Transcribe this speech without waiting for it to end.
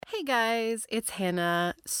Hey guys, it's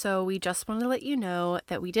Hannah. So we just wanted to let you know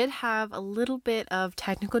that we did have a little bit of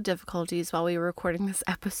technical difficulties while we were recording this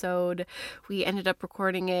episode. We ended up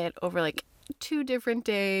recording it over like 2 different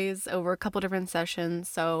days, over a couple different sessions.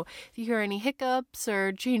 So if you hear any hiccups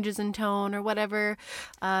or changes in tone or whatever,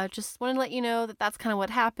 just wanted to let you know that that's kind of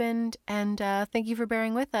what happened. And thank you for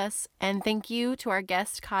bearing with us. And thank you to our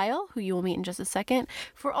guest, Kyle, who you will meet in just a second,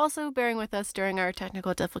 for also bearing with us during our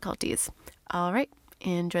technical difficulties. All right.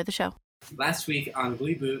 Enjoy the show. Last week on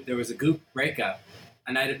Glee Boot, there was a Goop breakup,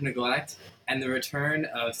 a night of neglect, and the return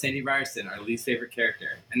of Sandy Ryerson, our least favorite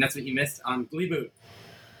character. And that's what you missed on Glee Boot.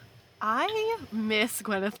 I miss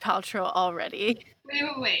Gwyneth Paltrow already.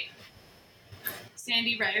 Wait.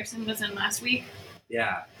 Sandy Ryerson was in last week?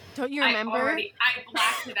 Yeah. Don't you remember? I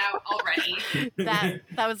blacked it out already.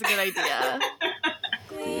 That was a good idea.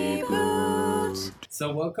 Glee Boot.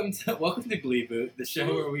 So welcome to Glee Boot, the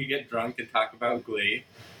show where we get drunk and talk about Glee.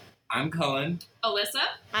 I'm Cullen. Alyssa.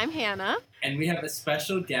 I'm Hannah. And we have a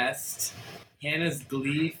special guest, Hannah's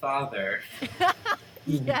Glee father.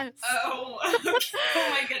 Yes. Oh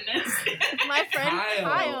my goodness. My friend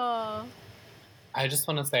Kyle. I just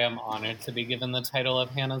want to say I'm honored to be given the title of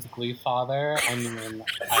Hannah's Glee father. I mean,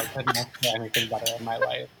 I couldn't ask for anything better in my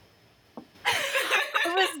life.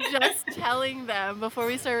 I was just telling them before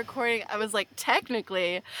we started recording, I was like,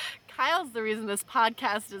 technically, Kyle's the reason this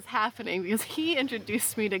podcast is happening because he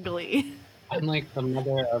introduced me to Glee. I'm like the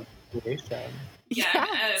mother of creation. Yeah, Yes.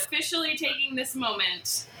 I'm officially taking this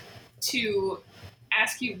moment to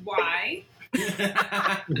ask you why.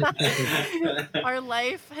 Our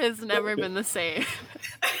life has never been the same.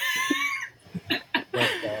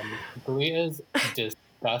 Listen, Glee is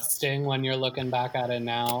disgusting when you're looking back at it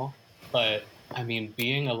now, but I mean,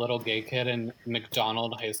 being a little gay kid in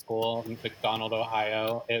McDonald High School in McDonald,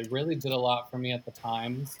 Ohio, it really did a lot for me at the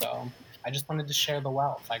time, so I just wanted to share the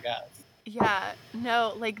wealth, I guess. Yeah,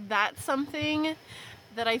 no, like that's something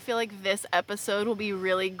that I feel like this episode will be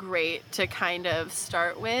really great to kind of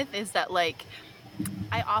start with, is that like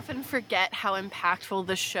I often forget how impactful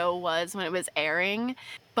the show was when it was airing,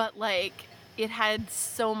 but like it had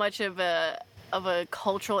so much of a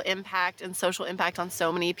cultural impact and social impact on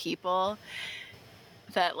so many people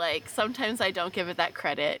that like sometimes I don't give it that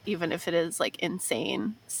credit, even if it is like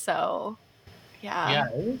insane. So Yeah,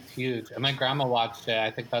 it was huge. And my grandma watched it.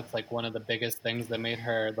 I think that's like one of the biggest things that made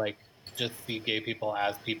her like just see gay people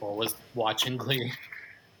as people was watching Glee.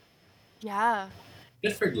 Yeah.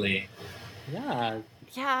 Good for Glee. Yeah.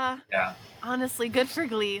 Yeah. Yeah. Honestly, good for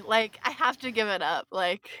Glee. Like, I have to give it up.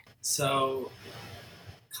 Like, So,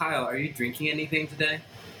 Kyle, are you drinking anything today?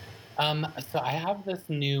 So I have this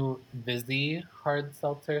new Vizzy hard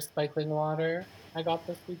seltzer sparkling water I got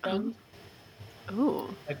this weekend.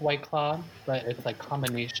 ooh. Like White Claw, but it's like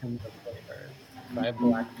combinations of flavors. So I have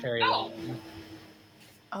black cherry lemon.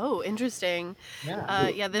 Oh, interesting. Yeah.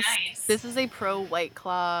 Nice. This is a pro White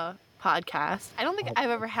Claw podcast. I don't think I've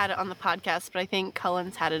ever had it on the podcast, but I think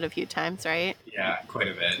Cullen's had it a few times, right? Yeah, quite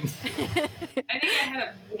a bit. I think I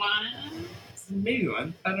had one. Maybe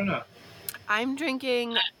one. I don't know. I'm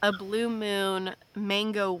drinking a Blue Moon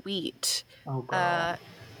mango wheat. Oh, girl.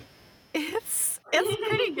 It's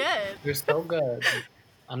pretty good. You're so good.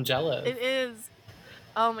 I'm jealous. It is.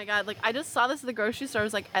 Oh my god, like I just saw this at the grocery store. I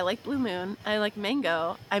was like, I like Blue Moon. I like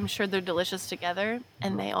mango. I'm sure they're delicious together,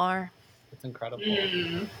 and they are. It's incredible.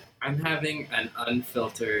 I'm having an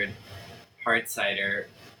unfiltered hard cider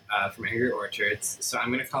from Angry Orchards, so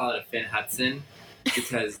I'm going to call it a Finn Hudson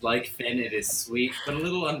because, like Finn, it is sweet but a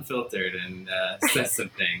little unfiltered and says some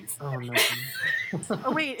things. Oh, no.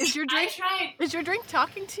 Oh wait, is your I drink tried. is your drink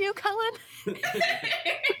talking to you, Cullen?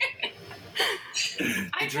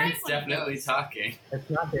 The drink's one of definitely those. talking. It's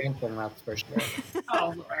not dancing, that's for sure.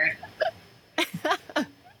 Oh, Lord.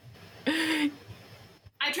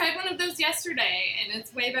 I tried one of those yesterday, and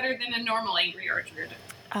it's way better than a normal Angry Orchard.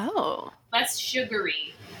 Oh. Less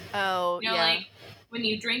sugary. Oh, You know, yeah. like when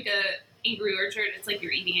you drink a Angry Orchard, it's like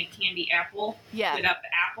you're eating a candy apple Yeah. without the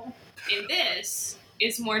apple. And this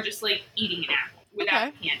is more just like eating an apple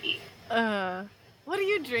without the candy. What are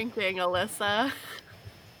you drinking, Alyssa?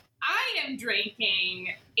 I am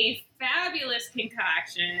drinking a fabulous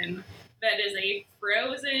concoction that is a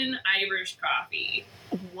frozen Irish coffee.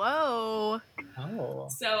 Whoa. Oh.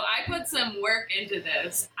 So I put some work into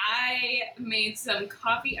this. I made some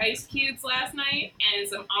coffee ice cubes last night and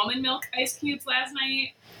some almond milk ice cubes last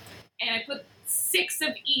night. And I put 6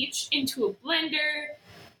 of each into a blender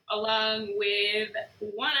along with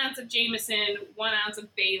 1 ounce of Jameson, 1 ounce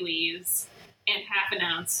of Bailey's, and half an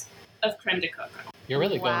ounce of creme de coco. You're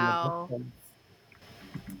really Wow. going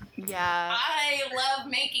Yeah. I love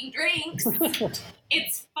making drinks.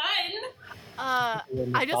 It's fun.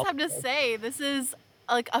 I just have to say, this is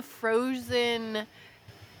like a frozen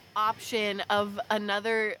option of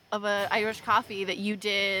a Irish coffee that you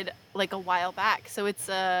did like a while back. So it's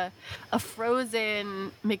a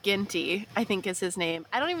frozen McGinty, I think is his name.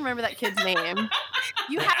 I don't even remember that kid's name.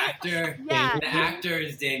 The actor, yeah, the actor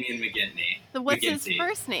is Damien McGinty. What's his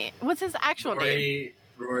first name? What's his actual name?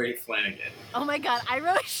 Rory Flanagan. Oh my god, I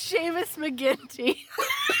wrote Seamus McGinty.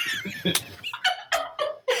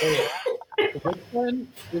 Which one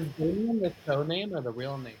is Damien the show name or the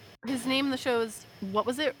real name? His name in the show is, what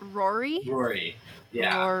was it? Rory? Rory.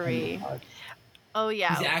 Yeah. Rory. Oh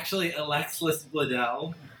yeah. He's actually Alexis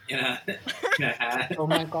Bledel in a hat. Oh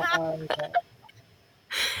my god.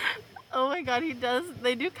 Oh my god, he does.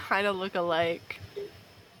 They do kind of look alike.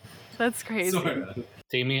 That's crazy. Sort of.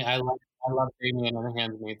 Damien, I love Damien in The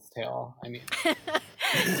Handmaid's Tale. I mean,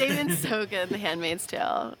 Damien's so good in The Handmaid's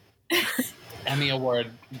Tale. Emmy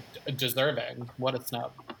Award deserving. What a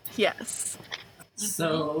snub. Yes.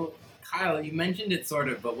 So, Kyle, you mentioned it sort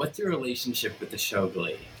of, but what's your relationship with the show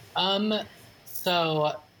Glee?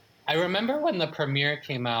 So I remember when the premiere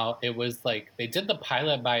came out, it was like they did the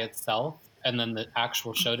pilot by itself, and then the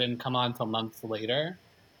actual show didn't come on until months later.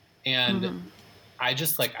 And I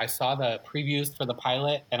just I saw the previews for the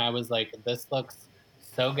pilot, and I was like, this looks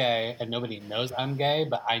so gay, and nobody knows I'm gay,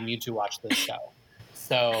 but I need to watch this show.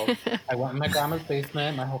 So I went in my grandma's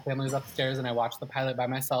basement, my whole family was upstairs, and I watched the pilot by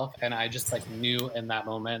myself, and I just knew in that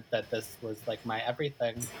moment that this was my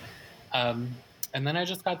everything. And then I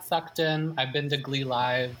just got sucked in. I've been to Glee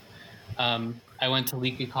Live. I went to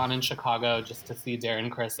LeakyCon in Chicago just to see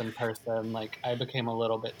Darren Criss in person. I became a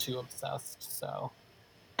little bit too obsessed, so.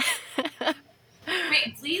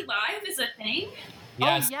 Wait, Glee Live is a thing?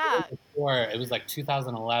 Yes, yeah. It was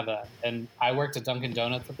 2011, and I worked at Dunkin'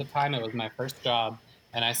 Donuts at the time. It was my first job,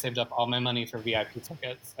 and I saved up all my money for VIP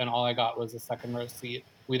tickets, and all I got was a second row seat.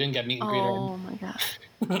 We didn't get meet and greet. Oh my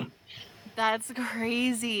god. That's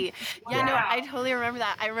crazy. Yeah, no, I totally remember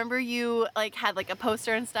that. I remember you had a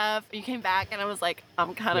poster and stuff. You came back and I was like,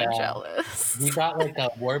 I'm kind of jealous. We got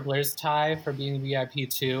a Warbler's tie for being VIP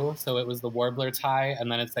too. So it was the Warbler tie, and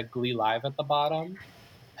then it's Glee Live at the bottom.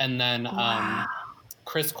 And then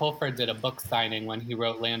Chris Colfer did a book signing when he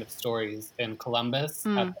wrote Land of Stories in Columbus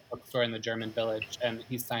at the bookstore in the German Village, and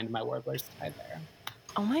he signed my Warbler's tie there.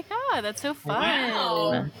 Oh my god, that's so fun.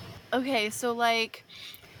 Wow. Okay, so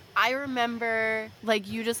I remember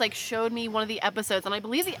you just showed me one of the episodes, and I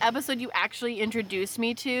believe the episode you actually introduced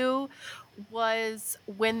me to was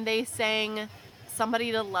when they sang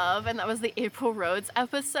Somebody to Love, and that was the April Rhodes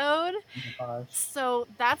episode. Oh my gosh. So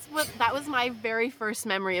that was my very first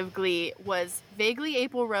memory of Glee, was vaguely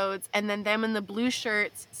April Rhodes and then them in the blue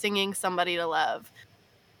shirts singing Somebody to Love.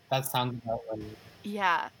 That sounds about right.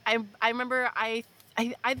 Yeah. I remember I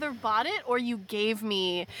either bought it or you gave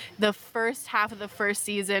me the first half of the first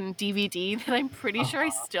season DVD that I'm pretty sure I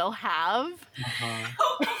still have.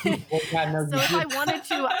 Well, yeah, no, So if I wanted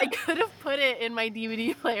to, I could have put it in my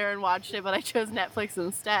DVD player and watched it, but I chose Netflix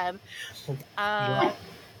instead.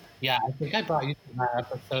 Yeah, I think I brought you to that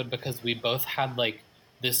episode because we both had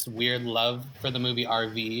this weird love for the movie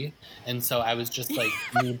RV, and so I was just need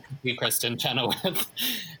to be Kristen Chenoweth.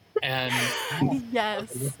 And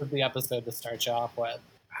yes, this is the episode to start you off with.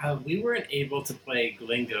 We weren't able to play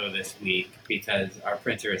Glingo this week because our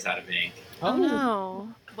printer is out of ink. Oh no.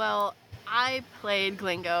 Well, I played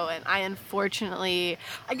Glingo, and I unfortunately,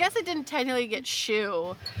 I guess I didn't technically get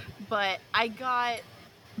Shoe, but I got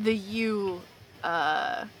the U,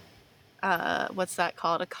 what's that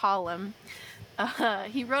called? A column.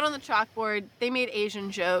 He wrote on the chalkboard, they made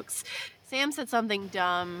Asian jokes. Sam said something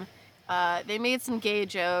dumb. They made some gay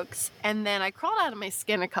jokes, and then I crawled out of my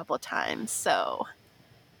skin a couple of times, so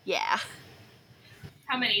yeah.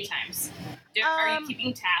 How many times? Are you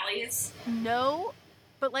keeping tallies? No,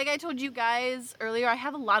 but like I told you guys earlier, I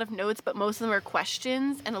have a lot of notes, but most of them are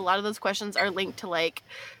questions, and a lot of those questions are linked to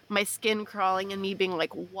my skin crawling and me being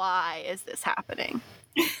like, why is this happening?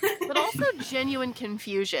 But also genuine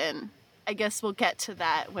confusion. I guess we'll get to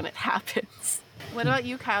that when it happens. What about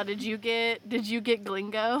you, Kyle? Did you get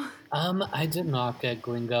Glingo? I did not get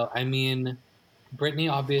Glingo. I mean, Brittany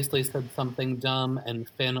obviously said something dumb, and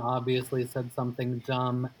Finn obviously said something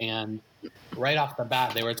dumb, and right off the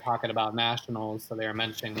bat, they were talking about nationals, so they were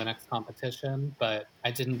mentioning the next competition, but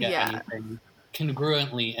I didn't get anything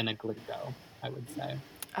congruently in a Glingo, I would say.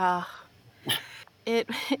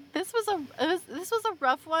 This was a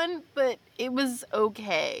rough one, but it was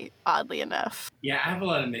okay, oddly enough. Yeah, I have a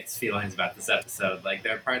lot of mixed feelings about this episode.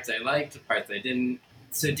 There are parts I liked, parts I didn't.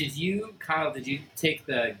 So Kyle, did you take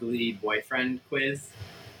the Glee boyfriend quiz?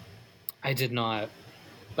 I did not.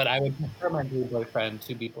 But I would prefer my gay boyfriend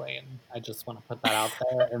to be Blaine. I just want to put that out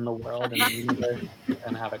there in the world and the universe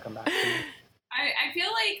and have it come back to me. I feel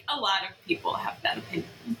like a lot of people have that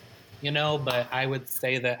opinion. You know, but I would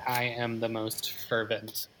say that I am the most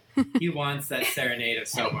fervent. He wants that serenade of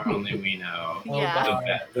Somewhere Only We Know.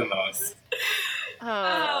 Yeah. The most.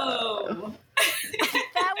 Oh.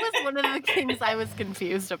 That was one of the things I was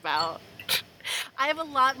confused about. I have a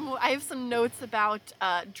lot more. I have some notes about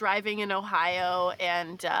driving in Ohio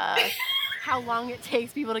and how long it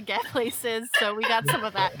takes people to get places. So we got some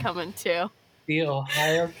of that coming too. The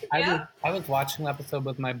Ohio, Yeah. I was watching the episode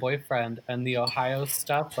with my boyfriend, and the Ohio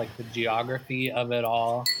stuff, like the geography of it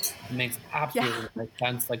all, makes absolutely no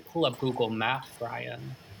sense. Like, pull up Google Maps,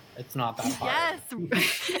 Ryan. It's not that hard. Yes,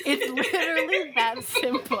 it's literally that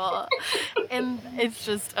simple, and it's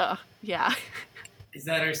just, yeah. Is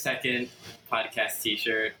that our second podcast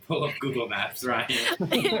T-shirt? Pull up Google Maps, Ryan.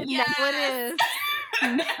 Yes. Now it is.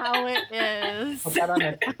 Now it is. Put that on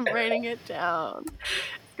a I'm writing it down.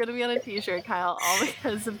 It's gonna be on a T-shirt, Kyle, all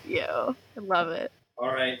because of you. I love it.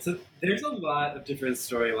 All right, so there's a lot of different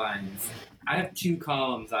storylines. I have 2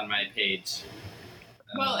 columns on my page.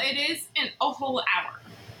 Well, it is a whole hour.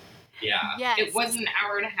 Yeah. Yes. It was an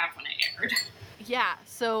hour and a half when it aired. Yeah.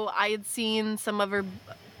 So I had seen some of her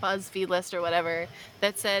BuzzFeed list or whatever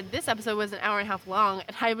that said this episode was an hour and a half long,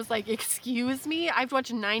 and I was like, "Excuse me, I've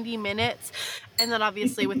watched 90 minutes," and then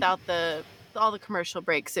obviously without all the commercial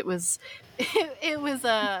breaks, it was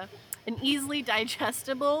an easily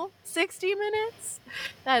digestible 60 minutes.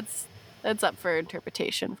 That's up for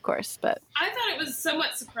interpretation, of course, but I thought it was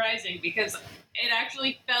somewhat surprising because it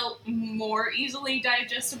actually felt more easily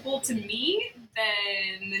digestible to me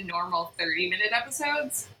than the normal 30-minute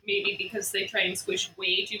episodes. Maybe because they try and squish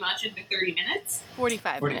way too much into 30 minutes.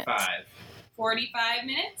 45 minutes. 45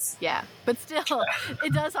 minutes? Yeah, but still,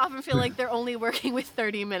 it does often feel like they're only working with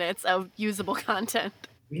 30 minutes of usable content.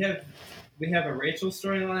 We have a Rachel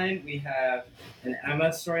storyline. We have an Emma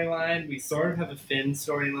storyline. We sort of have a Finn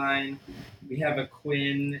storyline. We have a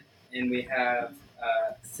Quinn, and we have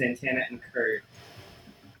Santana and Kurt.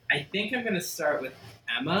 I think I'm going to start with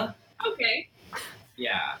Emma. Okay.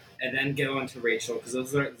 Yeah, and then go into Rachel because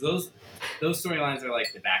those storylines are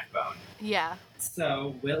like the backbone. Yeah.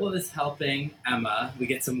 So Will is helping Emma. We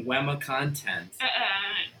get some Wemma content.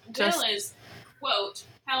 Will is, quote,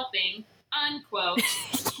 helping, unquote,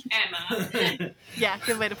 Emma. Yeah,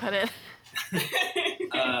 good way to put it.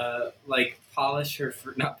 Like polish her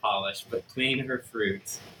fruit, not polish, but clean her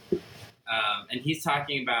fruit. And he's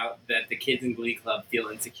talking about that the kids in Glee Club feel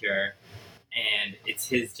insecure, and it's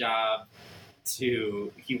his job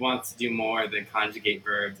he wants to do more than conjugate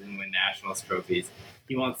verbs and win nationals trophies.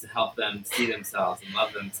 He wants to help them see themselves and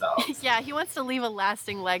love themselves. Yeah, he wants to leave a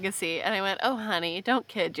lasting legacy. And I went, oh, honey, don't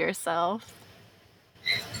kid yourself.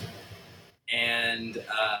 And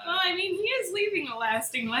Well, I mean, he is leaving a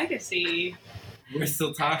lasting legacy. we're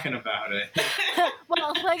still talking about it.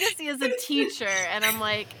 Well, legacy is a teacher. And I'm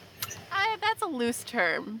like, that's a loose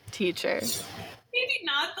term, teacher. Maybe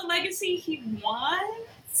not the legacy he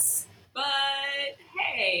wants, but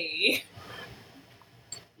hey.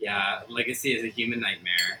 Yeah, legacy is a human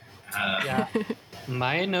nightmare. Yeah.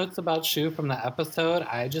 My notes about Shu from the episode,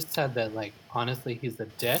 I just said that, like, honestly, he's a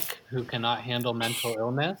dick who cannot handle mental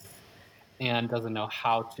illness and doesn't know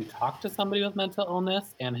how to talk to somebody with mental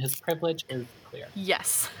illness, and his privilege is clear.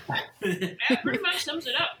 Yes. That pretty much sums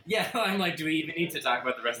it up. Yeah, I'm like, do we even need to talk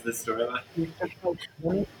about the rest of this storyline? He's just like,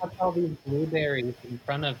 let me touch all these blueberries in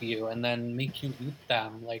front of you and then make you eat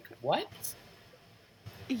them. Like, what?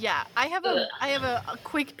 Yeah, I have a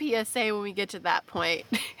quick PSA when we get to that point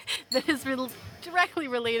that is directly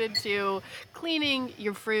related to cleaning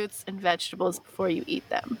your fruits and vegetables before you eat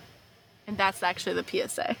them. And that's actually the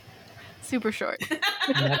PSA. Super short.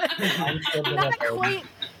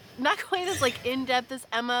 Not quite as like in-depth as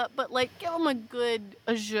Emma, but like give them a good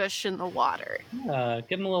zhush in the water.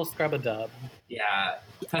 Give him a little scrub-a-dub. Yeah,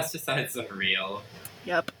 pesticides are real.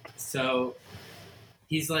 Yep. So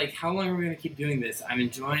he's like, how long are we going to keep doing this? I'm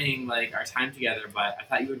enjoying like our time together, but I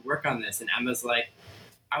thought you would work on this. And Emma's like,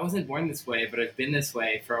 I wasn't born this way, but I've been this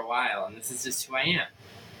way for a while, and this is just who I am.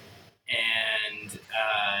 And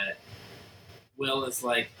Will is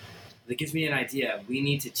like, that gives me an idea. We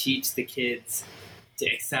need to teach the kids to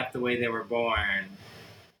accept the way they were born.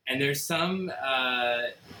 And there's some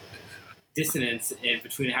dissonance in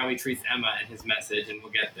between how he treats Emma and his message, and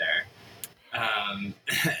we'll get there.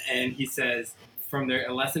 And he says,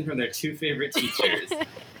 a lesson from their 2 favorite teachers,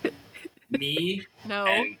 me No.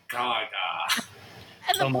 and Gaga.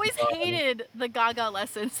 And the Oh my boys God. hated the Gaga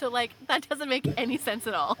lesson, so like that doesn't make any sense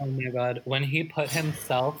at all. Oh my God. When he put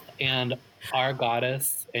himself and our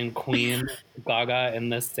goddess and queen Gaga in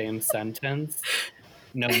the same sentence,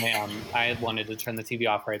 no ma'am. I wanted to turn the TV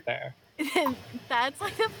off right there. And that's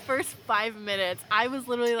like the first 5 minutes. I was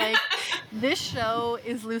literally like, this show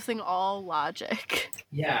is losing all logic.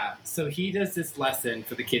 Yeah, so he does this lesson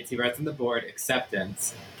for the kids. He writes on the board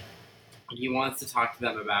acceptance. He wants to talk to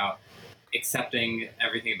them about accepting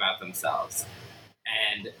everything about themselves.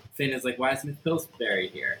 And Finn is like, why is Miss Pillsbury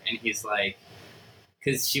here? And he's like,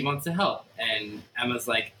 because she wants to help. And Emma's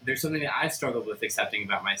like, there's something that I've struggled with accepting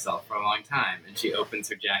about myself for a long time. And she opens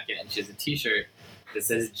her jacket and she has a t-shirt that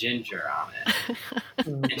says ginger on it.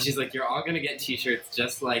 And she's like, you're all going to get t-shirts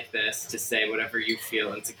just like this to say whatever you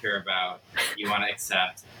feel insecure about, you want to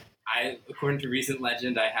accept. According to recent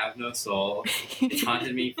legend, I have no soul. It's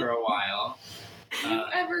haunted me for a while. Do you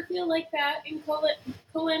ever feel like that in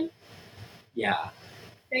Cullen? Yeah.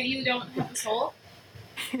 That you don't have a soul?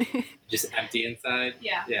 Just empty inside?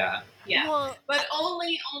 Yeah. Yeah. Yeah. Well, But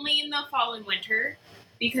only in the fall and winter,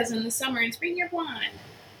 because in the summer and spring you're blonde.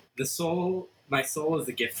 My soul is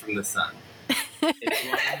a gift from the sun. It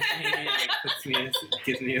warms me, it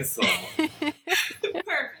gives me a soul.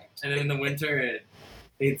 Perfect. And then in the winter, it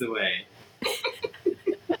fades away.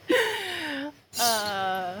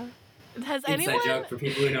 Has Inside anyone... joke for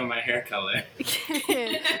people who know my hair color.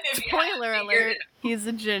 Spoiler alert, he's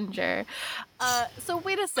a ginger. So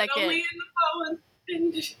wait a But second. only in the fall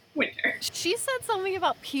and winter. She said something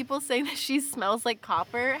about people saying that she smells like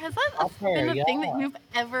copper. Has that Copper, been a thing yeah. that you've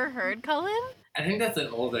ever heard, Cullen? I think that's an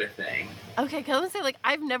older thing. Okay, because I was gonna say, like,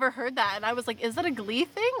 I've never heard that. And I was like, is that a Glee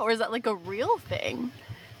thing? Or is that, like, a real thing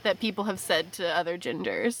that people have said to other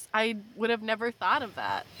gingers? I would have never thought of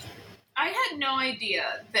that. I had no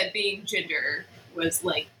idea that being ginger was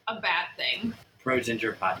like a bad thing. Pro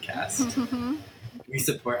Ginger podcast. We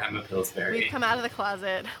support Emma Pillsbury. We've come out of the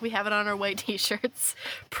closet. We have it on our white t-shirts.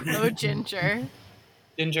 Pro ginger.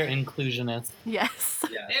 Ginger inclusionist. Yes.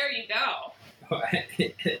 Yeah. There you go.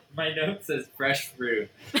 My note says fresh fruit.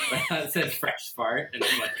 My note says fresh fart. And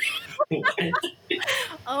I'm like, what?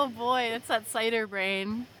 Oh boy, that's that cider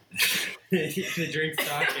brain. The drink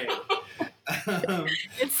stocking.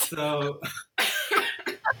 It's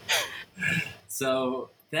So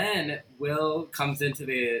then Will comes into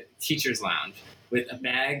the teacher's lounge with a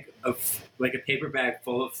bag of, like a paper bag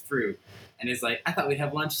full of fruit, and is like, I thought we'd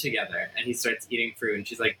have lunch together. And he starts eating fruit, and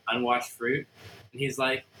she's like, unwashed fruit? And he's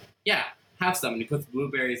like, yeah, have some. And he puts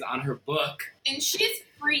blueberries on her book. And she's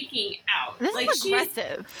freaking out. this like is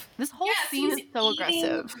aggressive. This whole scene is so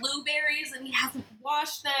aggressive. Blueberries and he hasn't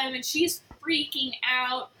washed them, and she's freaking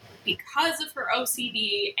out because of her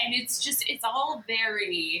OCD, and it's all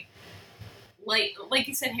very, like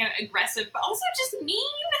you said, Hannah, aggressive, but also just mean.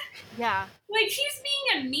 Yeah. Like, he's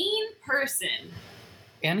being a mean person.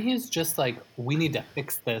 And he's just like, we need to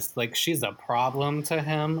fix this. Like, she's a problem to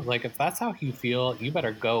him. Like, if that's how you feel, you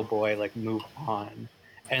better go, boy. Like, move on.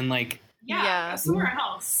 And like, Yeah, Yeah. somewhere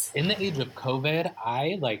else. in the age of COVID,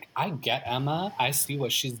 I get Emma. I see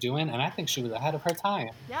what she's doing, and I think she was ahead of her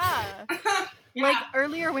time. Yeah. Yeah. Like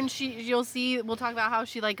earlier when we'll talk about how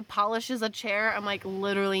she like polishes a chair. I'm like,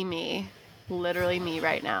 literally me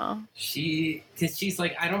right now. Because she's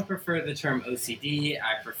like, I don't prefer the term OCD.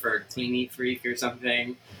 I prefer cleanie freak or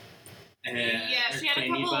something. Yeah, or she had a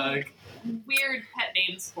cleanie couple bug. weird pet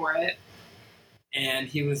names for it. And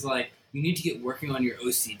he was like, you need to get working on your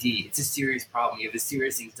OCD. It's a serious problem. You have a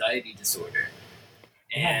serious anxiety disorder.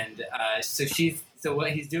 And so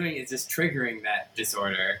what he's doing is just triggering that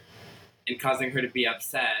disorder and causing her to be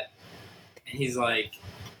upset. And he's like,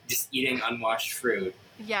 just eating unwashed fruit.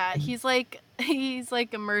 Yeah, he's like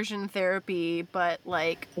immersion therapy, but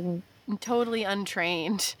like totally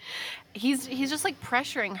untrained. He's just like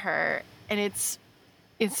pressuring her, and it's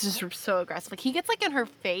just so aggressive. Like he gets like in her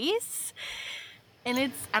face,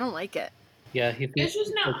 and I don't like it. Yeah, he It's thinks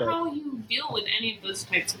just not like how you deal with any of those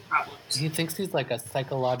types of problems. he thinks he's like a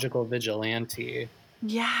psychological vigilante.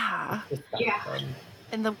 Yeah. Yeah.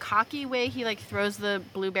 And the cocky way he like throws the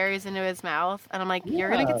blueberries into his mouth, and I'm like, you're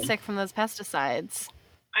gonna get Yeah. sick from those pesticides.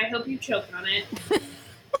 I hope you choke on it.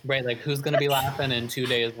 Right, like who's gonna be laughing in 2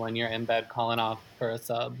 days when you're in bed calling off for a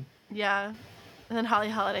sub? Yeah. And then Holly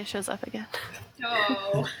Holiday shows up again.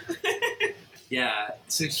 Oh. Yeah,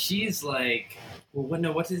 so she's like, well,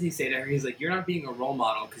 what does he say to her? He's like, you're not being a role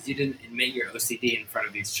model because you didn't admit your OCD in front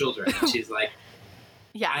of these children. And she's like,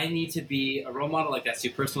 Yeah. I need to be a role model. Like, that's too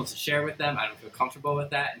personal to share with them. I don't feel comfortable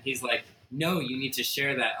with that. And he's like, no, you need to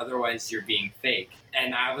share that. Otherwise, you're being fake.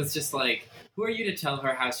 And I was just like, who are you to tell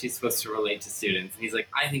her how she's supposed to relate to students? And he's like,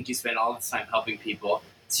 I think you spend all this time helping people.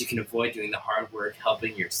 so you can avoid doing the hard work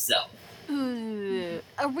helping yourself. Ooh.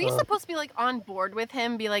 Are we supposed to be like on board with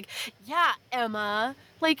him? Be like, yeah, Emma.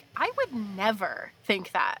 Like, I would never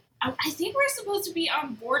think that. I think we're supposed to be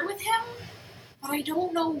on board with him, but I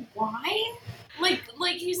don't know why.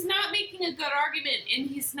 Like he's not making a good argument, and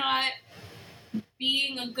he's not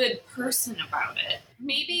being a good person about it.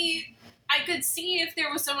 Maybe I could see if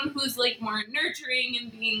there was someone who's like more nurturing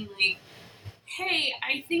and being like, hey,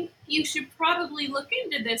 I think you should probably look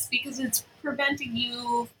into this because it's preventing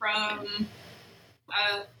you from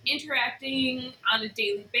interacting on a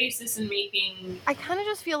daily basis and making... I kind of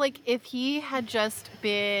just feel like if he had just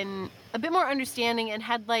been a bit more understanding and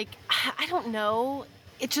had like, I don't know,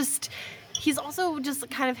 it just... He's also just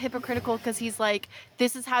kind of hypocritical because he's like,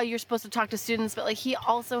 this is how you're supposed to talk to students, but like he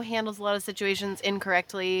also handles a lot of situations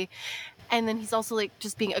incorrectly. And then he's also like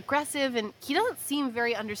just being aggressive, and he doesn't seem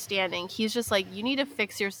very understanding. He's just like, you need to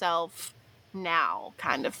fix yourself now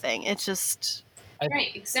kind of thing. It's just...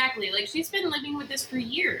 Right, exactly. Like, she's been living with this for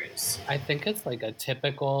years. I think it's like a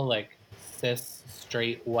typical like cis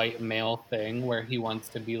straight white male thing where he wants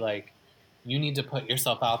to be like, you need to put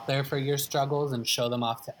yourself out there for your struggles and show them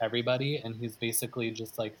off to everybody. And he's basically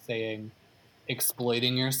just like saying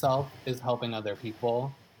exploiting yourself is helping other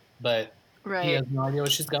people. But he has no idea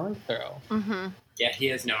what she's going through. Mm-hmm. Yeah, he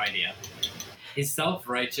has no idea. He's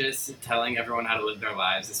self-righteous, telling everyone how to live their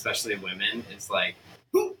lives, especially women, is like,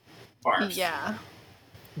 bars. Yeah.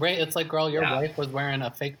 Right, it's like, girl, your wife was wearing a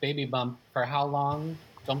fake baby bump for how long?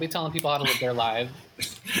 Don't be telling people how to live their lives.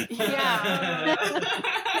 Yeah.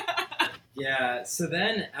 Yeah, so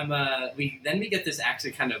then Emma, we get this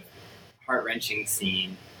actually kind of heart-wrenching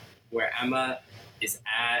scene where Emma is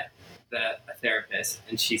at a therapist,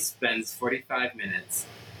 and she spends 45 minutes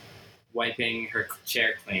wiping her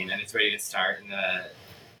chair clean, and it's ready to start, and the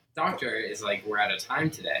doctor is like, we're out of time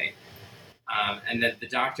today. And then the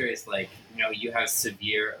doctor is like, you have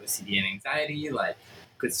severe OCD and anxiety, like,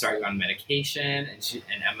 could start you on medication.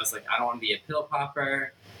 And Emma's like, I don't want to be a pill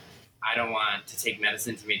popper. I don't want to take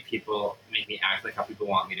medicine to make me act like how people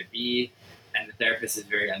want me to be. And the therapist is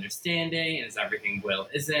very understanding and is everything Will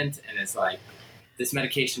isn't. And is like, this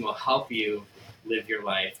medication will help you live your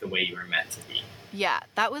life the way you were meant to be. Yeah,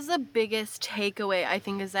 that was the biggest takeaway, I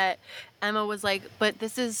think, is that Emma was like, but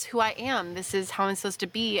this is who I am. This is how I'm supposed to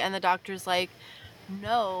be. And the doctor's like,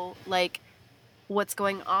 no, like, what's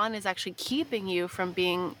going on is actually keeping you from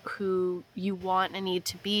being who you want and need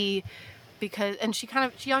to be. Because, and she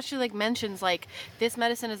actually like mentions like, this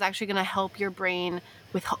medicine is actually going to help your brain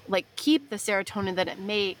with like keep the serotonin that it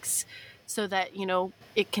makes so that,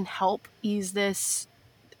 it can help ease this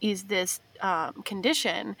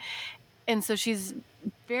condition. And so she's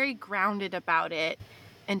very grounded about it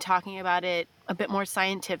and talking about it a bit more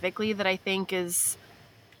scientifically, that I think is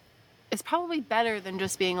probably better than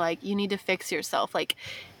just being like, you need to fix yourself. Like,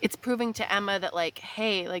 it's proving to Emma that like,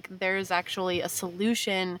 hey, like there's actually a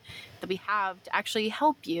solution that we have to actually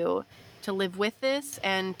help you to live with this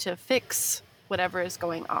and to fix whatever is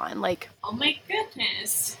going on. Like, oh my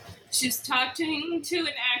goodness, she's talking to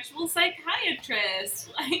an actual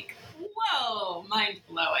psychiatrist. Like, whoa, mind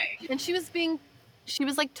blowing. And she was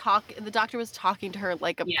like the doctor was talking to her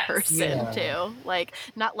like a person too, like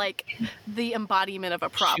not like the embodiment of a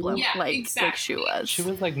problem. Like she was. She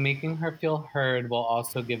was like making her feel heard while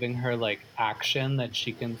also giving her like action that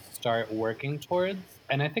she can start working towards.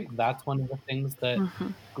 And I think that's one of the things that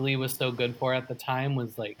Glee was so good for at the time,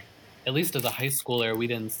 was like, at least as a high schooler, we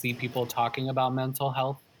didn't see people talking about mental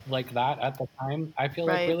health like that at the time. I feel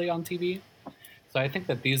like really on TV. So I think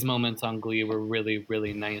that these moments on Glee were really,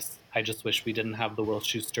 really nice. I just wish we didn't have the Will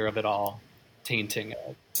Schuester of it all tainting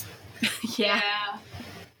it. Yeah.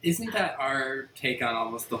 Isn't that our take on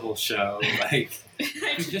almost the whole show? Like,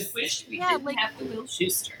 I just wish we didn't have the Will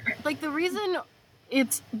Schuester. Like, the reason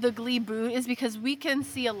it's the Glee boot is because we can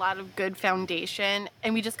see a lot of good foundation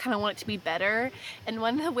and we just kind of want it to be better. And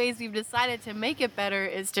one of the ways we've decided to make it better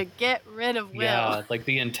is to get rid of Will. Yeah, like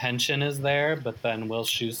the intention is there, but then Will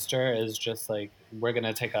Schuester is just like, we're going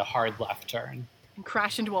to take a hard left turn. And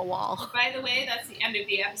crash into a wall. By the way, that's the end of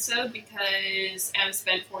the episode because Em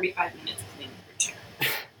spent 45 minutes cleaning her chair.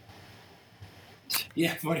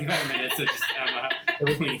 Yeah, 45 minutes of just Emma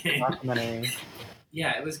cleaning.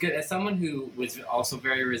 Yeah, it was good. As someone who was also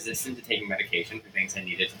very resistant to taking medication for things I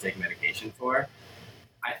needed to take medication for,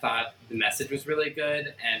 I thought the message was really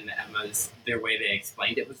good, and their way they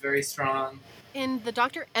explained it was very strong. And the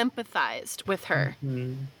doctor empathized with her.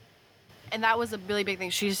 Mm-hmm. And that was a really big thing.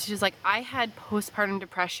 She's like, I had postpartum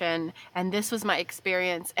depression, and this was my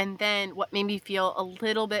experience. And then what made me feel a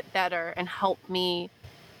little bit better and helped me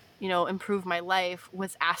improve my life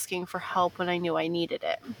was asking for help when I knew I needed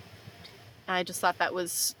it. And I just thought that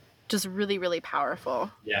was just really, really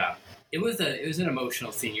powerful. Yeah. It was an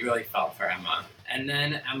emotional scene. You really felt for Emma. And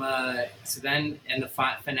then so then in the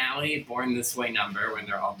finale, Born This Way number, when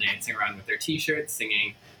they're all dancing around with their t-shirts,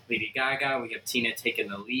 singing Lady Gaga, we have Tina taking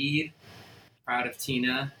the lead. Proud of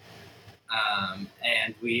Tina.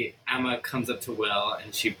 And Emma comes up to Will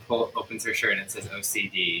and she opens her shirt and it says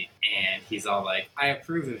OCD. And he's all like, I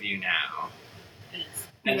approve of you now.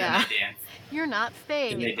 And then they dance. You're not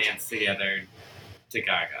fake. And they dance together to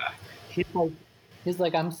Gaga. He's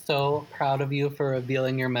like, I'm so proud of you for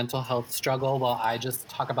revealing your mental health struggle while I just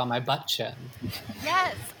talk about my butt chin.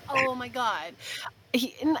 Yes. Oh my God.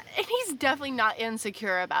 And he's definitely not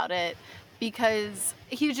insecure about it because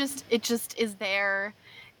it just is there.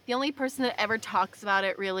 The only person that ever talks about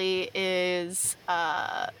it really is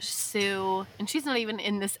Sue, and she's not even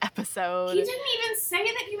in this episode. He didn't even say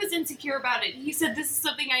that he was insecure about it. He said, this is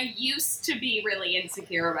something I used to be really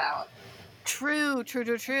insecure about. True.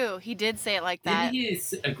 He did say it like that. Didn't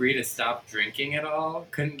he agree to stop drinking at all?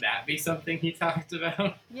 Couldn't that be something he talked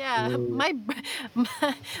about? Yeah,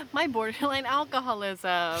 my borderline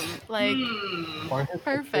alcoholism, like or his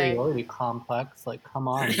perfect superiority complex. Like, come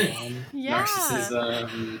on, man. Yeah.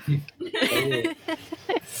 Narcissism,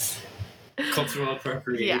 cultural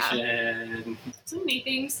appropriation. Yeah. So many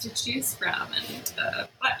things to choose from, and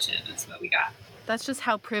butt chin is what we got. That's just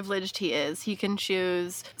how privileged he is. He can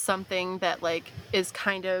choose something that is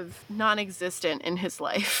kind of non-existent in his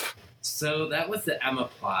life. So that was the Emma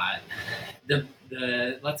plot.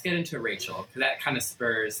 Let's get into Rachel, because that kind of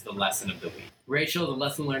spurs the lesson of the week. Rachel, the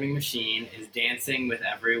lesson learning machine, is dancing with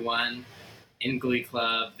everyone in Glee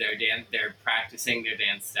Club. They're practicing their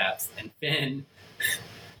dance steps, and Finn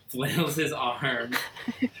flails his arm,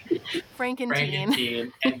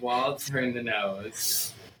 Frankentine, and wallops her in the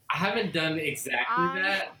nose. I haven't done exactly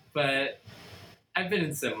that, but I've been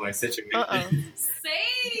in similar situations.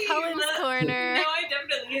 Same! Cohen's Corner. No, I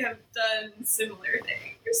definitely have done similar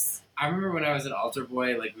things. I remember when I was an altar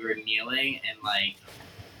boy, we were kneeling, and,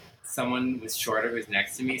 someone was shorter who was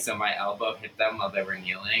next to me, so my elbow hit them while they were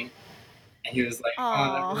kneeling. And he was like,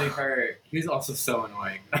 oh, that really hurt. He was also so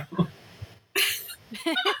annoying, though.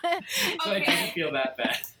 So I didn't feel that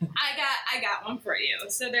bad. I got one for you.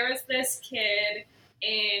 So there was this kid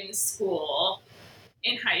in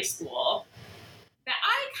high school, that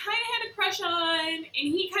I kind of had a crush on, and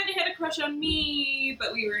he kind of had a crush on me,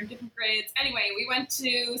 but we were in different grades. Anyway, we went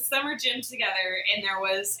to summer gym together, and there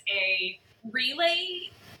was a relay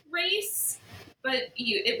race, but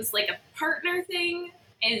it was like a partner thing,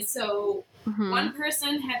 and so one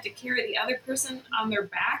person had to carry the other person on their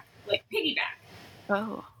back, like piggyback.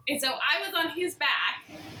 Oh. And so I was on his back,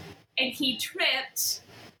 and he tripped,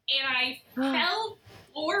 and I fell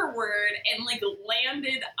forward and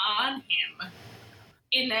landed on him,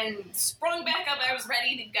 and then sprung back up. I was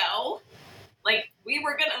ready to go, we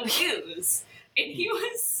were gonna lose, and he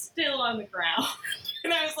was still on the ground.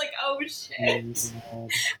 And I was like, oh shit,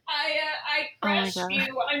 I crushed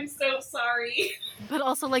you, I'm so sorry. But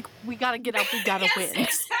also, we gotta get up, we gotta win.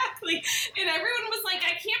 Exactly. And everyone was like,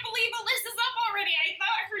 I can't believe Alyssa's up already, I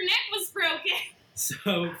thought her neck was broken.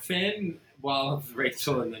 So Finn wallops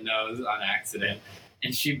Rachel in the nose on accident,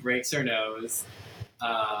 and she breaks her nose.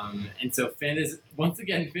 And so Finn is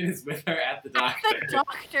with her at the doctor. At the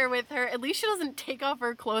doctor with her. At least she doesn't take off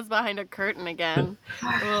her clothes behind a curtain again.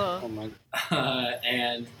 Oh my.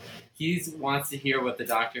 And he wants to hear what the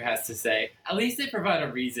doctor has to say. At least they provide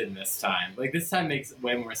a reason this time. This time makes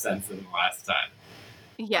way more sense than the last time.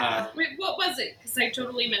 Yeah. Wait, what was it? Because I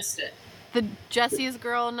totally missed it. The Jesse's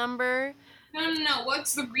Girl number. No.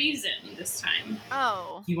 What's the reason this time?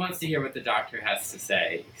 Oh. He wants to hear what the doctor has to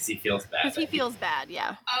say because he feels bad. Because he feels bad,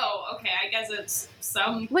 yeah. Oh, okay. I guess it's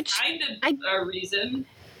some kind of a reason.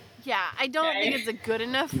 Yeah, I don't think it's a good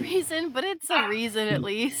enough reason, but it's a reason at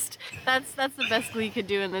least. That's the best we could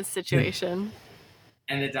do in this situation.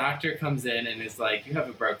 And the doctor comes in and is like, you have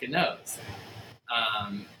a broken nose.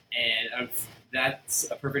 And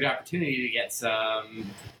that's a perfect opportunity to get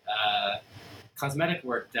some cosmetic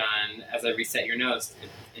work done as I reset your nose.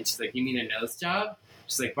 And she's like, you mean a nose job?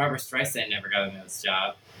 She's like, Barbara Streisand never got a nose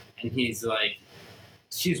job. And he's like,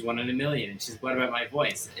 she's 1 in a million. And she's, what about my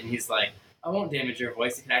voice? And he's like, I won't damage your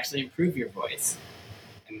voice. It can actually improve your voice.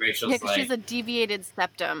 And Rachel's like, she's a deviated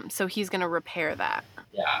septum, so he's going to repair that.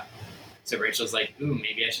 Yeah. So Rachel's like, ooh,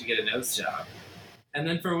 maybe I should get a nose job. And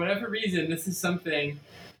then for whatever reason, this is something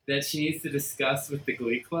that she needs to discuss with the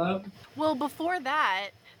Glee Club. Well, before that,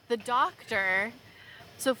 the doctor,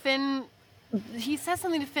 so Finn, he says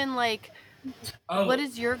something to Finn like, Oh, what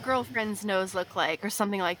does your girlfriend's nose look like, or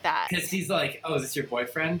something like that. because he's like, oh, is this your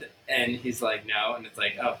boyfriend? And he's like, no. And it's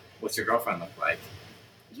like, oh, what's your girlfriend look like?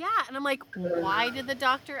 Yeah, and I'm like, why did the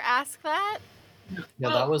doctor ask that? Yeah,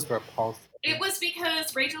 Well, that was repulsive. It was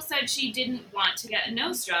because Rachel said she didn't want to get a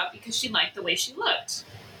nose job because she liked the way she looked.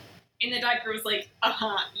 And the doctor was like,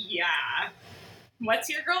 yeah. What's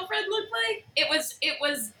your girlfriend look like? It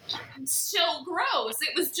was so gross.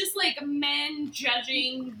 It was just like men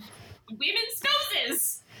judging women's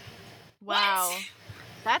noses. Wow. What?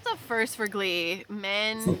 That's a first for Glee.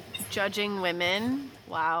 Men judging women.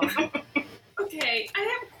 Wow. Okay, I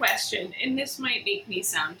have a question, and this might make me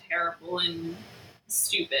sound terrible and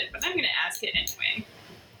stupid, but I'm going to ask it anyway.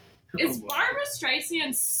 Is Oh, boy. Barbara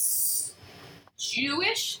Streisand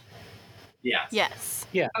Jewish? Yeah. Yes.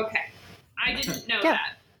 Okay, I didn't know Yeah.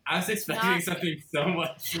 that. I was expecting Not- something so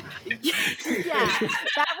much. Yeah.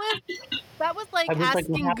 That was like I was like, what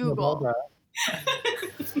asking happened to Google. Barbara? I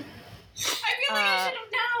feel like I should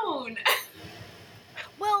have known.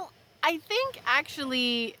 Well, I think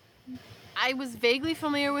actually I was vaguely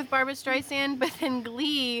familiar with Barbara Streisand, but then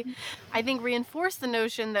Glee, I think, reinforced the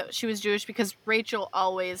notion that she was Jewish because Rachel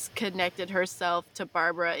always connected herself to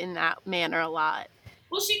Barbara in that manner a lot.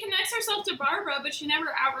 Well, she connects herself to Barbara, but she never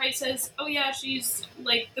outright says, oh yeah, she's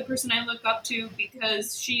like the person I look up to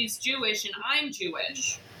because she's Jewish and I'm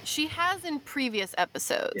Jewish. She has in previous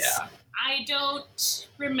episodes. Yeah. I don't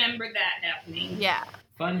remember that happening. Yeah.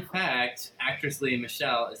 Fun fact, actress Leah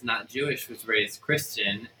Michelle is not Jewish, was raised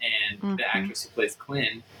Christian, and Mhm. the actress who plays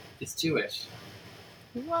Quinn is Jewish.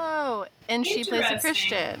 Whoa. And she plays a Interesting.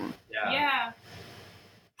 Christian. Yeah. Yeah.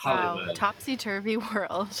 Hollywood. Wow. Topsy-turvy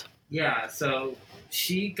world. Yeah, so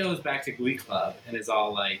she goes back to Glee Club and is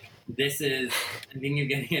all like, this is, I think you're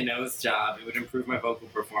getting a nose job. It would improve my vocal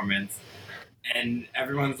performance. And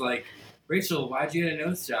everyone's like, Rachel, why'd you get a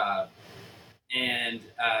nose job? And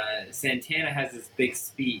Santana has this big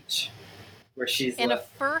speech where she's And a like,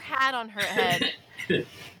 fur hat on her head.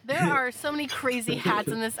 There are so many crazy hats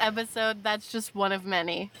in this episode. That's just one of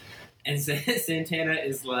many. and Santana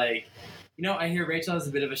is like, you know, I hear Rachel has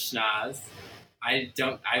a bit of a schnoz. I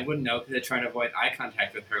wouldn't know because they're trying to avoid eye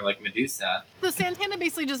contact with her like Medusa. So Santana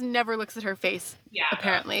basically just never looks at her face, Yeah.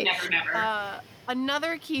 apparently. Never.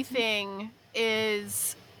 Another key thing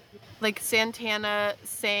is like Santana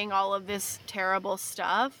saying all of this terrible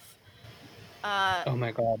stuff. Oh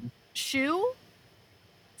my god. Shu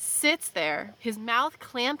sits there, his mouth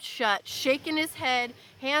clamped shut, shaking his head,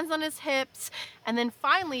 hands on his hips, and then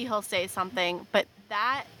finally he'll say something, but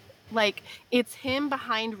that, like, it's him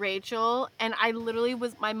behind Rachel, and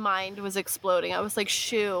my mind was exploding. I was like,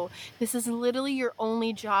 Shu, this is literally your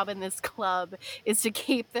only job in this club, is to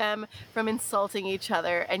keep them from insulting each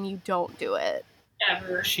other, and you don't do it.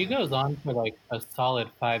 Ever. She goes on for like a solid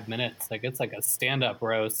 5 minutes. Like it's like a stand-up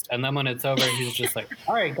roast. And then when it's over, he's just like,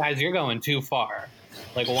 all right, guys, you're going too far.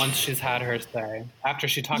 Like once she's had her say, after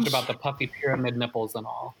she talked about the puffy pyramid nipples and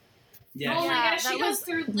all. Yeah, Oh my Yeah, gosh, she that goes was-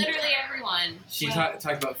 through literally everyone. she Wow.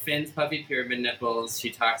 talks about Finn's puffy pyramid nipples.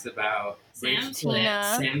 She talks about Sam's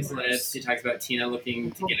Tina. Sam's lips. She talks about Tina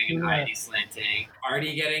looking to getting an ID slanting.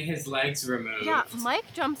 Artie getting his legs removed. Yeah,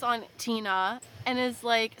 Mike jumps on Tina and is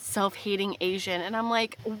like self-hating Asian, and I'm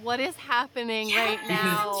like, what is happening right Yes.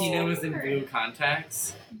 now? Because Tina was in blue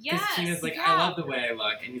contacts. Because Yes. Tina's like, yeah. I love the way I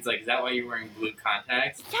look. And he's like, is that why you're wearing blue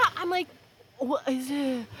contacts? Yeah, I'm like, what is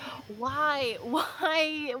it? Why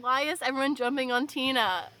is everyone jumping on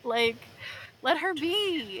Tina? Like, let her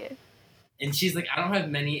be. And she's like, I don't have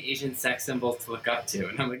many Asian sex symbols to look up to.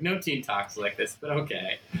 And I'm like, no teen talks like this, but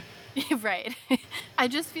okay. Right. I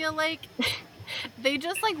just feel like they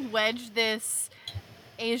just like wedged this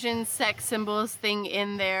Asian sex symbols thing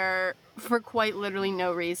in there for quite literally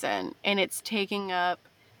no reason, and it's taking up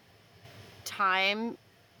time,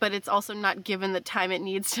 but it's also not given the time it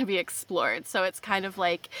needs to be explored. So it's kind of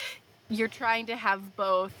like you're trying to have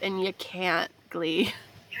both and you can't, Glee.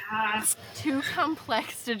 Yeah. It's too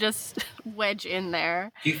complex to just wedge in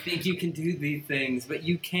there. You think you can do these things, but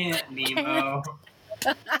you can't, Nemo.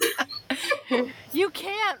 You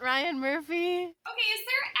can't, Ryan Murphy. Okay, is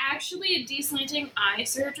there actually a deslanting eye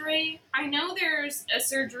surgery? I know there's a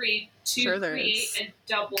surgery to Sure there create is. a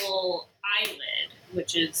double eyelid,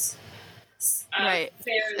 which is Right.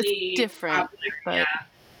 fairly It's different, popular, but- yeah.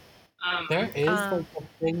 There is Um, like a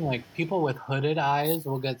thing like people with hooded eyes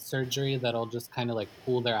will get surgery that'll just kind of like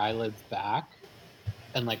pull their eyelids back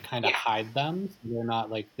and like kind of Yeah. hide them so they're not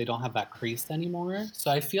like they don't have that crease anymore. So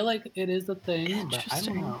I feel like it is a thing, but I don't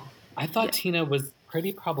Interesting. know. I thought Yeah. Tina was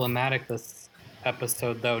pretty problematic this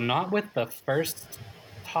episode though, not with the first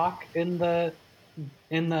talk in the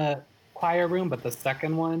choir room, but the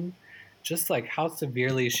second one just like how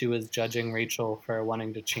severely she was judging Rachel for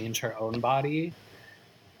wanting to change her own body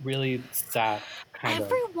really sat kind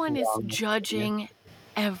Everyone of is wrong with me. judging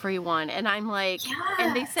everyone, and I'm like,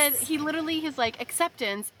 and they said Yes. he literally his like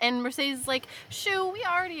acceptance, and Mercedes is like, shoo, we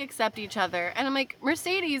already accept each other, and I'm like,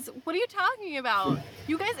 Mercedes, what are you talking about?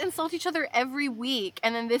 You guys insult each other every week,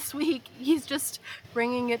 and then this week he's just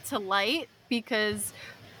bringing it to light because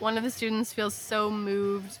one of the students feels so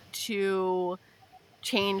moved to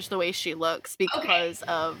change the way she looks because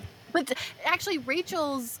of. But actually,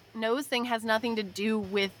 Rachel's nose thing has nothing to do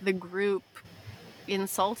with the group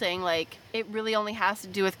insulting. Like, it really only has to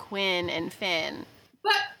do with Quinn and Finn.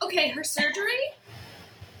 But, okay, her surgery?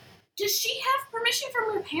 Does she have permission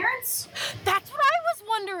from her parents? That's what I was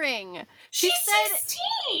wondering. She's said,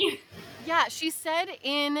 16! yeah, she said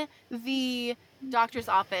in the doctor's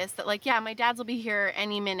office that, like, yeah, my dads will be here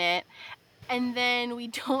any minute. And then we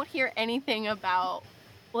don't hear anything about,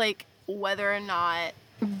 like, whether or not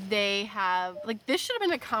they have, like, this should have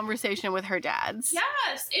been a conversation with her dads.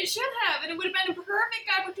 Yes, it should have, and it would have been a perfect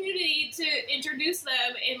opportunity to introduce them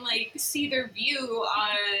and, like, see their view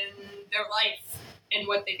on their life and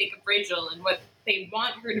what they think of Rachel and what they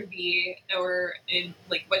want her to be, or in,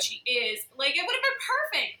 like, what she is. Like, it would have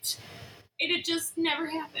been perfect! And it just never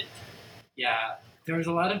happened. Yeah, there was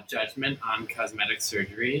a lot of judgment on cosmetic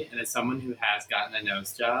surgery, and as someone who has gotten a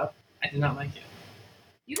nose job, I did not like it.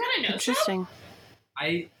 You got a nose job? Interesting.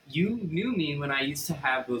 You knew me when I used to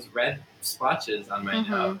have those red splotches on my Mhm.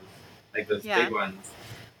 nose, like those Yeah. big ones.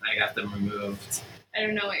 I got them removed. I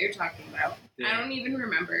don't know what you're talking about. They, I don't even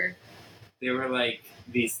remember. they were like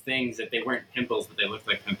these things that they weren't pimples, but they looked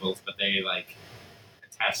like pimples, but they like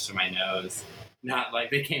attached to my nose. Not like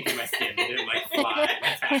they came from my skin. They didn't like fly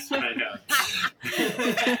and attach to my nose.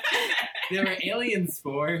 They were alien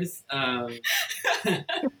spores,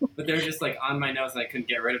 but they were just like on my nose and I couldn't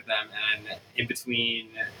get rid of them. And in between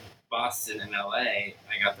Boston and LA, I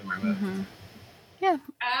got them removed. Mhm. Yeah,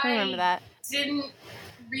 I remember that. Didn't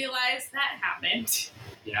realize that happened.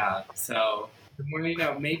 Yeah, so the more you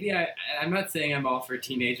know, maybe I'm not saying I'm all for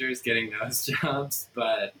teenagers getting nose jobs,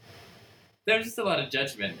 but there's just a lot of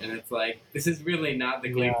judgment, and it's like, this is really not the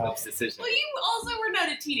Glee Yeah. Club's decision. Well, you also were not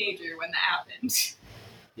a teenager when that happened.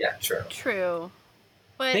 Yeah, true. True.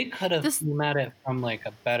 But They could have this- come at it from like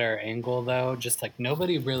a better angle though. Just like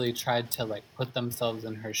nobody really tried to like put themselves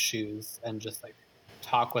in her shoes and just like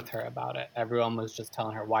talk with her about it. Everyone was just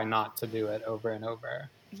telling her why not to do it over and over.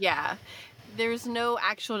 yeah, there's no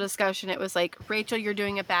actual discussion. It was like, Rachel, you're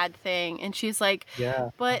doing a bad thing. And she's like, Yeah.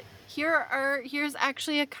 but here's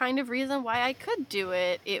actually a kind of reason why I could do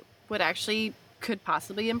it. It could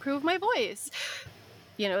possibly improve my voice.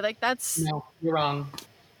 You know, like that's No, you're wrong.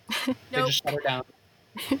 They nope, just shut her down.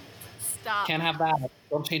 stop. Can't have that.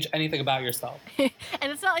 Don't change anything about yourself. And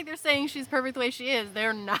it's not like they're saying she's perfect the way she is.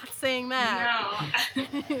 They're not saying that.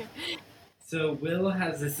 No. So Will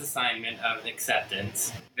has this assignment of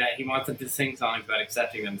acceptance that he wants them to sing songs about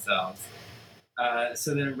accepting themselves.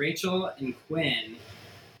 So then Rachel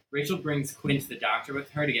brings Quinn to the doctor with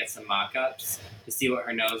her to get some mock-ups to see what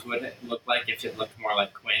her nose would look like if it looked more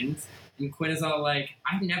like Quinn's. And Quinn is all like,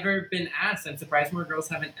 I've never been asked. I'm surprised more girls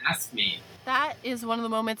haven't asked me. That is one of the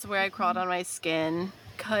moments where I crawled on my skin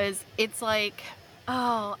because it's like,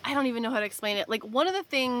 oh, I don't even know how to explain it. Like, one of the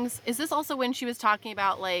things, is this also when she was talking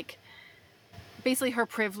about, like, basically her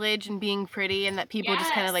privilege and being pretty and that people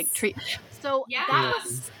just kind of, like, Yes. treat... So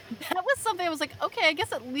Yes. that was something I was like, okay, I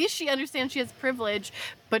guess at least she understands she has privilege,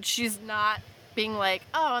 but she's not being like,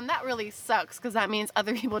 oh, and that really sucks because that means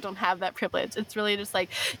other people don't have that privilege. It's really just like,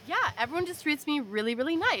 yeah, everyone just treats me really,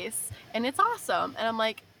 really nice and it's awesome. And I'm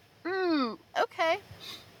like, okay.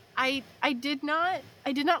 I did not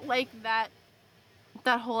like that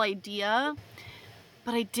whole idea,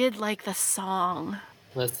 but I did like the song.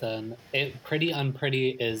 Listen, Pretty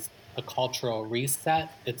Unpretty is a cultural reset.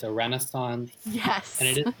 It's a renaissance. Yes. And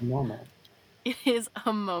it is a moment. It is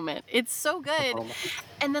a moment. It's so good. A moment.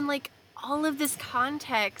 And then, like, all of this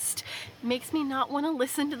context makes me not want to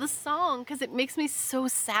listen to the song because it makes me so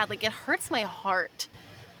sad. Like, it hurts my heart.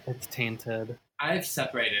 It's tainted. I've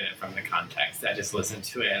separated it from the context. I just listen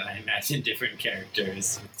to it and I imagine different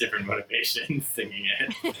characters with different motivations singing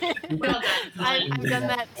it. Well done. I've done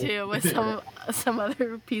that too with some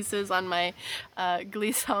other pieces on my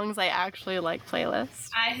Glee songs I actually like playlist.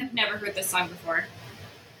 I have never heard this song before.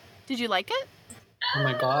 Did you like it? Oh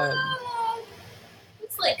my god.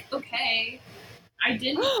 It's like, okay. I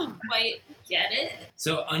didn't quite get it.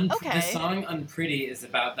 So Okay. the song Unpretty is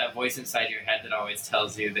about that voice inside your head that always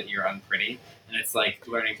tells you that you're unpretty. And it's like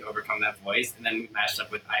learning to overcome that voice. And then mashed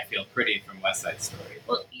up with I Feel Pretty from West Side Story.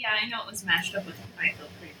 Well, yeah, I know it was mashed up with I Feel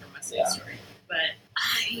Pretty from West Side Yeah. Story. But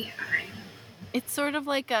I It's sort of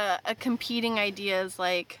like a competing ideas,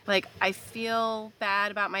 like I feel bad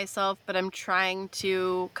about myself, but I'm trying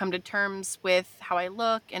to come to terms with how I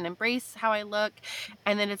look and embrace how I look.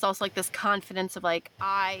 And then it's also like this confidence of like,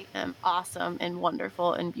 I am awesome and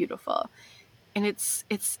wonderful and beautiful. And it's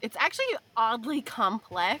actually oddly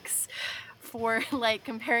complex for like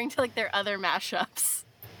comparing to like their other mashups.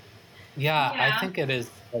 Yeah, I Yeah. think it is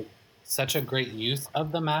like such a great use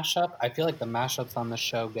of the mashup. I feel like the mashups on the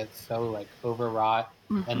show get so like overwrought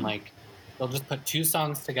and Mhm. like they'll just put two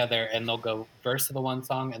songs together and they'll go verse of the one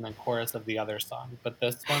song and then chorus of the other song. But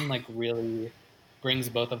this one like really brings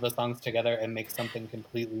both of the songs together and makes something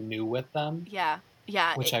completely new with them, Yeah.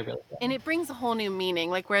 which I really like. And it brings a whole new meaning.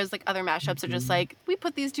 Like whereas like other mashups are just Mhm. like, we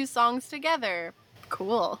put these two songs together.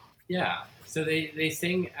 Cool. Yeah. So they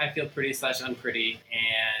sing I Feel Pretty / Unpretty,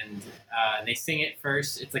 and they sing it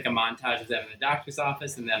first. It's like a montage of them in the doctor's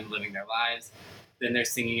office and them living their lives. Then they're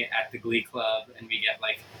singing it at the Glee Club, and we get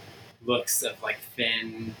like looks of like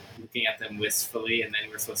Finn looking at them wistfully, and then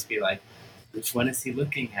we're supposed to be like, which one is he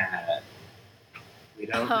looking at? We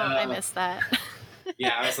don't know. I missed that.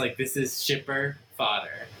 Yeah, I was like, this is shipper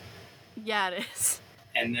fodder. Yeah, it is.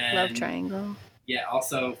 And then Love triangle. Yeah,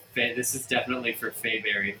 also, this is definitely for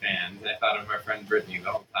Fayeberry fans. I thought of our friend Brittany the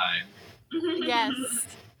whole time. Yes.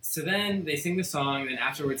 So then they sing the song, and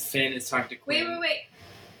afterwards Finn is talking to Quinn. Wait.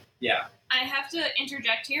 Yeah. I have to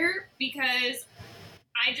interject here because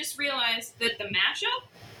I just realized that the mashup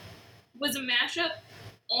was a mashup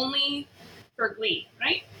only for Glee,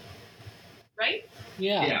 right? Right?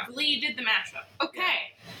 Yeah. Yeah. Glee did the mashup.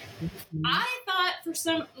 Okay. Mhm. I thought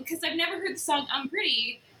because I've never heard the song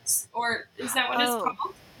Unpretty, or is that what Oh. it's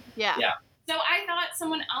called? Yeah. Yeah. So I thought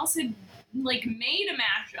someone else had like made a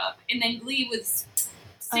mashup and then Glee was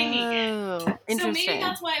singing it. Oh, So interesting. maybe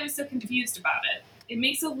that's why I was so confused about it. It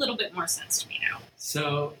makes a little bit more sense to me now.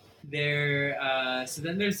 So so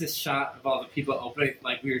then there's this shot of all the people opening,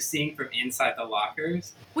 like we were seeing from inside the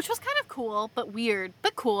lockers. Which was kind of cool, but weird,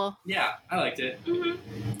 but cool. Yeah, I liked it.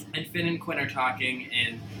 Mm-hmm. And Finn and Quinn are talking,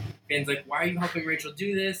 and Finn's like, "Why are you helping Rachel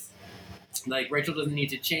do this? Like, Rachel doesn't need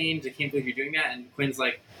to change. I can't believe you're doing that." And Quinn's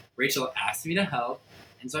like, "Rachel asked me to help,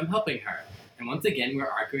 and so I'm helping her." And once again, we're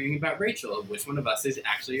arguing about Rachel, which one of us is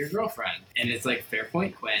actually your girlfriend. And it's like, fair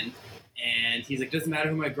point, Quinn. And he's like, doesn't matter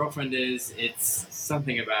who my girlfriend is. It's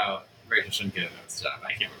something about Rachel shouldn't get into stuff. I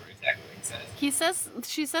can't remember exactly what he says.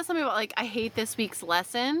 She says something about like, I hate this week's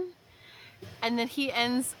lesson. And then he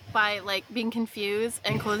ends by like being confused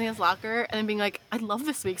and closing his locker and then being like, I love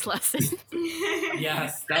this week's lesson.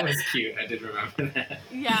 Yes, that was cute. I did remember that.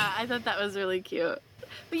 Yeah, I thought that was really cute.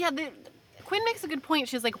 But yeah, Quinn makes a good point.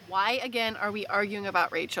 She's like, why again are we arguing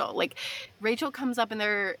about Rachel? Like, Rachel comes up in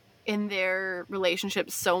their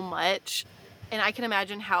relationship so much, and I can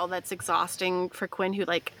imagine how that's exhausting for Quinn, who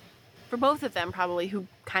like, for both of them probably, who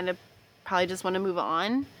kind of probably just want to move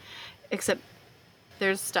on, except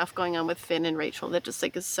there's stuff going on with Finn and Rachel that just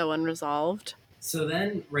like is so unresolved. So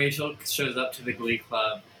then Rachel shows up to the Glee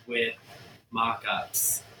Club with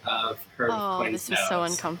mock-ups of her Oh, Quinn's this was so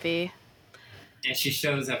notes. uncomfy. And she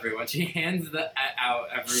shows everyone. She hands out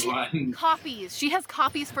everyone. Copies. She has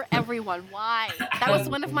copies for everyone. Why? That was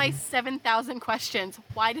one of my 7,000 questions.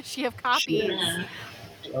 Why does she have copies? Yeah.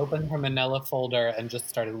 She opened her manila folder and just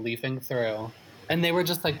started leafing through. And they were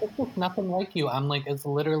just like, this looks nothing like you. I'm like, it's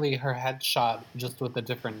literally her headshot just with a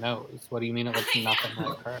different nose. What do you mean it looks nothing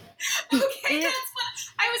like her? Okay, that's what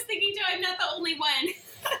I was thinking too. I'm not the only one.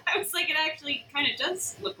 I was like, it actually kind of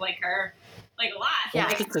does look like her, like a lot. Yeah.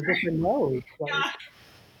 It's just a different nose. Like, God.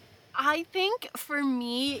 I think for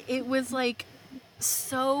me, it was like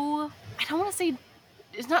so, I don't want to say,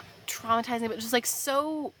 it's not traumatizing, but just like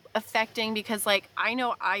so affecting because like I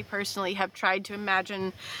know I personally have tried to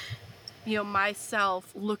imagine, you know,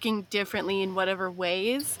 myself looking differently in whatever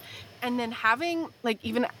ways, and then having like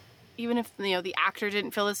even if, you know, the actor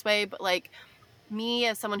didn't feel this way, but like me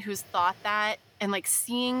as someone who's thought that, and like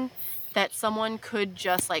seeing that someone could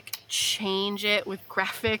just like change it with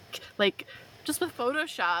graphic, like just with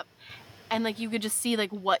Photoshop, and like you could just see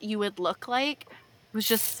like what you would look like, was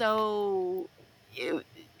just so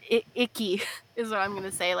icky is what I'm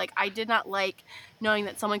gonna say. Like I did not like knowing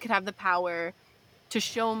that someone could have the power to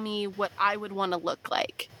show me what I would want to look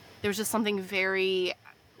like. There was just something very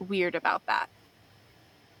weird about that.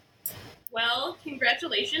 Well,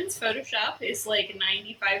 congratulations. Photoshop is like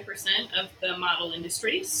 95% of the model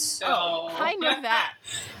industry. So I know that.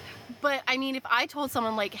 But I mean, if I told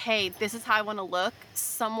someone like, hey, this is how I want to look,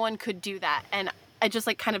 someone could do that. And it just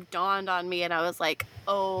like kind of dawned on me, and I was like,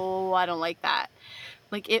 oh, I don't like that.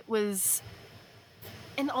 Like it was,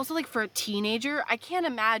 And also, like, for a teenager, I can't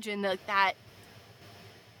imagine that that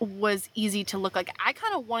was easy to look like. I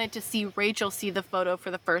kind of wanted to see Rachel see the photo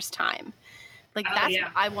for the first time. Like, Oh, that's yeah.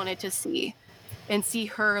 what I wanted to see. And see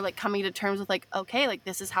her, like, coming to terms with, like, okay, like,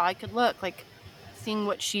 this is how I could look. Like, seeing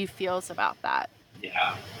what she feels about that.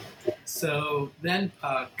 Yeah. So then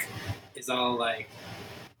Puck is all like,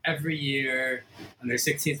 every year on their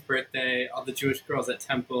 16th birthday, all the Jewish girls at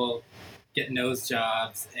Temple get nose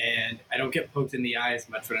jobs, and I don't get poked in the eye as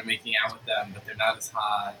much when I'm making out with them, but they're not as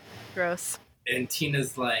hot. Gross. And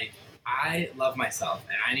Tina's like, I love myself,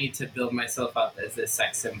 and I need to build myself up as this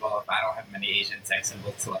sex symbol if I don't have many Asian sex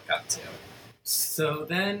symbols to look up to. So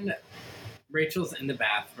then Rachel's in the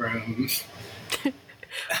bathroom.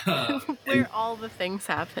 Where all the things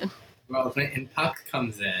happen. And Puck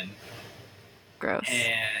comes in, Gross.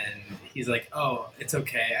 and he's like, oh, it's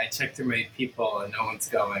okay. I checked through my people, and no one's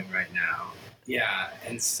going right now. Yeah,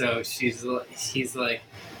 and so he's like,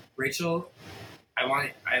 Rachel, I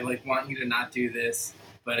want you to not do this,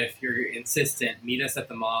 but if you're insistent, meet us at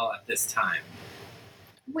the mall at this time.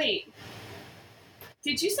 Wait.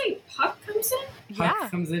 Did you say Puck comes in? Puck Yeah.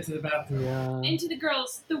 comes into the bathroom. Yeah. Into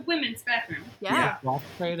the women's bathroom. Yeah. Walk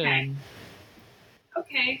right in.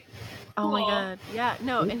 Okay. Oh my Cool. god. Yeah.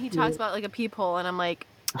 No, and he Thank talks you. about like a peephole, and I'm like,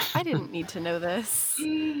 I didn't need to know this.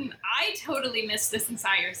 I totally missed this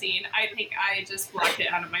entire scene. I think I just blocked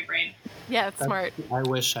it out of my brain. Yeah, it's smart. I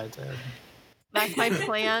wish I did. That's my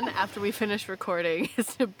plan after we finish recording,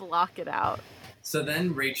 is to block it out. So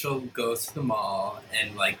then Rachel goes to the mall,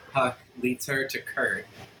 and like Puck leads her to Kurt,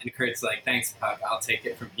 and Kurt's like, "Thanks, Puck. I'll take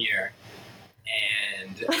it from here."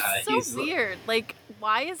 And That's so he's weird. Like,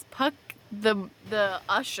 why is Puck the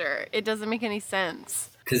usher? It doesn't make any sense.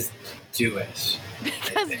 because Jewish.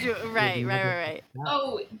 Because right.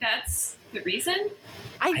 Oh, that's the reason?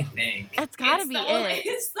 I think. It's gotta be it.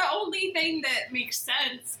 It's the only thing that makes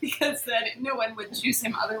sense, because then no one would choose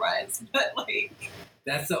him otherwise. But like,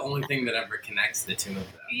 That's the only thing that ever connects the two of them.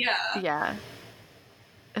 yeah. Yeah.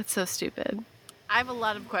 It's so stupid. I have a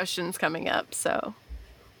lot of questions coming up, so.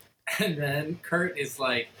 And then Kurt is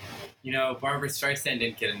like, Barbara Streisand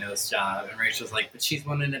didn't get a nose job, and Rachel's like, but she's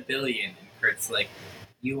 1 in a billion. And Kurt's like,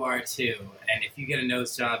 you are too. And if you get a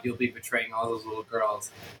nose job, you'll be betraying all those little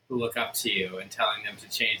girls who look up to you and telling them to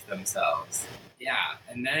change themselves. Yeah.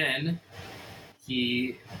 And then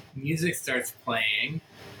music starts playing,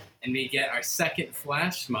 and we get our second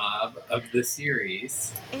flash mob of the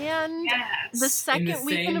series And Yes. the second in the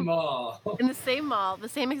week same mall. in the same mall, the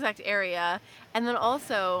same exact area, and then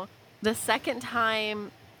also the second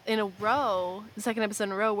time in a row, the second episode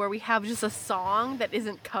in a row, where we have just a song that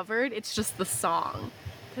isn't covered. It's just the song.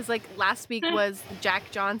 Because like last week was the Jack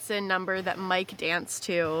Johnson number that Mike danced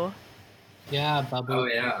to. Yeah, Babu. Oh,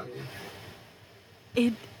 yeah.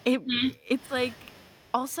 It's like,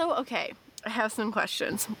 also, okay, I have some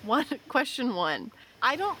questions. Question one.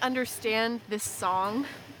 I don't understand this song.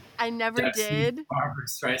 I never That's did. Barbara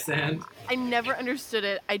Streisand. I never understood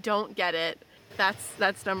it. I don't get it.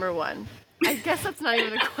 That's number one. I guess that's not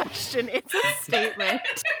even a question. It's a statement.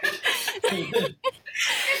 Good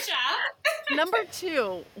job. Number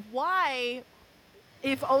two, why,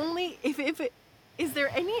 if is there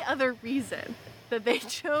any other reason that they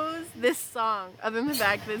chose this song other than the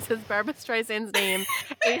fact that it says Barbara Streisand's name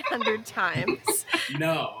 800 times?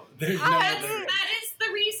 No, there's no That other. That is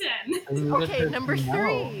the reason. I needed Okay, to number know.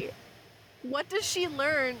 three. What does she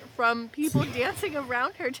learn from people dancing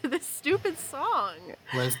around her to this stupid song?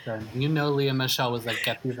 Listen, Leah Michelle was like,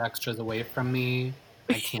 get these extras away from me.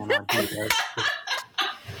 I cannot do this.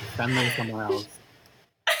 Just send them somewhere else.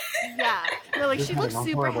 Yeah. No, like This she is looked a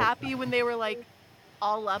super horrible happy when they were like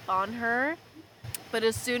all up on her. But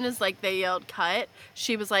as soon as like they yelled cut,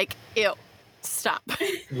 she was like, ew, stop.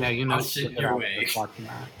 Yeah, I'll she shit took it your out way. just watching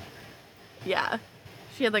that. Yeah.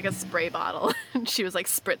 She had like a spray bottle and she was like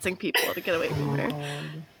spritzing people to get away from her.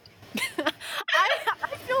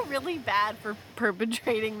 I feel really bad for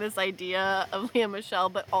perpetrating this idea of Leah Michelle,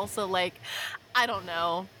 but also like, I don't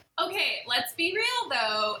know. Okay, let's be real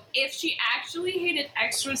though. If she actually hated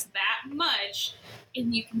extras that much,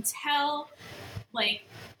 and you can tell, like,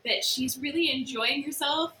 that she's really enjoying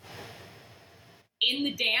herself in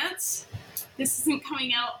the dance, this isn't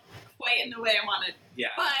coming out quite in the way I wanted. Yeah,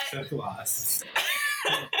 But- so lost.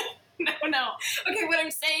 No. Okay, what I'm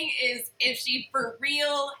saying is, if she for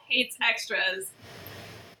real hates extras,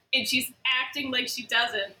 and she's acting like she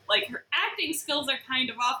doesn't, like, her acting skills are kind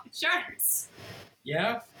of off the charts.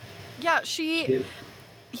 Yeah. Yeah,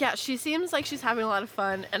 she seems like she's having a lot of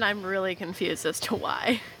fun, and I'm really confused as to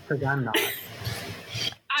why. Because I'm not.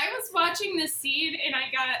 I was watching this scene and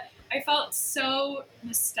I got I felt so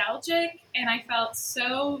nostalgic, and I felt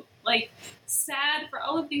so like sad for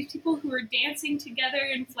all of these people who were dancing together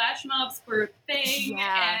in flash mobs for a thing,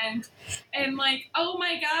 Yeah. and like, oh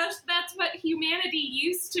my gosh, that's what humanity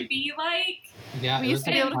used to be like. Yeah, We it used was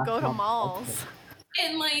to be a able to go to platform malls. culture.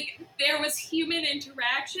 And like there was human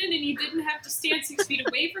interaction, and you didn't have to stand 6 feet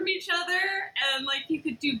away from each other, and like you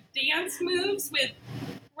could do dance moves with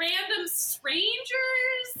random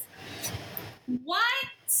strangers. What?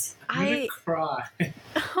 I'm gonna cry.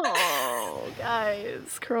 Oh,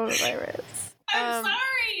 guys, coronavirus. I'm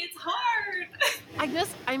sorry, it's hard.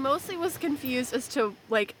 I mostly was confused as to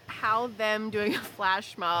like how them doing a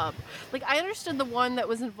flash mob. Like I understood the one that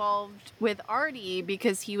was involved with Artie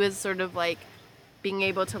because he was sort of like being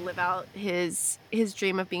able to live out his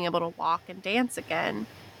dream of being able to walk and dance again.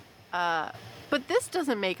 But this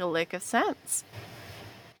doesn't make a lick of sense.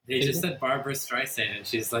 They just said Barbara Streisand, and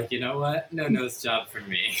she's like, you know what? No nose job for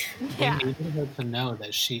me. Yeah. They needed her to know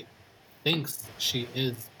that she thinks she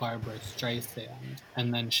is Barbara Streisand,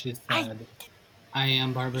 and then she said, "I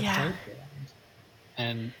am Barbara Yeah. Streisand,"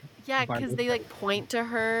 and Yeah, Barbara because they like point to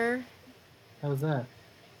her. that was it.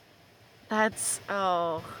 That's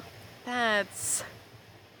I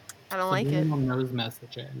don't like it. Subliminal nose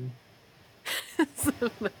messaging.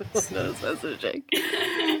 Nose messaging.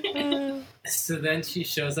 So then she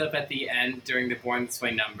shows up at the end during the Born This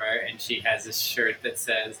Way number, and she has a shirt that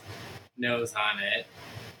says "nose" on it.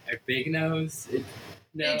 A big nose.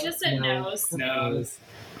 They just said nose. Nose.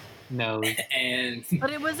 Nose. And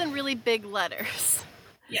But it wasn't really big letters.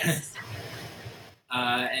 Yes.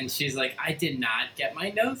 and she's like, I did not get my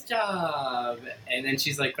nose job. And then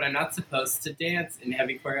she's like, but I'm not supposed to dance in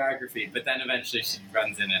heavy choreography. But then eventually she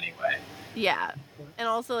runs in anyway. Yeah. And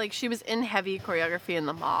also, like, she was in heavy choreography in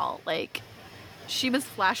the mall. Like, she was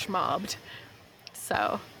flash mobbed.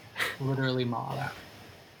 So, Literally mob.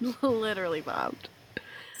 literally mobbed.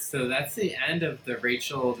 So that's the end of the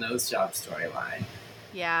Rachel nose job storyline.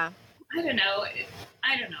 Yeah. I don't know.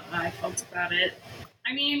 I don't know how I felt about it.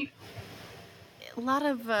 I mean, A lot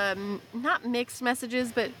of, not mixed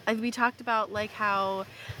messages, but we talked about, like, how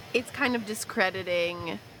it's kind of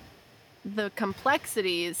discrediting the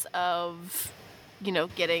complexities of, you know,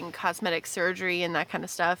 getting cosmetic surgery and that kind of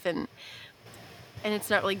stuff. And it's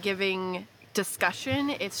not really giving discussion.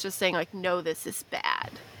 It's just saying, like, no, this is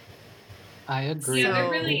bad. I agree. Yeah, they're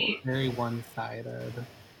It's really- very one-sided.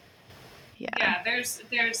 yeah, there's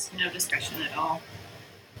no discussion at all.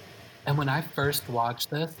 And when I first watched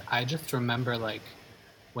this, I just remember like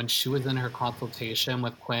when she was in her consultation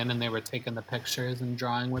with Quinn and they were taking the pictures and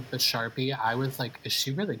drawing with the Sharpie, I was like, is she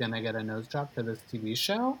really gonna get a nose job for this TV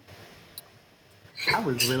show? I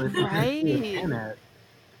was really Right. in it.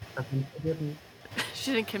 But then she didn't.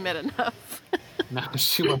 She didn't commit enough. No,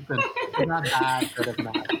 she wasn't. She's not that good of an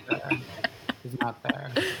actor. She's not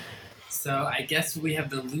there. So I guess we have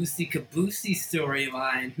the Lucy Caboosey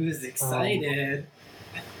storyline. Who's excited?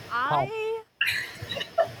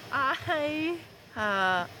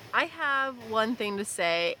 I have one thing to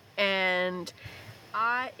say, and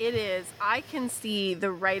I can see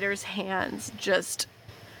the writer's hands just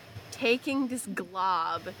taking this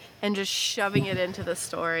glob and just shoving it into the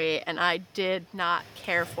story, and I did not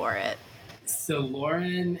care for it. So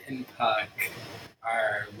Lauren and Puck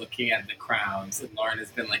are looking at the crowns, and Lauren has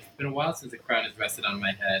been like, it's been a while since the crown has rested on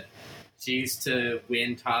my head. She used to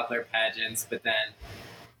win toddler pageants, but then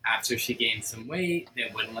after she gained some weight, they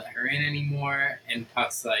wouldn't let her in anymore, and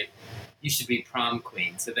Puck's like, you should be prom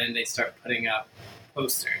queen. So then they start putting up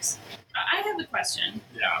posters. I have a question.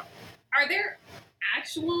 Yeah. Are there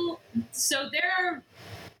there are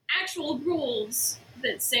actual rules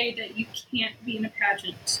that say that you can't be in a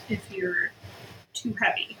pageant if you're too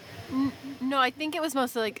heavy? No, I think it was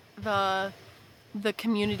mostly like the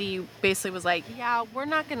community basically was like, yeah, we're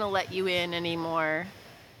not going to let you in anymore.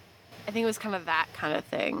 I think it was kind of that kind of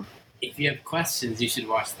thing. If you have questions, you should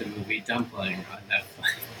watch the movie Dumpling on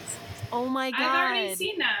Netflix. Oh my god. I've already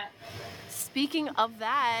seen that. Speaking of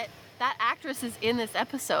that actress is in this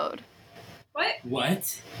episode. What?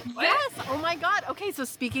 What? What? Yes! Oh my god. Okay, so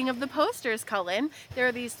speaking of the posters, Cullen, there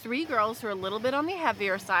are these three girls who are a little bit on the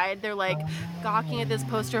heavier side. They're like gawking at this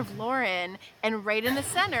poster of Lauren, and right in the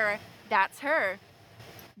center, that's her.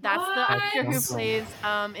 That's the actor who What? plays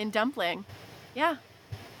in Dumpling. Yeah.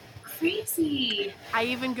 Crazy. I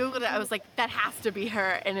even Googled it. I was like, that has to be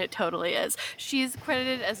her, and it totally is. She's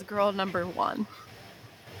credited as girl number 1.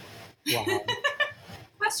 Wow.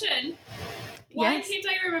 Question. Why Yes. can't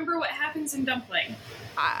I remember what happens in Dumpling?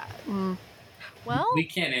 Well, We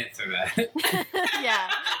can't answer that.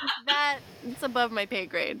 yeah, it's above my pay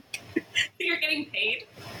grade. You're getting paid?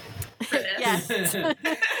 for this. Yes. Why am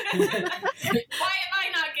I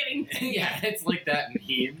not getting paid? Yeah, it's like that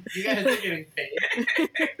meme. You guys are getting paid.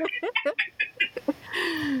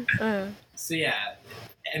 So yeah,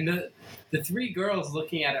 and the three girls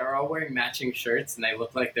looking at it are all wearing matching shirts, and they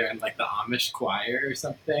look like they're in like the Amish choir or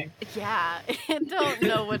something. Yeah, I don't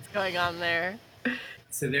know what's going on there.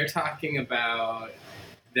 So they're talking about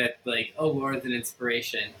that, like, oh, Lauren's an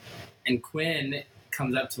inspiration, and Quinn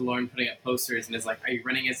comes up to Lauren putting up posters and is like, "Are you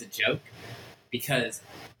running as a joke?" Because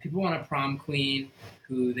people want a prom queen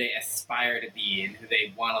who they aspire to be and who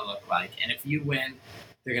they want to look like, and if you win,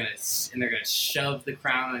 they're gonna shove the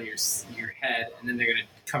crown on your head, and then they're gonna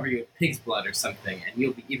cover you with pig's blood or something, and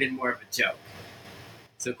you'll be even more of a joke.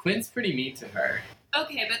 So Quinn's pretty mean to her.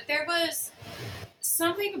 Okay, but there was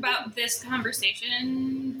something about this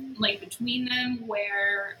conversation, like, between them,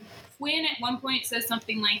 where Quinn at one point says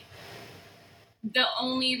something like, the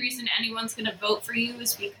only reason anyone's going to vote for you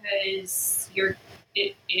is because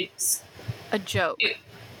it's A joke.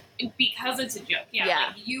 because it's a joke. Yeah, Yeah.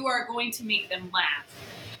 Like, you are going to make them laugh.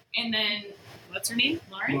 And then, what's her name?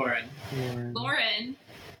 Lauren? Lauren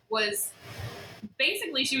was,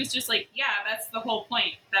 basically, she was just like, yeah, that's the whole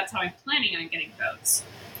point. That's how I'm planning on getting votes.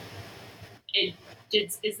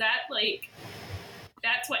 Is that, like,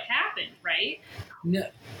 that's what happened, right? No,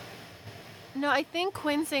 No, I think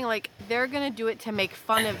Quinn's saying, like, they're going to do it to make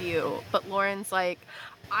fun of you. But Lauren's like,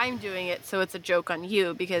 I'm doing it so it's a joke on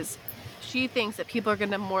you, because she thinks that people are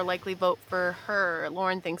going to more likely vote for her.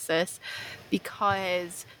 Lauren thinks this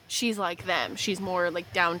because she's like them. She's more,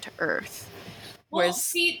 like, down to earth. Well, Whereas,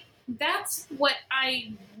 see, that's what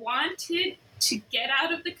I wanted to get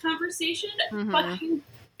out of the conversation, Mhm. but I'm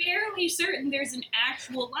fairly certain there's an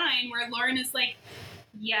actual line where Lauren is like,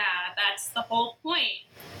 yeah, that's the whole point.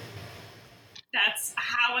 That's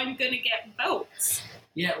how I'm going to get votes.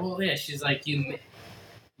 yeah, well, yeah, she's like, you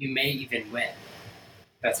may even win.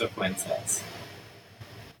 That's what Quinn says.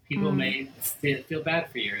 People may feel bad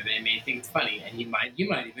for you, or they may think it's funny, and you might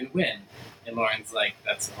even win. And Lauren's like,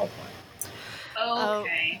 that's the whole point.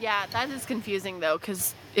 Okay. yeah, that is confusing, though,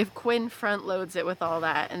 because if Quinn front loads it with all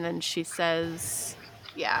that, and then she says,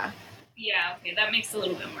 yeah. Yeah, okay, that makes a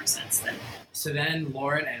little bit more sense then. So then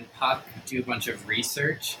Lauren and Puck do a bunch of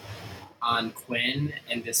research on Quinn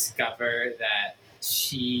and discover that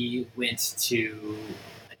she went to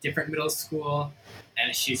a different middle school,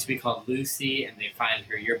 and she used to be called Lucy, and they find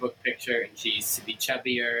her yearbook picture, and she used to be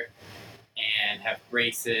chubbier and have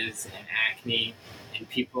braces and acne, and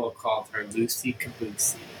people called her Lucy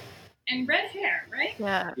Caboose. And red hair, right?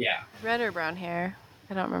 Yeah. Yeah. Red or brown hair.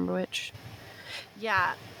 I don't remember which.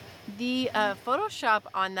 Yeah. The Photoshop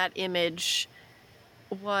on that image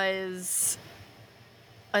was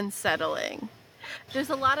unsettling. There's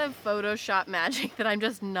a lot of Photoshop magic that I'm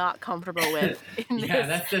just not comfortable with. In Yeah, this.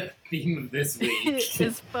 that's the theme of this week.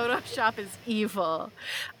 This Photoshop is evil.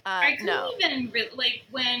 I couldn't No. even, like,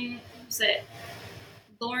 when, was it,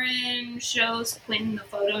 Lauren shows Quinn the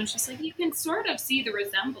photo, and she's like, you can sort of see the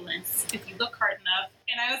resemblance if you look hard enough.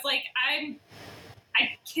 And I was like, I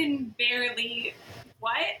can barely,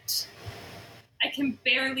 what? I can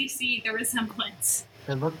barely see the resemblance.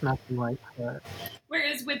 It looked nothing like her.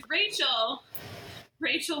 Whereas with Rachel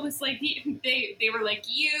was like, they were like,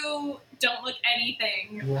 you don't look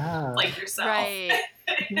anything Yeah. like yourself. Right.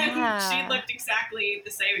 And Yeah. she looked exactly the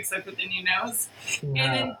same except with the new nose. Yeah.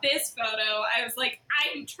 And in this photo, I was like,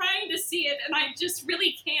 I'm trying to see it and I just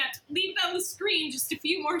really can't. Leave it on the screen just a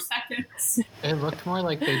few more seconds. It looked more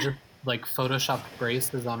like they just like photoshopped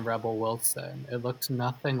braces on Rebel Wilson. It looked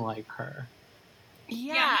nothing like her.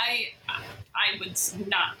 Yeah. I would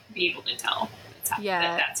not be able to tell that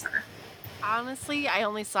that's her. Honestly, I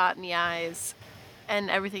only saw it in the eyes, and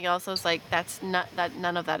everything else I was like,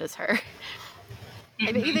 none of that is her.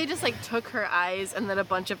 I think they just like took her eyes and then a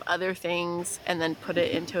bunch of other things and then put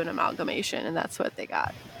it into an amalgamation, and that's what they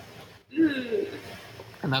got. Ooh.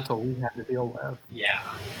 And that's what we had to deal with. Yeah.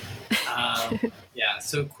 Yeah,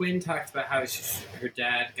 so Quinn talked about how her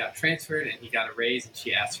dad got transferred and he got a raise, and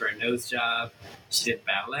she asked for a nose job. She did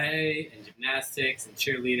ballet and gymnastics and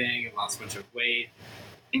cheerleading and lost a bunch of weight.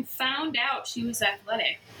 And found out she was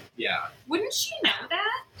athletic. Yeah. Wouldn't she know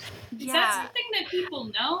that? Is that something that people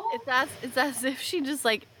know? It's as if she just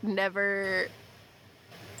like never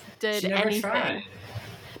did She never anything. tried.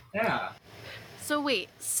 Yeah. So wait,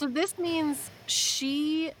 so this means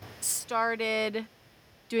she started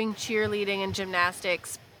doing cheerleading and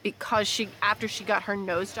gymnastics because after she got her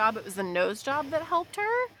nose job, it was the nose job that helped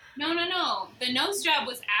her? No. The nose job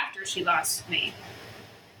was after she lost weight.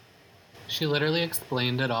 She literally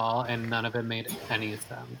explained it all, and none of it made any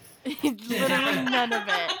sense. Literally none of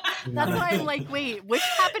it. That's why I'm like, wait, which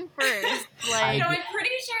happened first? Like, No, I'm pretty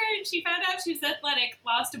sure she found out she was athletic,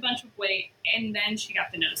 lost a bunch of weight, and then she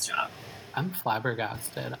got the nose job. I'm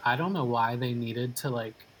flabbergasted. I don't know why they needed to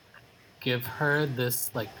like give her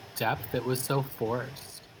this like depth. It was so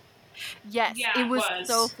forced. yes, Yeah, it was it was.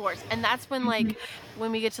 so forced. And that's when, like,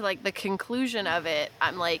 when we get to, like, the conclusion of it,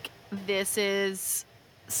 I'm like, this is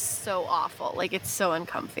so awful. Like, it's so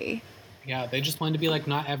uncomfy. Yeah, they just wanted to be like,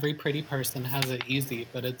 not every pretty person has it easy,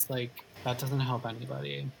 but it's like that doesn't help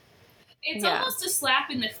anybody. It's Yeah. almost a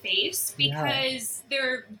slap in the face because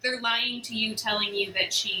they're lying to you, telling you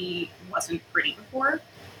that she wasn't pretty before,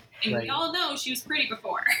 and Right. we all know she was pretty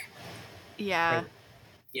before. Yeah. Right.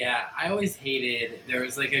 Yeah, I always hated. There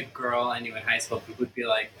was like a girl I knew in high school who would be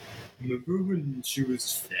like, "Remember when she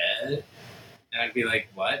was fat?" And I'd be like,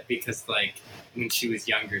 "What?" Because like when she was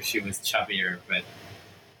younger, she was chubbier, but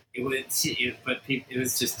it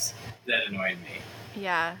was just that annoyed me.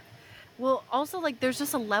 Yeah. Well, also, like, there's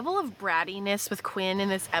just a level of brattiness with Quinn in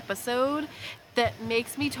this episode that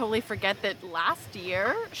makes me totally forget that last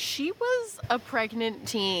year she was a pregnant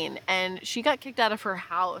teen and she got kicked out of her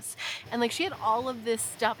house. And, like, she had all of this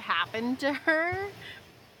stuff happen to her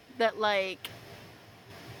that, like,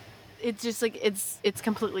 it's just, like, it's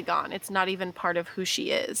completely gone. It's not even part of who she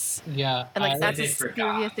is. Yeah, And, like, I- that's a they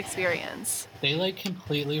forgot. serious experience. they like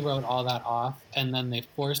completely wrote all that off, and then they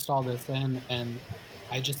forced all this in, and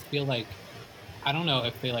I just feel like I don't know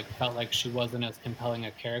if they like felt like she wasn't as compelling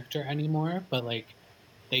a character anymore, but like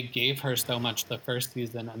they gave her so much the first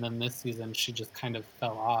season, and then this season she just kind of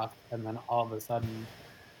fell off, and then all of a sudden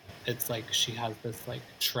it's like she has this like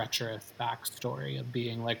treacherous backstory of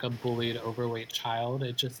being like a bullied overweight child.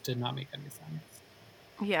 It just did not make any sense.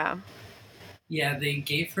 Yeah. Yeah, they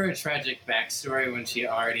gave her a tragic backstory when she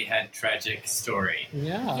already had tragic story,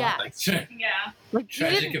 Yeah. Yeah. like Yeah. Like, you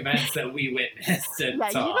tragic didn't- events that we witnessed and Yeah,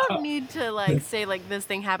 you saw. don't need to, like, say, like, this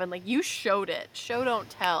thing happened. Like, you showed it. Show, don't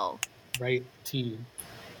tell. Right, T.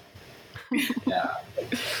 Yeah.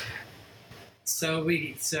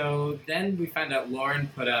 So then we found out Lauren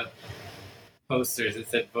put up posters that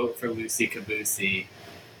said "Vote for Lucy Caboose,"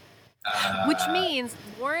 Which means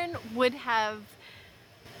Warren would have.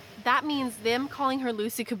 That means them calling her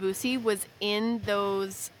Lucy Caboose was in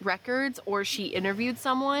those records, or she interviewed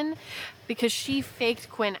someone, because she faked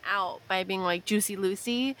Quinn out by being like Juicy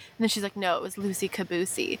Lucy, and then she's like, no, it was Lucy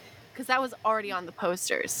Caboose, because that was already on the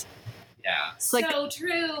posters. yeah. Like- So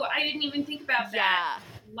true. I didn't even think about that. Yeah.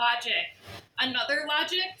 Logic. Another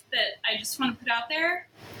logic that I just want to put out there.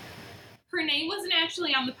 Her name wasn't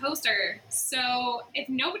actually on the poster, so if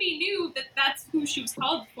nobody knew that that's who she was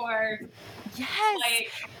called for, Yes.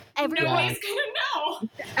 like, Everyone. nobody's gonna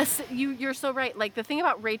know. You're so right. Like, the thing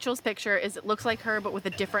about Rachel's picture is it looks like her, but with a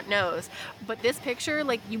different nose. But this picture,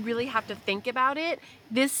 like, you really have to think about it.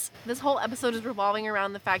 This whole episode is revolving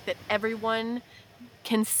around the fact that everyone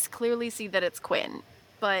can clearly see that it's Quinn,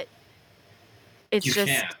 but it's You just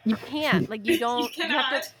can't. you can't. Like, you don't. You you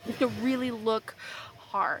have to really look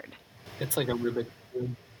hard. It's like a Rubik's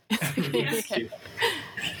Cube. Yes, cute.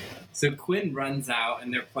 So Quinn runs out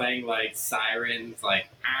and they're playing like sirens, like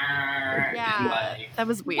 "Arr," and, Yeah, like, that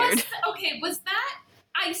was weird. Was that?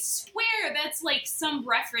 I swear that's like some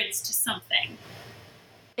reference to something,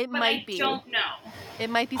 It but might I be. don't know. It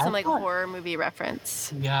might be I some like thought- horror movie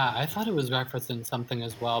reference. Yeah, I thought it was referencing something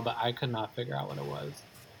as well, but I could not figure out what it was.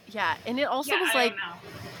 Yeah, and it also Yeah, was I like don't know.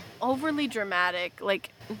 overly dramatic. Like,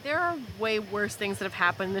 there are way worse things that have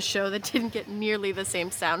happened in the show that didn't get nearly the same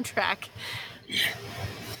soundtrack.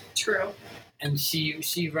 True. and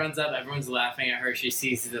she runs up. Everyone's laughing at her. She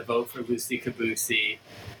sees the "Vote for Lucy Caboose,"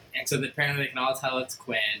 and so apparently they can all tell it's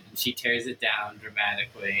Quinn. And she tears it down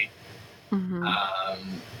dramatically. Mm-hmm.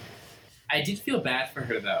 I did feel bad for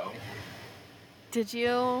her though. Did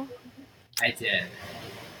you? I did.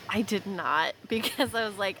 I did not, because I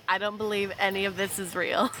was like, I don't believe any of this is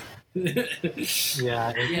real.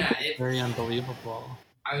 Yeah, Yeah, it- very unbelievable.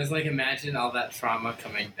 I was like, imagine all that trauma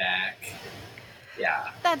coming back.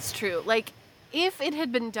 Yeah. That's true. Like, if it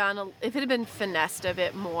had been done, if it had been finessed a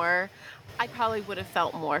bit more, I probably would have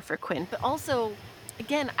felt more for Quinn. But also,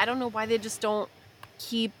 again, I don't know why they just don't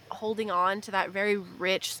keep holding on to that very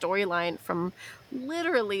rich storyline from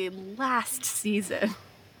literally last season.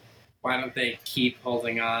 Why don't they keep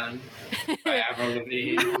holding on by Avril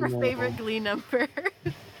Lavigne? Our No. favorite Glee number.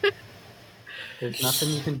 There's nothing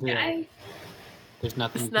you can do. I There's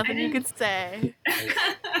nothing. There's nothing you could say.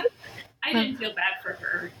 I didn't feel bad for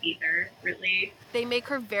her either, really. They make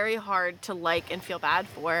her very hard to like and feel bad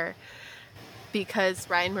for because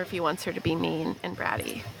Ryan Murphy wants her to be mean and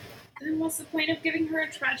bratty. Then what's the point of giving her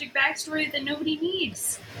a tragic backstory that nobody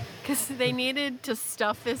needs? Because they needed to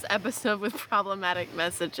stuff this episode with problematic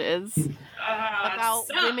messages about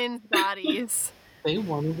women's bodies. They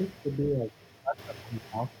wanted it to be like an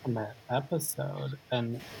ultimate episode,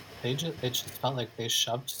 and it just felt like they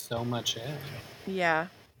shoved so much in. Yeah.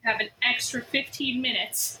 Have an extra 15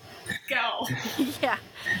 minutes. Go. Yeah.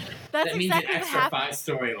 That's That means exactly an what extra happened. 5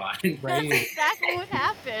 storyline. Right? That's exactly what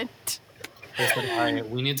happened. They said, all right,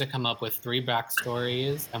 we need to come up with 3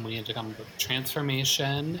 backstories, and we need to come up with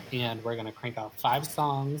transformation, and we're going to crank out 5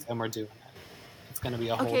 songs, and we're doing it. It's going to be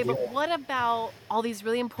a whole Okay, deal. but what about all these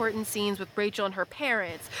really important scenes with Rachel and her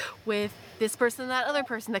parents, with this person and that other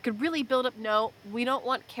person that could really build up? No, we don't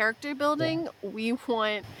want character building. We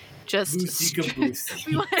want just... Loosey-goosey.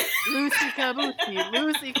 We want Lucy-caboosie,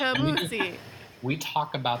 Lucy-caboosie. We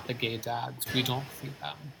talk about the gay dads. We don't see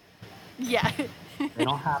them. Yeah. They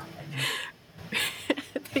don't happen.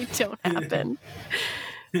 They don't happen.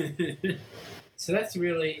 So that's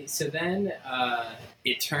really... So then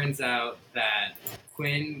it turns out that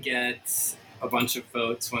Quinn gets a bunch of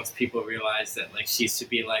votes once people realize that like she should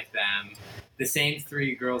be like them. The same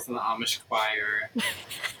 3 girls in the Amish choir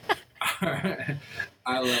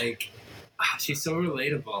are like, she's so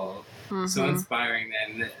relatable, so inspiring.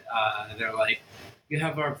 Then they're like, you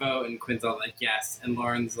have our vote, and Quinn's all like, yes. And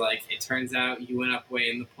Lauren's like, it turns out you went up way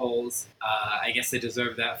in the polls. I guess I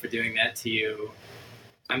deserve that for doing that to you.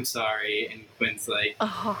 I'm sorry. And Quinn's like,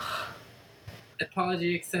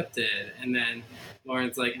 apology accepted. And then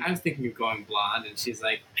Lauren's like, I was thinking of going blonde. And she's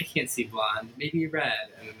like, I can't see blonde, maybe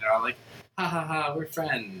red. And then they're all like, ha ha ha, we're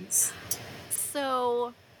friends.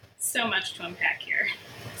 So much to unpack here.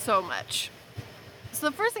 So much. So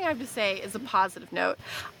the first thing I have to say is a positive note.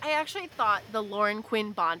 I actually thought the Lauren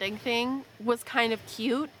Quinn bonding thing was kind of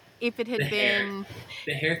cute if it had been...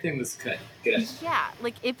 The hair thing was good. Yeah,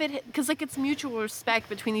 like if it... Because like it's mutual respect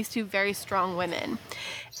between these 2 very strong women.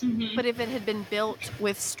 Mm-hmm. But if it had been built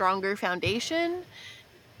with stronger foundation,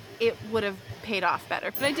 it would have paid off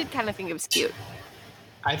better. But I did kind of think it was cute.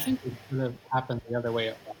 I think it should have happened the other way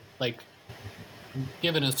around. Like,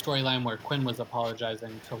 given a storyline where Quinn was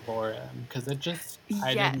apologizing to Lauren, because it just...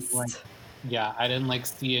 I didn't like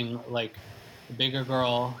seeing, like, the bigger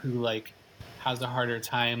girl who, like, has a harder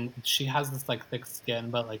time. She has this, like, thick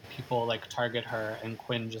skin, but, like, people, like, target her, and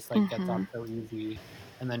Quinn just, like, gets on so easy.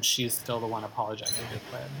 And then she's still the one apologizing to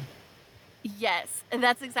Quinn. Yes, and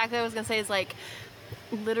that's exactly what I was going to say is, like,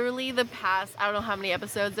 literally the past, I don't know how many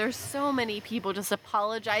episodes, there's so many people just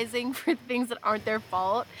apologizing for things that aren't their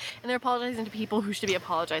fault, and they're apologizing to people who should be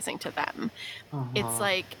apologizing to them. It's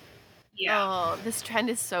like, oh, this trend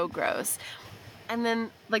is so gross. And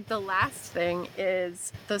then, like, the last thing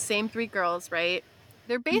is the same 3 girls, right?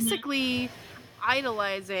 They're basically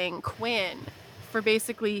idolizing Quinn for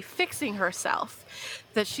basically fixing herself.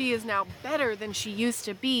 That she is now better than she used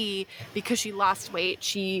to be because she lost weight,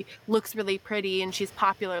 she looks really pretty, and she's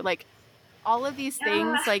popular. Like, all of these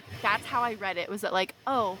things, like, that's how I read it, was that, like,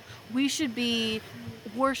 oh, we should be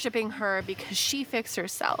worshiping her because she fixed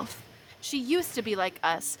herself. She used to be like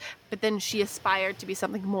us, but then she aspired to be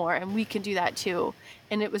something more, and we can do that too.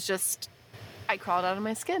 And it was just, I crawled out of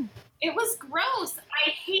my skin. It was gross. I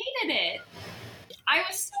hated it. I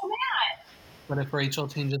was so mad. But if Rachel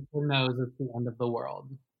changes her nose, it's the end of the world.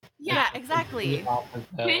 Yeah, exactly.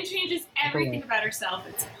 Quinn changes everything about herself.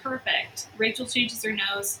 It's perfect. Rachel changes her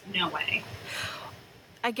nose. No way.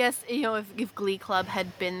 I guess, you know, if Glee Club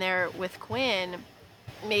had been there with Quinn,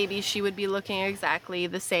 maybe she would be looking exactly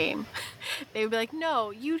the same. They would be like,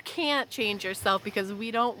 no, you can't change yourself because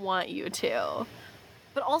we don't want you to.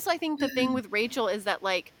 But also I think the thing with Rachel is that,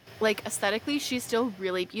 like aesthetically, she's still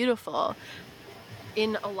really beautiful.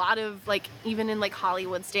 In a lot of, like, even in, like,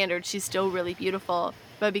 Hollywood standards, she's still really beautiful.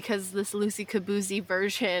 But because this Lucy-caboosie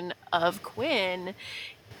version of Quinn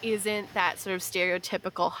isn't that sort of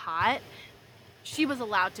stereotypical hot, she was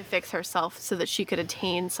allowed to fix herself so that she could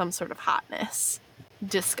attain some sort of hotness.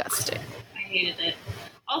 Disgusting. I hated it.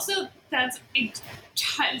 Also, it's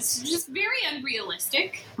just very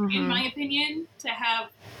unrealistic, in my opinion, to have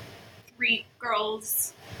 3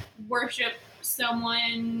 girls worship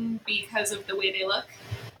someone because of the way they look.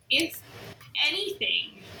 If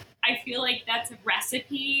anything, I feel like that's a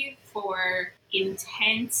recipe for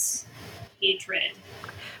intense hatred.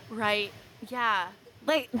 Right. Yeah.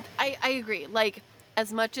 Like, I agree. Like,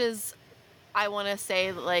 as much as I want to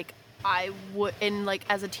say, like, I would, in, like,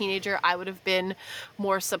 as a teenager, I would have been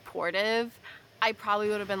more supportive, I probably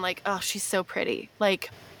would have been like, oh, she's so pretty.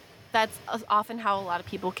 Like, that's often how a lot of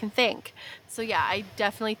people can think. So yeah, I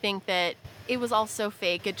definitely think that it was all so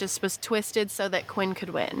fake. It just was twisted so that Quinn could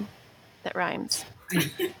win. That rhymes.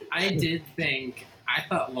 I did think, I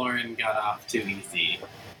thought Lauren got off too easy.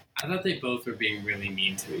 I thought they both were being really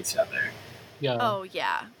mean to each other. Yeah. Oh,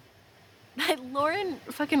 yeah. Lauren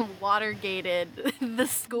fucking watergated the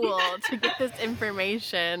school to get this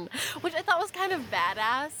information, which I thought was kind of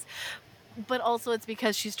badass, but also it's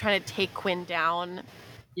because she's trying to take Quinn down.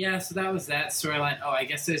 Yeah, so that was that storyline. Oh, I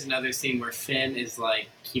guess there's another scene where Finn is like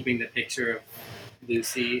keeping the picture of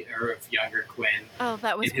Lucy or of younger Quinn Oh,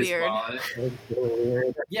 that was in his weird. wallet.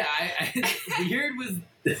 Yeah, weird was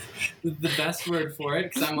the best word for it,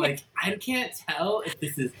 because I'm like, I can't tell if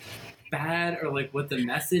this is bad or like what the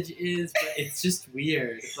message is, but it's just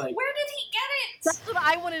weird. It's like, Where did he get it? That's what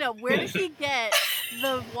I want to know. Where did he get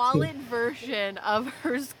the wallet version of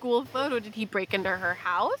her school photo? Did he break into her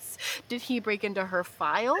house? Did he break into her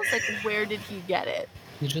files? Like, where did he get it?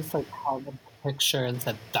 He just like held up the picture and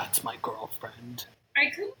said, "That's my girlfriend." I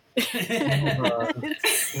couldn't. It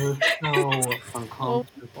was so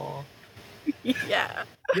uncomfortable. Yeah.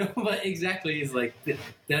 no, but exactly, he's like,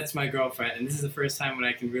 that's my girlfriend, and this is the first time when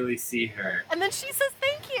I can really see her. And then she says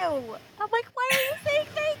thank you. I'm like, why are you saying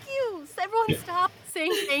thank you? Everyone stop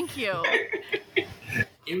saying thank you.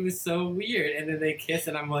 It was so weird, and then they kiss,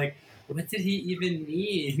 and I'm like, what did he even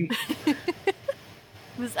mean?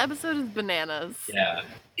 This episode is bananas. Yeah.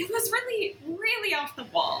 It was really, really off the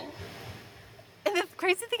wall. And the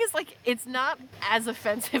crazy thing is, like, it's not as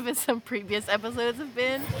offensive as some previous episodes have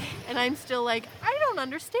been. And I'm still like, I don't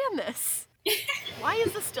understand this. Why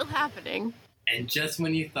is this still happening? And just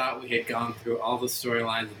when you thought we had gone through all the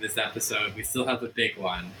storylines in this episode, we still have the big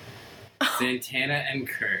one. Santana and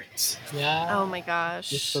Kurt. Yeah. Oh my This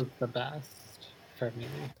gosh. was the best for me.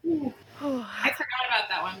 I forgot about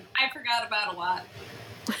that one. I forgot about a lot.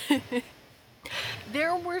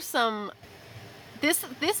 There were some. This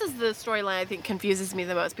is the storyline I think confuses me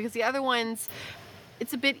the most, because the other ones,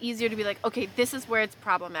 it's a bit easier to be like, okay, this is where it's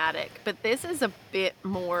problematic, but this is a bit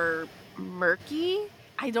more murky.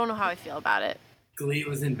 I don't know how I feel about it. Glee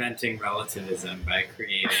was inventing relativism by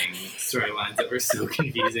creating storylines that were so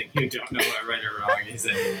confusing you don't know what right or wrong is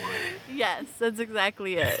anymore. Yes, that's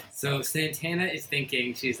exactly it. So Santana is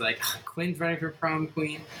thinking, she's like, Quinn's running for prom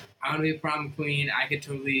queen. I want to be prom queen. I could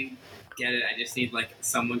totally get it. I just need like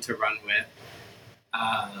someone to run with.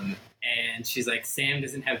 And she's like, Sam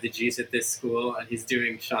doesn't have the juice at this school, and he's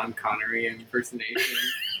doing Sean Connery impersonation.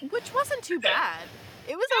 Which wasn't too bad.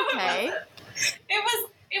 It was okay.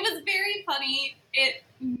 It was very funny.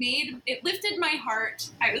 It lifted my heart.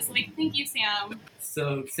 I was like, thank you, Sam.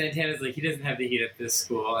 So Santana's like, he doesn't have the heat at this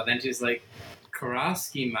school, and then she's like,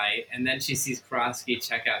 Karofsky might, and then she sees Karofsky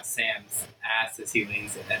check out Sam's ass as he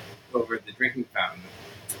leans over the drinking fountain.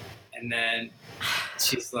 And then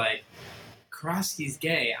she's like, Karofsky's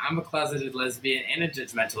gay. I'm a closeted lesbian and a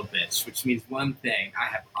judgmental bitch, which means one thing: I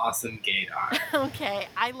have awesome gaydar. Okay,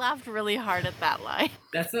 I laughed really hard at that line.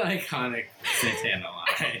 That's an iconic Santana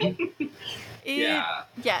line. Yeah.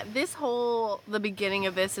 Yeah, the beginning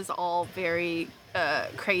of this is all very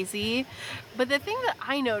crazy. But the thing that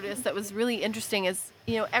I noticed that was really interesting is,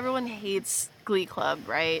 everyone hates Glee Club,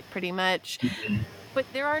 right? Pretty much. Mhm. But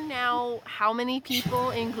there are now how many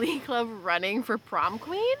people in Glee Club running for prom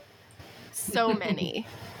queen? So many.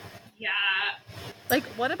 Yeah. Like,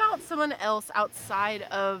 what about someone else outside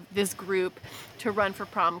of this group to run for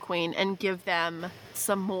prom queen and give them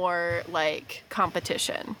some more, like,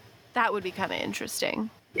 competition? That would be kind of interesting.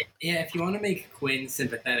 Yeah, if you want to make Quinn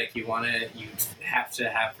sympathetic, you have to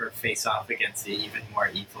have her face off against the even more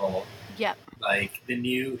evil, Yep. like the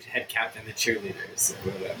new head captain, the cheerleaders,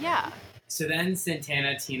 or whatever. Yeah. So then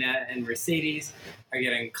Santana, Tina, and Mercedes are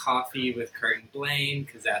getting coffee with Kurt and Blaine,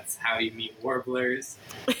 because that's how you meet warblers.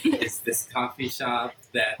 It's this coffee shop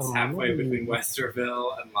that's halfway between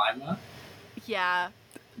Westerville and Lima. Yeah.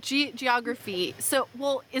 Geography. So,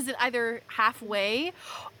 is it either halfway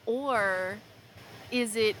or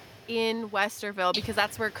is it in Westerville? Because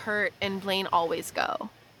that's where Kurt and Blaine always go.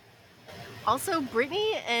 Also,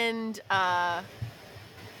 Brittany and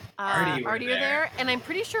Artie were are there. there, and I'm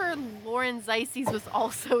pretty sure Lauren Zeises was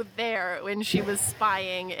also there when she was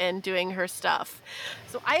spying and doing her stuff.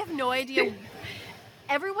 So I have no idea.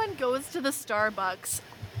 Everyone goes to the Starbucks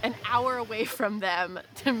an hour away from them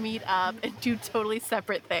to meet up and do totally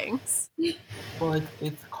separate things. Well,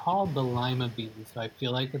 it's called the Lima Bean, so I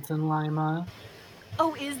feel like it's in Lima.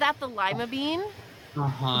 Oh, is that the Lima Bean?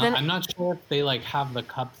 Then I'm not sure if they like have the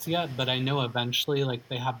cups yet, but I know eventually like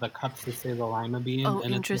they have the cups to say the Lima Bean. Oh,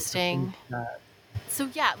 and interesting. So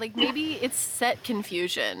yeah, like maybe it's set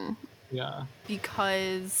confusion. Yeah.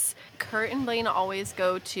 Because Kurt and Blaine always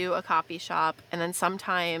go to a coffee shop, and then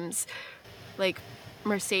sometimes like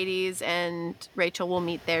Mercedes and Rachel will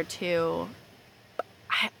meet there too.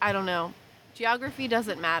 I don't know. Geography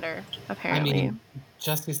doesn't matter, apparently. I mean,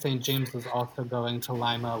 Jesse St. James was also going to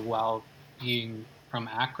Lima while being from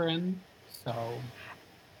Akron, so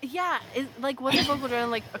Yeah, wasn't Vocal Jordan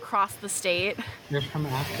like across the state? they're from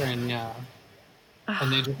Akron, yeah.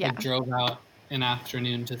 And they just Yeah. like, drove out an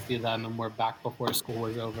afternoon to see them, and we're back before school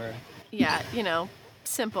was over. Yeah,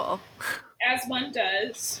 simple. As one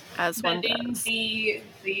does. As one Bending does. the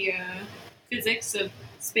physics of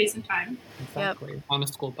space and time. Exactly. On a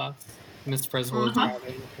school bus. Miss Frizzle is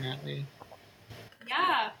driving, apparently.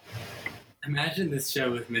 Yeah. Imagine this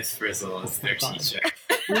show with Miss Frizzle as their teacher.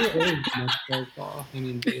 Who is Miss Frizzle? I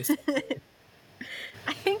mean, basically.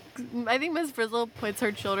 I think Miss Frizzle puts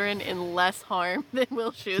her children in less harm than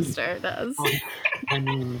Will Schuester does. I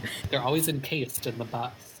mean, they're always encased in the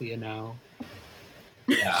bus,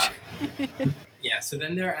 Yeah. Yeah, so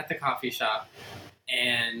then they're at the coffee shop,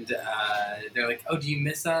 and they're like, oh, do you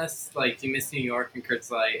miss us? Like, do you miss New York? And Kurt's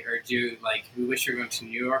like, or we wish you were going to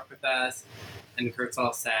New York with us. And Kurt's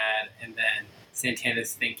all sad, and then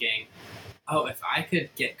Santana's thinking, oh, if I could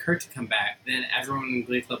get Kurt to come back, then everyone in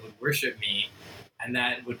Glee Club would worship me, and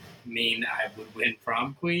that would mean I would win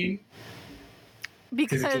prom queen.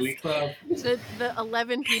 Because Glee Club. the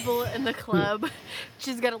 11 people in the club,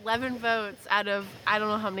 she's got 11 votes out of, I don't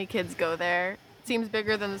know how many kids go there. Seems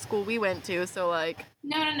bigger than the school we went to, so like...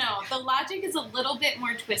 No. The logic is a little bit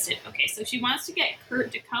more twisted. Okay, so she wants to get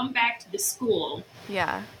Kurt to come back to the school.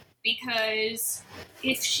 Yeah. Because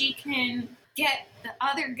if she can get the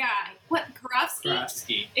other guy,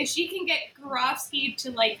 Gorofsky? If she can get Gorofsky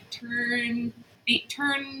to like turn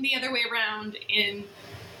the other way around and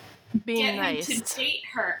Being get nice. him to date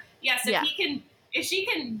her. Yes, if she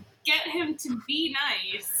can get him to be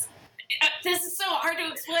nice. This is so hard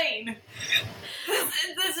to explain.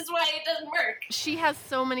 This is why it doesn't work. She has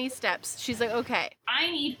so many steps. She's like, okay.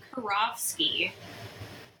 I need Gorofsky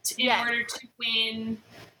in order to win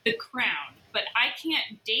the crown. But I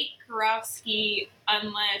can't date Gorofsky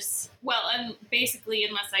unless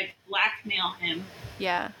I blackmail him.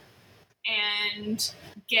 Yeah. And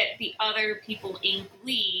get the other people in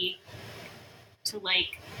Glee to,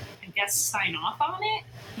 like, I guess sign off on it.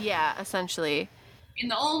 Yeah, essentially. And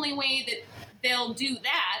the only way that they'll do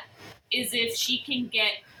that is if she can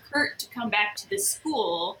get Kurt to come back to the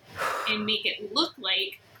school and make it look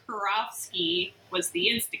like Gorofsky was the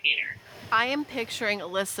instigator. I am picturing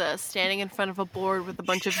Alyssa standing in front of a board with a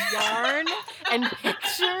bunch of yarn and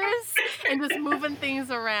pictures and just moving things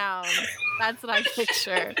around. That's what I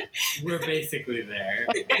picture. We're basically there.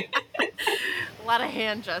 A lot of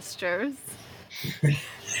hand gestures.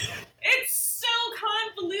 It's so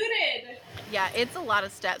convoluted. Yeah, it's a lot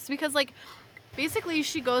of steps because, like, basically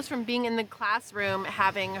she goes from being in the classroom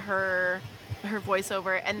having her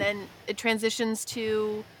voiceover, and then it transitions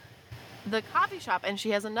to the coffee shop and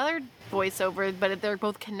she has another voiceover, but they're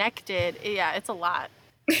both connected. Yeah, it's a lot.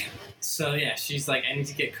 So yeah, she's like, I need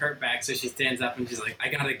to get Kurt back. So she stands up and she's like, I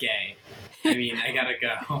gotta gotta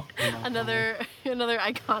go. Another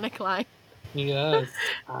iconic line. Yes.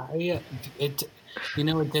 It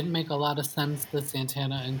didn't make a lot of sense, the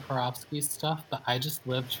Santana and Gorofsky stuff, but I just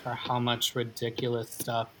lived for how much ridiculous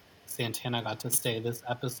stuff Santana got to say this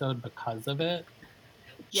episode because of it.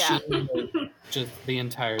 Yeah. Just the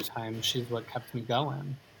entire time, she's what kept me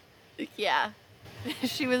going. Yeah.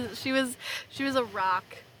 She was a rock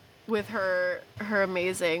with her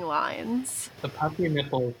amazing lines. The puppy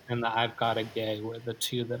nipples and the I've got a gay were the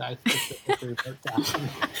two that I specifically put down.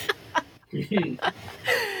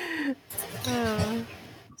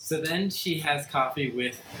 So then she has coffee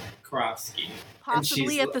with Gorofsky.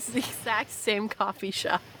 Possibly at the exact same coffee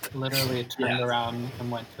shop. Literally turned around and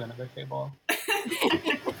went to another table.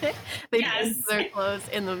 They put their clothes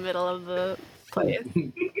in the middle of the place.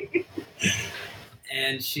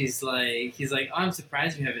 And he's like, oh, I'm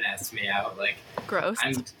surprised you haven't asked me out. Like, gross.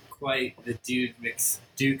 I'm quite the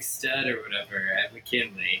Duke stud or whatever at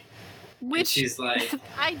McKinley. Which and she's like,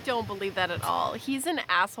 I don't believe that at all. He's an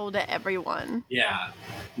asshole to everyone. Yeah,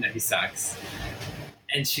 no, he sucks.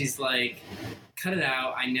 And she's like, cut it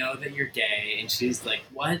out. I know that you're gay. And she's like,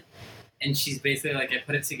 what? And she's basically like, I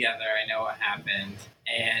put it together. I know what happened.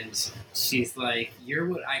 And she's like, you're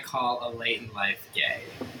what I call a late in life gay.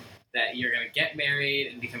 That you're going to get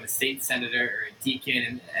married and become a state senator or a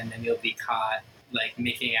deacon, and then you'll be caught, like,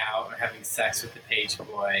 making out or having sex with the page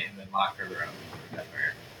boy in the locker room or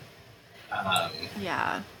whatever.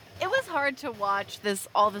 Yeah. It was hard to watch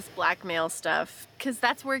all this blackmail stuff, because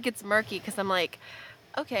that's where it gets murky, because I'm like,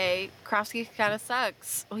 okay, Gorofsky kind of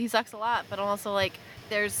sucks. Well, he sucks a lot, but also, like,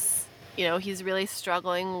 there's, he's really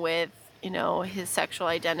struggling with, his sexual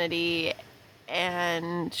identity,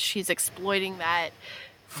 and she's exploiting that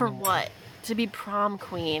for what? To be prom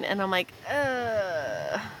queen. And I'm like,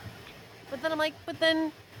 ugh. But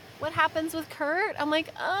then what happens with Kurt? I'm like,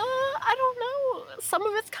 I don't know. Some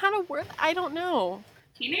of it's kind of worth, I don't know.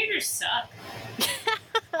 Teenagers suck.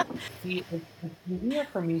 See, it's easier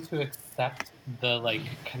for me to accept the, like,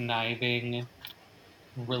 conniving,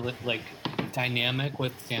 like, dynamic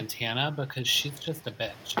with Santana because she's just a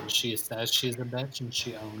bitch. And she says she's a bitch and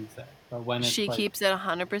she owns it. But when it's She like, keeps it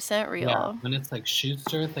 100% real. yeah, when it's like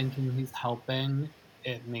Schuster thinking he's helping,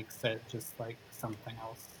 it makes it just like something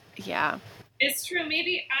else. Yeah. It's true.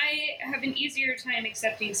 Maybe I have an easier time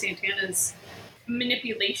accepting Santana's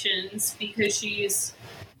manipulations because she's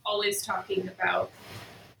always talking about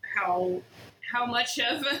how much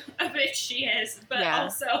of a bitch she is, but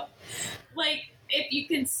also, like, if you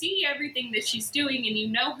can see everything that she's doing and you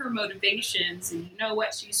know her motivations and you know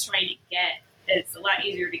what she's trying to get, it's a lot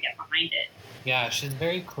easier to get behind it. Yeah, she's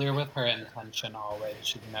very clear with her intention always.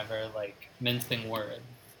 She's never, like, mincing words.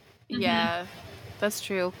 Yeah, that's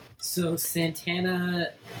true. So Santana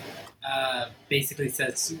basically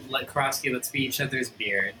says, "Let Karofsky, let's be each other's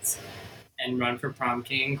beards and run for prom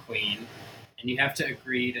king and queen. And you have to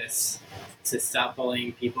agree to stop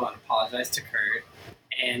bullying people and apologize to Kurt."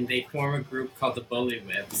 And they form a group called the Bully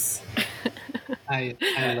Whips. I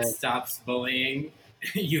Stops bullying.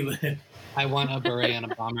 You live. I want a beret and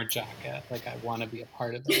a bomber jacket. Like, I want to be a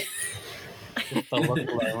part of it. Just the look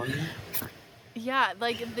alone. Yeah,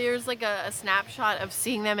 like there's like a snapshot of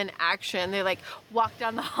seeing them in action. They like walk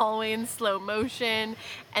down the hallway in slow motion,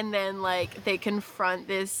 and then like they confront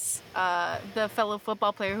this the fellow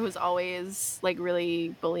football player who's always like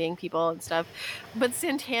really bullying people and stuff. But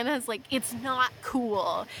Santana's like, it's not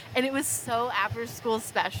cool. And it was so after school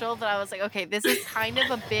special that I was like, okay, this is kind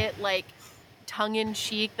of a bit like tongue in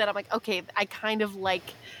cheek, that I'm like, okay, I kind of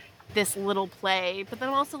like this little play. But then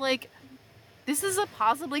I'm also like, this is a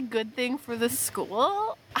possibly good thing for the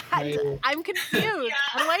school? I'm confused.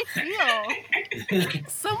 How do I feel?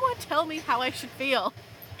 Someone tell me how I should feel.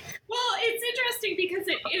 Well, it's interesting because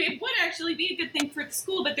it would actually be a good thing for the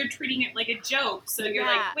school, but they're treating it like a joke. So you're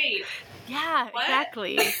like, wait. Yeah, what?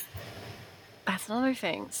 Exactly. That's another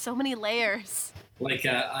thing. So many layers. Like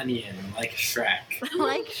an onion, like Shrek.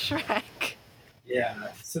 Like Shrek. Yeah.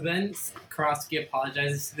 So then Karofsky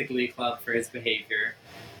apologizes to the Glee Club for his behavior.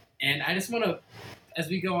 And I just want to, as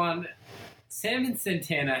we go on, Sam and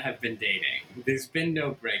Santana have been dating. There's been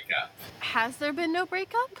no breakup. Has there been no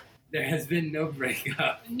breakup? There has been no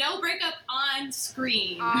breakup. No breakup on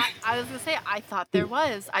screen. I was going to say, I thought there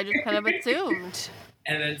was. I just kind of assumed.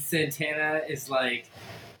 And then Santana is like,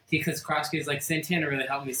 because Karofsky is like, Santana really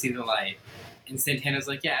helped me see the light. And Santana's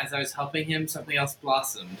like, yeah, as I was helping him, something else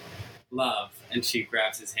blossomed. Love. And she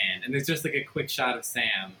grabs his hand. And there's just like a quick shot of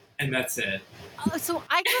Sam. And that's it. So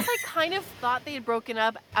I guess I kind of thought they had broken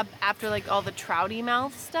up after like all the Trouty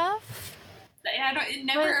Mouth stuff. It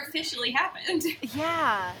never officially happened.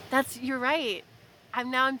 Yeah, you're right.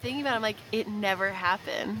 I'm thinking about it, I'm like, it never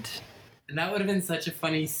happened. And that would have been such a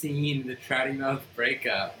funny scene, the Trouty Mouth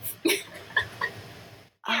breakup.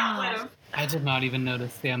 Yeah, I did not even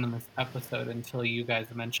notice Sam in this episode until you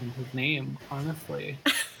guys mentioned his name, honestly.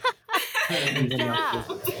 Yeah.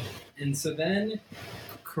 And so then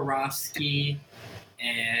Karofsky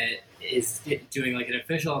is doing like an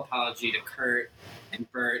official apology to Kurt and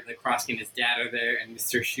Bert. Like Karofsky and his dad are there, and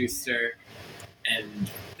Mr. Schuster and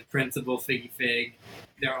the principal Figgy Fig.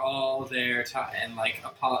 They're all there, and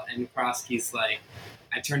Karofsky's like,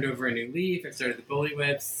 I turned over a new leaf. I started the Bully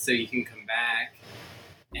Whips, so you can come back.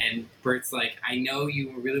 And Bert's like, I know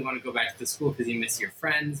you really want to go back to the school because you miss your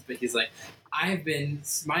friends, but he's like, my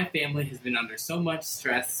family has been under so much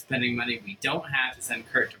stress spending money we don't have to send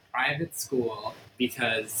Kurt to private school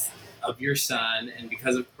because of your son and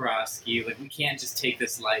because of Karofsky. Like, we can't just take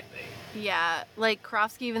this lightly. Yeah, like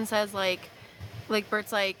Karofsky even says like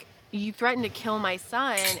Bert's like, you threatened to kill my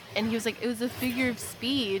son, and he was like, it was a figure of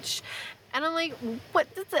speech. And I'm like, what?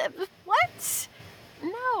 What?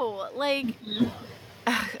 No, like...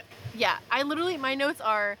 Yeah, I literally, my notes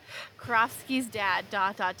are Karofsky's dad, ...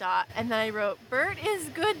 And then I wrote, Bert is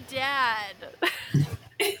good dad.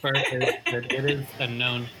 Bert is good. It is a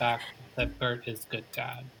known fact that Bert is good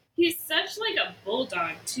dad. He's such like a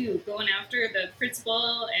bulldog too, going after the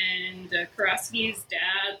principal and Karofsky's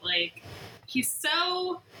dad. Like, he's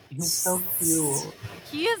so cute.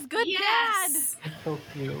 He is good dad. He's so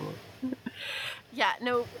cute. Yeah,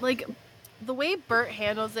 no, like... The way Bert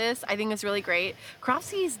handles this, I think is really great.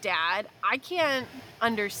 Karofsky's dad, I can't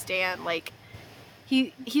understand. Like,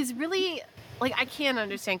 he's really, like, I can't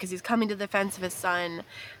understand because he's coming to the defense of his son.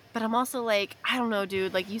 but I'm also like, I don't know,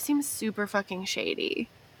 dude. Like, you seem super fucking shady.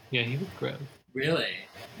 Yeah, he was gross. Really?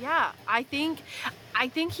 Yeah, I think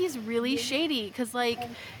he's really shady because, like,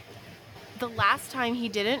 the last time he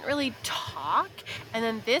didn't really talk, and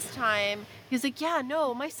then this time he was like, yeah,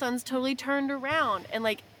 no, my son's totally turned around, and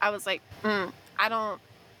like, I was like, I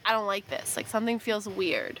don't like this. Like, something feels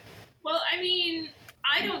weird. Well, I mean,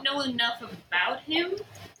 I don't know enough about him.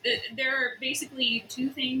 There are basically two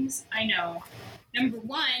things I know. Number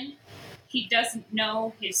one, he doesn't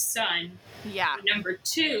know his son. Yeah. Number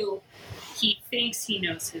two, he thinks he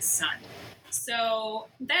knows his son. So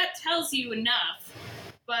that tells you enough.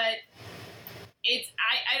 But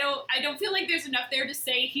I don't feel like there's enough there to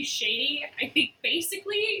say he's shady. I think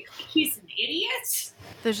basically he's an idiot.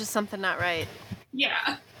 There's just something not right.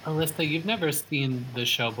 Yeah. Alyssa, you've never seen the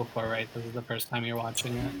show before, right? This is the first time you're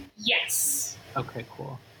watching it? Yes. Okay,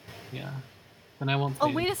 cool. Yeah. Then I won't say Oh,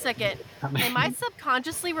 wait a second. Am I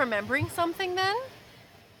subconsciously remembering something then?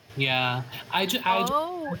 Yeah.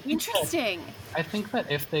 Oh, interesting. I think that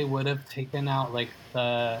if they would have taken out, like,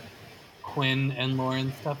 the Quinn and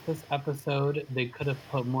Lauren stuff this episode, they could have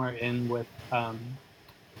put more in with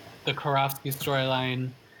the Karofsky storyline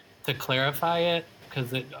to clarify it,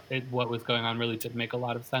 because what was going on really did make a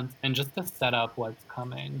lot of sense, and just to set up what's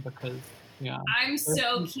coming, because, yeah. I'm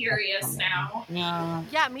so curious now. Yeah.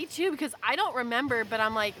 Yeah, me too, because I don't remember, but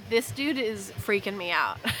I'm like, this dude is freaking me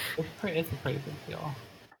out. It's a pretty big deal.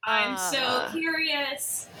 I'm so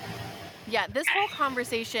curious. Yeah, this whole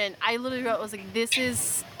conversation, I literally wrote, was like, this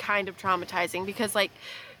is kind of traumatizing, because, like,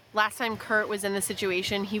 last time Kurt was in the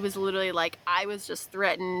situation, he was literally like, I was just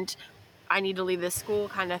threatened, I need to leave this school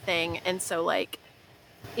kind of thing, and so, like,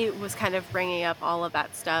 it was kind of bringing up all of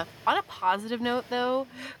that stuff. On a positive note, though,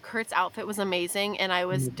 Kurt's outfit was amazing, and I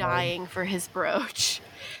was dying for his brooch.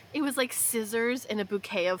 It was like scissors and a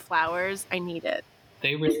bouquet of flowers. I need it.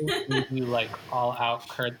 They really made you, like, all out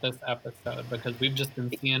Kurt this episode, because we've just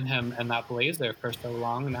been seeing him in that blazer for so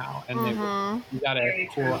long now, and you gotta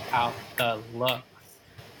pull out the looks.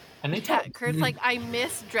 And Kurt's like, I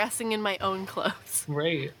miss dressing in my own clothes.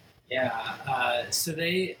 Right. Yeah, so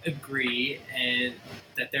they agree and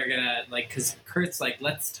that they're gonna, like, because Kurt's like,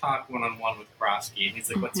 let's talk one-on-one with Karofsky, and he's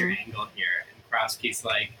like, what's your angle here? And Karofsky's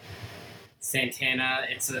like, Santana,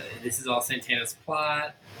 this is all Santana's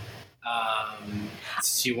plot.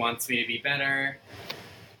 She wants me to be better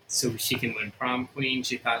so she can win prom queen.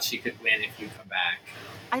 She thought she could win if you come back.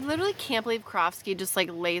 I literally can't believe Karofsky just, like,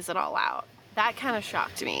 lays it all out. That kind of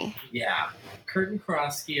shocked me. Yeah, Kurt and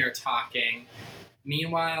Karofsky are talking.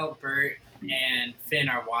 Meanwhile, Bert and Finn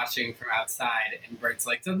are watching from outside, and Bert's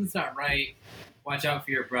like, something's not right. Watch out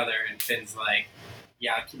for your brother. And Finn's like,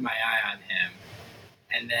 yeah, I'll keep my eye on him.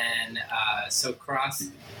 And then, so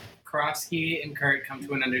Karofsky and Kurt come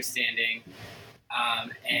to an understanding,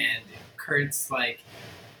 and Kurt's like,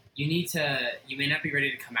 you may not be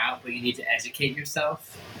ready to come out, but you need to educate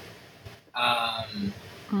yourself.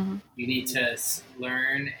 You need to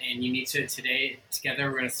learn, and you need to, together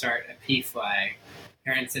we're going to start a P-flag,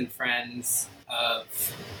 parents and friends of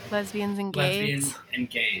lesbians and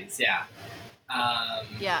gays. Yeah.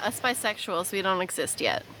 Yeah, us bisexuals, we don't exist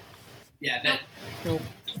yet. Yeah, that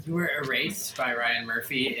you were erased by Ryan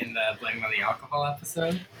Murphy in the Blame on the Alcohol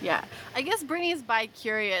episode. Yeah, I guess Brittany's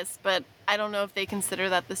bi-curious, but I don't know if they consider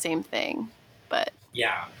that the same thing. But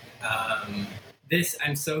yeah,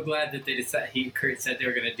 I'm so glad that they decided. Kurt said they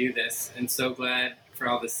were going to do this, and so glad for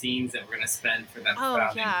all the scenes that we're going to spend for them. Oh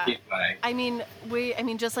yeah, I mean,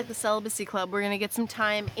 just like the Celibacy Club, we're going to get some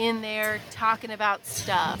time in there talking about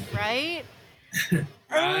stuff, right?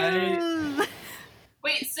 Right.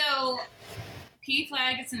 Wait, so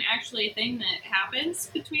P-flag isn't actually a thing that happens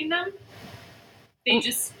between them? They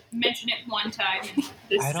just mention it one time.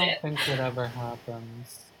 And I don't think it ever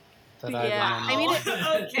happens. Yeah, I mean,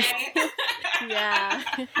 okay. Yeah.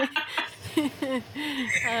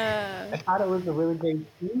 I thought it was a really great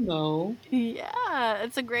scene, though. Yeah,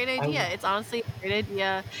 it's a great idea. It's honestly a great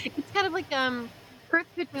idea. It's kind of like Kurt's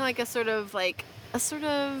pitching like a sort of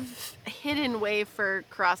hidden way for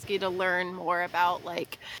Karofsky to learn more about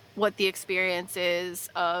like what the experience is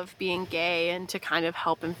of being gay and to kind of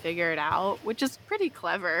help him figure it out, which is pretty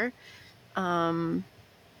clever. And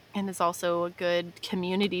is also a good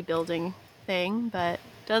community building thing, but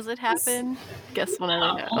does it happen? Guess we'll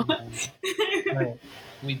never know. Right.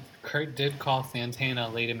 Kurt did call Santana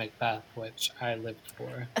Lady Macbeth, which I lived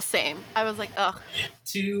for. Same. I was like, ugh.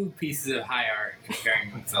 Two pieces of high art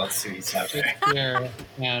comparing themselves to each other. Shakespeare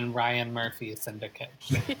and Ryan Murphy Syndicate.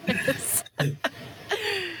 Yes.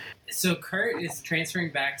 So Kurt is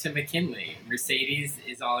transferring back to McKinley. Mercedes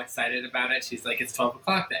is all excited about it. She's like, it's 12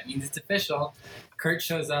 o'clock. That means it's official. Kurt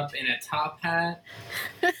shows up in a top hat,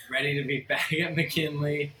 ready to be back at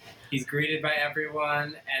McKinley. He's greeted by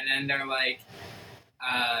everyone, and then they're like,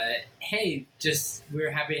 hey,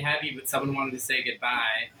 we're happy to have you, but someone wanted to say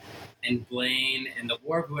goodbye. And Blaine and the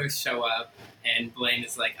Warblers show up, and Blaine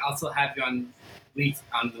is like, I'll still have you on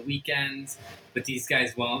the weekends, but these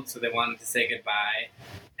guys won't, so they wanted to say goodbye.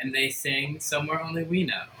 And they sing Somewhere Only We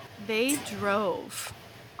Know. They drove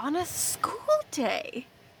on a school day,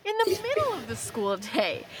 in the middle of the school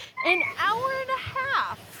day, an hour and a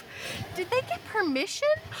half. Did they get permission?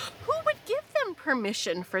 Who would give them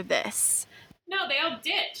permission for this? No, they all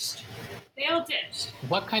ditched.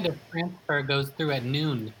 What kind of transfer goes through at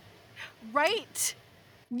noon? Right.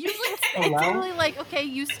 Usually it's Hello? generally like, okay,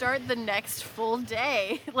 you start the next full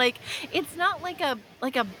day. Like, it's not like a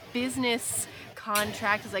business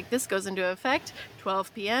contract. It's like, this goes into effect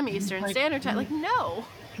 12 p.m. Eastern Standard Time. Like, no.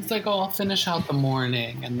 It's like, oh, I'll finish out the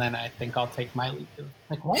morning, and then I think I'll take my leave.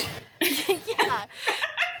 Like, what? Yeah.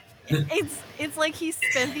 It's like he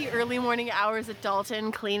spent the early morning hours at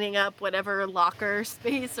Dalton cleaning up whatever locker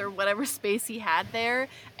space or whatever space he had there,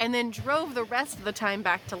 and then drove the rest of the time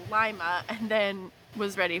back to Lima, and then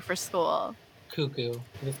was ready for school. Cuckoo. It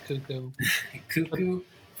was cuckoo. Cuckoo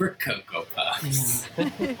for Cocoa Puffs. Yeah.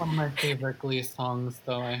 This is one of my favorite Glee songs,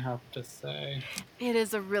 though, I have to say. It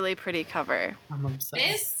is a really pretty cover. I'm obsessed.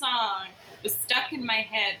 This song was stuck in my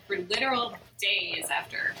head for literal days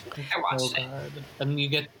after I watched it. Good. And you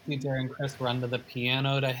get to see Darren Criss run to the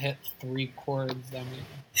piano to hit 3 chords. I mean,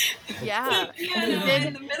 Yeah. Piano did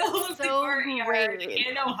in the middle of the so courtyard great.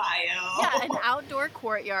 in Ohio. Yeah, an outdoor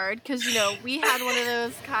courtyard, because, we had one of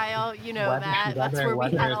those, Kyle, Weather- that's where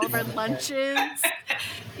we had all of our weather. lunches.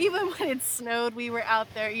 Even when it snowed, we were out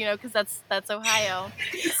there, because that's Ohio.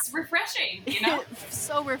 It's refreshing,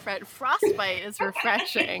 So refreshing. Frostbite is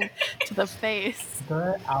refreshing to the face.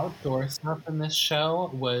 the outdoor stuff in this show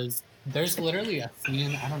was. There's literally a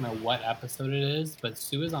scene, I don't know what episode it is, but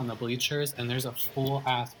Sue is on the bleachers and there's a full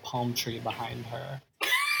ass palm tree behind her.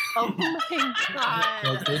 Oh my god.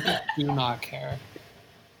 Like, they just do not care.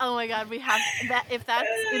 Oh my god, we have that. If that's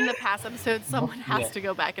in the past episode, someone has Yeah. to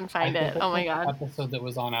go back and I find think it. it's Oh my the god. episode that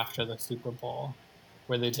was on after the Super Bowl,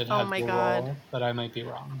 where they did Oh have my the God. roll, but I might be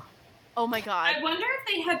wrong. Oh my god. I wonder if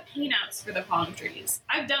they had paintouts for the palm trees.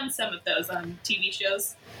 I've done some of those on TV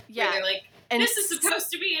shows. Where Yeah. they're like, And this is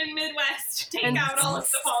supposed to be in Midwest. Take and out all of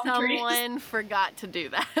the palm trees. someone forgot to do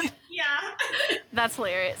that. Yeah. That's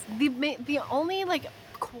hilarious. The only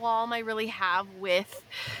qualm I really have with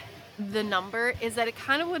the number is that it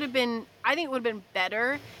kind of would have been, I think it would have been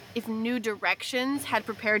better if New Directions had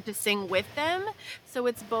prepared to sing with them. So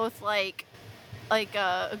it's both like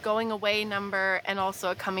a going away number and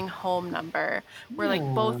also a coming home number, where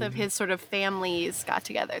both of his sort of families got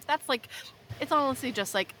together. That's it's honestly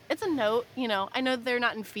just it's a note, I know they're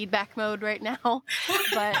not in feedback mode right now,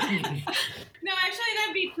 but No, actually,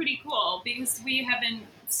 that'd be pretty cool because we haven't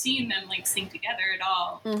seen them sing together at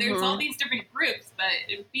all. There's all these different groups, but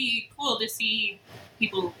it'd be cool to see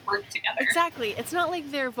people work together. exactly. It's not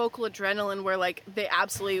like their vocal adrenaline where they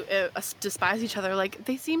absolutely despise each other.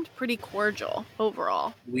 They seemed pretty cordial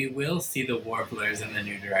overall. We will see the Warblers and the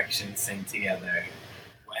New Direction sing together.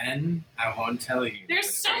 When? I won't tell you. There's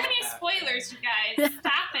But so it's many gonna spoilers, you guys.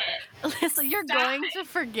 Stop it. Alyssa, you're Stop going it. to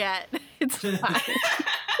forget. It's fine.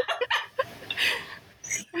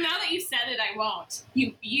 Now that you said it, I won't.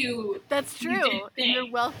 You. That's You true. did think.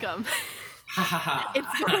 You're welcome. Ha ha ha.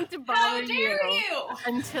 It's going to How bother dare you?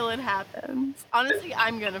 until it happens. Honestly,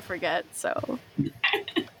 I'm going to forget, so.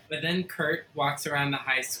 But then Kurt walks around the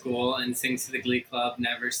high school and sings to the Glee Club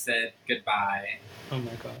Never Said Goodbye Oh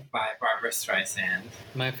my god. by Barbara Streisand.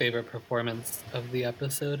 My favorite performance of the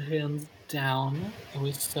episode, hands down. It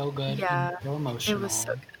was so good. Yeah, and so emotional. It was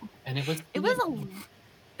so good. And it was It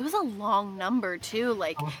was a long number, too.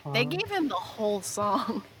 They gave him the whole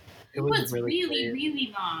song. It was really, great.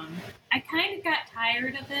 really long. I kind of got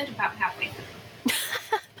tired of it about halfway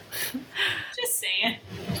through. Just saying.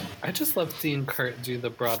 I just love seeing Kurt do the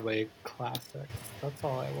Broadway classics. That's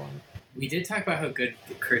all I want. We did talk about how good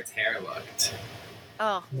Kurt's hair looked.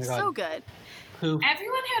 Oh, my God. so good. Poof.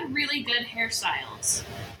 Everyone had really good hairstyles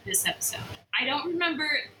this episode. I don't remember,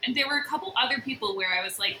 and there were a couple other people where I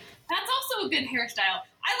was like, that's also a good hairstyle.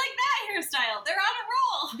 I like that hairstyle. They're on a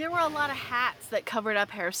roll. There were a lot of hats that covered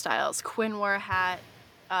up hairstyles. Quinn wore a hat.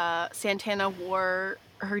 Santana wore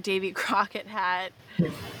her Davy Crockett hat.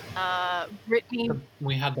 Brittany,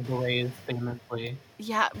 We had the berets famously.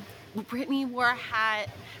 yeah, Brittany wore a hat.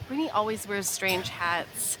 Brittany always wears strange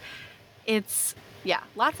hats. It's Yeah,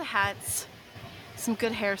 lots of hats, some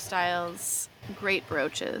good hairstyles, great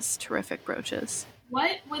brooches, terrific brooches.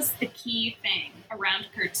 What was the key thing around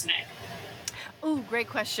Kurt's neck? Ooh, great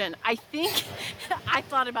question. I think I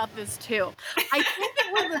thought about this too. I think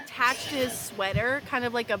it was attached to his sweater, kind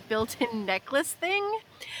of like a built-in necklace thing.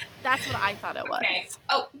 That's what I thought it was. Okay.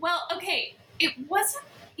 Oh, well, okay. It wasn't.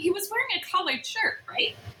 He was wearing a collared shirt,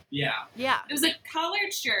 right? Yeah. Yeah. It was a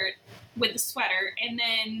collared shirt with a sweater, and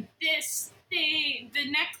then this thing, the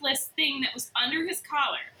necklace thing that was under his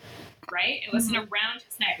collar, right? It wasn't around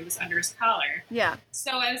his neck, it was under his collar. Yeah.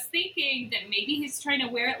 So I was thinking that maybe he's trying to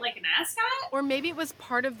wear it like an ascot? Or maybe it was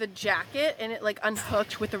part of the jacket and it like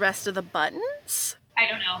unhooked with the rest of the buttons. I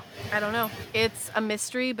don't know. I don't know. It's a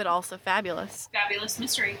mystery, but also fabulous. Fabulous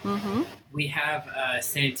mystery. Mm-hmm. We have a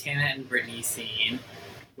Santana and Brittany scene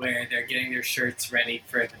where they're getting their shirts ready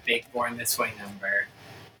for the big Born This Way number.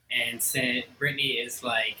 And Brittany is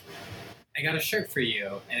like, I got a shirt for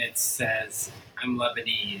you. And it says, I'm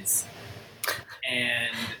Lebanese.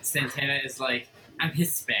 And Santana is like, I'm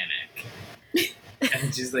Hispanic.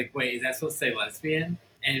 And she's like, wait, is that supposed to say lesbian?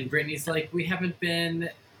 And Brittany's like, we haven't been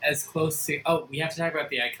as close to... Oh, we have to talk about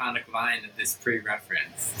the iconic line that this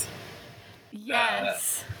pre-referenced.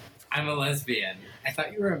 Yes. I'm a lesbian. I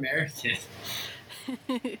thought you were American.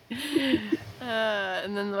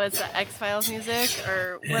 And then what's the X-Files music?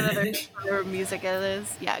 Or what other music it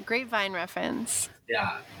is? Yeah, great Vine reference.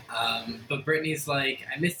 Yeah. But Brittany's like,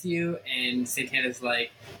 I miss you. And Santana's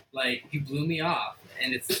like, you blew me off.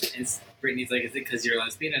 And it's Brittany's like, is it because you're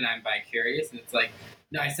lesbian and I'm bi-curious? And it's like,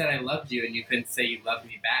 no, I said I loved you and you couldn't say you loved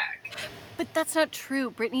me back. But that's not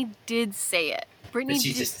true. Brittany did say it. Brittany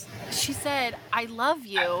But she said, I love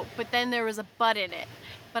you, but then there was a but in it.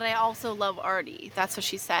 But I also love Artie. That's what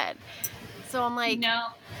she said. So I'm like, No.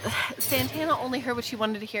 Santana only heard what she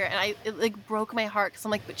wanted to hear, and it like broke my heart because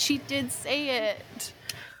I'm like, but she did say it.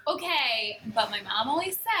 Okay, but my mom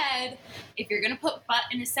always said, if you're going to put but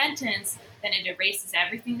in a sentence, then it erases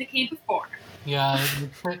everything that came before. Yeah, you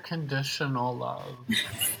put conditional love.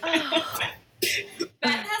 That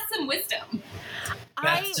has some wisdom.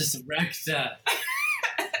 That's just wrecked up.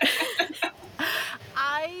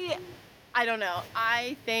 I don't know.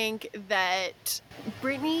 I think that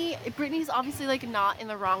Brittany's obviously like not in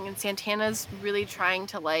the wrong, and Santana's really trying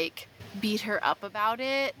to like beat her up about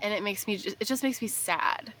it, and it just makes me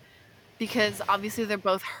sad because obviously they're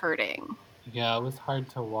both hurting. Yeah, it was hard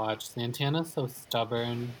to watch. Santana's so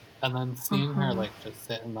stubborn, and then seeing her like just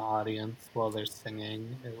sit in the audience while they're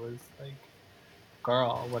singing, it was like,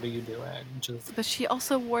 girl, what are you doing? But she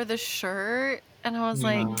also wore the shirt, and I was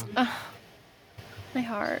like, ugh, my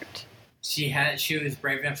heart. She was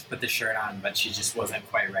brave enough to put the shirt on, but she just wasn't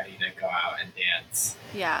quite ready to go out and dance.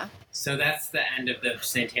 Yeah. So that's the end of the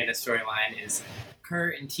Santana storyline. Is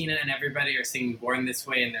Kurt and Tina and everybody are singing "Born This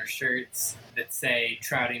Way" in their shirts that say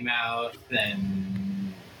 "Trouty Mouth,"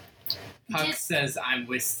 and Puck says "I'm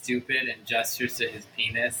with stupid" and gestures to his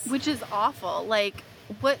penis, which is awful. Like,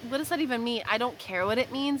 what does that even mean? I don't care what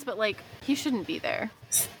it means, but like, he shouldn't be there.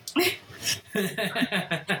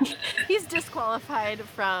 He's disqualified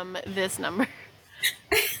from this number.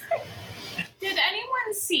 Did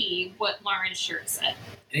anyone see what Lauren's shirt said?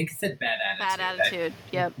 I think it said "bad attitude." Bad attitude.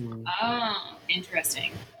 Yep. Oh,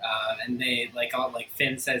 interesting. And they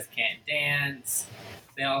Finn says can't dance.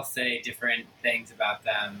 They all say different things about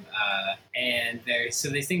them, and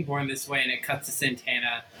they sing "Born This Way," and it cuts to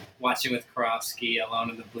Santana watching with Karofsky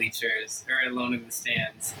alone in the bleachers or alone in the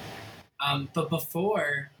stands. But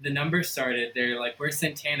before the number started, they're like, "Where's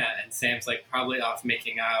Santana?" And Sam's like, "Probably off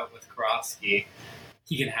making out with Karofsky.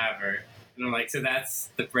 He can have her." And I'm like, so that's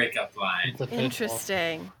the breakup line.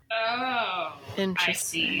 Interesting. Oh, interesting. I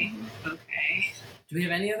see. Okay. Do we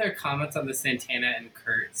have any other comments on the Santana and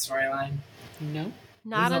Kurt storyline? No.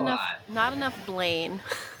 Not enough Blaine.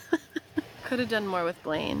 Could have done more with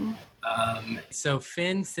Blaine. So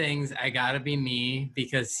Finn sings "I Gotta Be Me"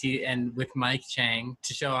 because with Mike Chang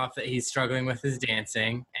to show off that he's struggling with his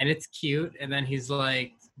dancing, and it's cute. And then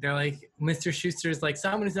they're like, Mr. Schuster's like,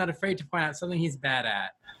 someone who's not afraid to point out something he's bad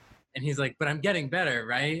at, and he's like, but I'm getting better,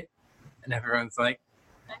 right? And everyone's like,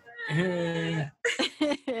 yeah.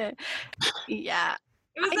 It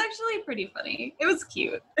was actually pretty funny. It was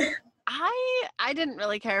cute. I didn't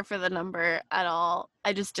really care for the number at all.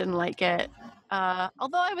 I just didn't like it.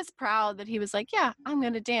 Although I was proud that he was like, yeah, I'm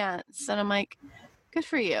going to dance. And I'm like, good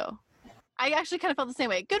for you. I actually kind of felt the same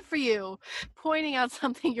way. Good for you. Pointing out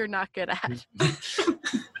something you're not good at.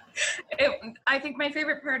 I think my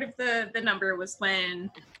favorite part of the number was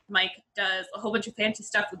when Mike does a whole bunch of fancy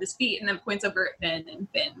stuff with his feet and then points over at Finn, and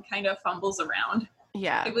Finn kind of fumbles around.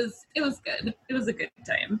 Yeah. It was good. It was a good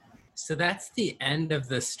time. So that's the end of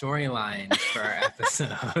the storyline for our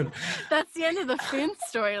episode. That's the end of the Finn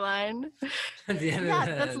storyline. At the end Yeah, of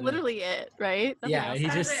that's literally it, right? Nothing Yeah, else he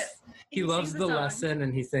happens. just he He loves sings the a song. lesson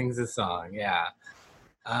and he sings a song. Yeah.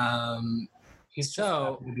 He's So-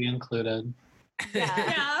 just happy to be included.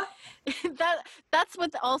 Yeah. Yeah. That's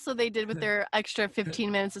what also they did with their extra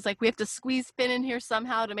 15 minutes. It's like we have to squeeze Finn in here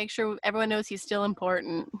somehow to make sure everyone knows he's still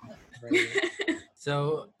important.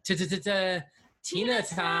 So Tina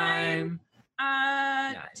time.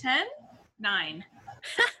 10? 9.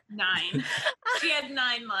 9. She had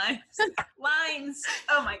 9 lines. Lines.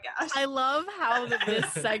 Oh my gosh. I love how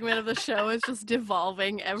this segment of the show is just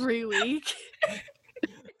devolving every week.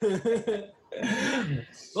 Well,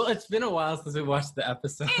 it's been a while since we watched the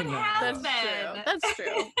episode. It now. has That's true.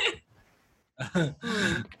 been. That's true.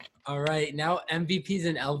 All right, now MVPs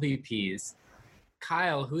and LVPs.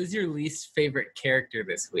 Kyle, who's your least favorite character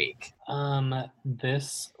this week?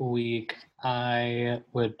 This week I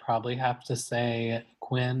would probably have to say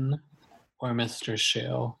Quinn or Mr.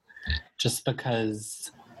 Shu, just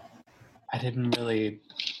because I didn't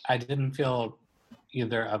feel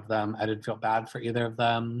either of them. I didn't feel bad for either of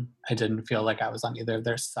them. I didn't feel like I was on either of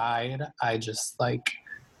their side. I just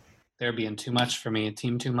they're being too much for me.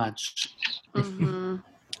 Team too much. Mm-hmm.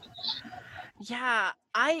 Yeah,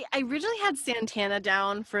 I originally had Santana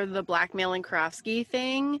down for the blackmailing Karofsky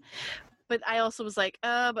thing, but I also was like,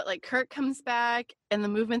 but like Kurt comes back and the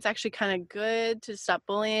movement's actually kind of good to stop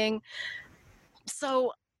bullying.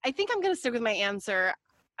 So I think I'm gonna stick with my answer.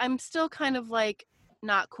 I'm still kind of like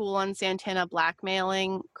not cool on Santana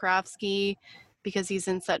blackmailing Karofsky because he's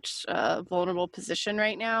in such a vulnerable position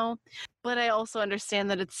right now. But I also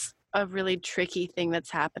understand that it's a really tricky thing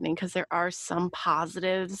that's happening because there are some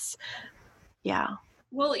positives. Yeah.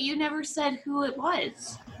 Well, you never said who it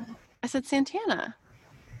was. I said Santana.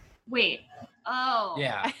 Wait. Oh.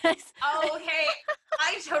 Yeah. Oh, okay.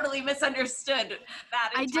 I totally misunderstood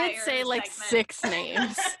that. I did entire say like segment. 6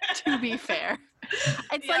 names, to be fair.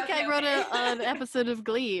 It's Yeah, like I okay, wrote okay. an episode of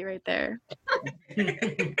Glee right there. I'm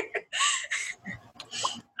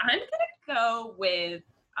gonna go with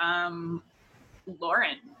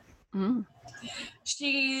Lauren. Mm.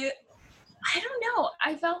 I don't know.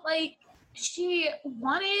 I felt like she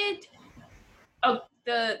wanted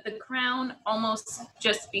the crown almost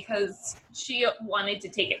just because she wanted to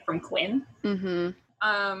take it from Quinn. Mm-hmm.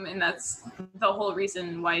 And that's the whole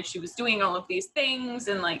reason why she was doing all of these things,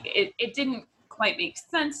 and like it didn't quite make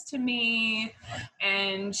sense to me,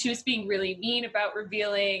 and she was being really mean about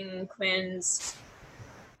revealing Quinn's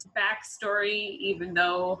backstory, even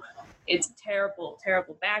though it's a terrible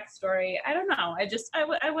backstory. I don't know,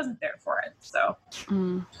 I wasn't there for it, so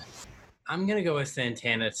Mm. I'm going to go with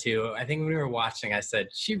Santana too. I think when we were watching, I said,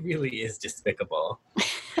 she really is despicable.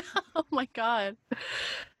 Oh my God.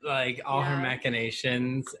 Like all her Yeah.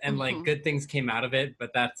 machinations and like Mhm. good things came out of it,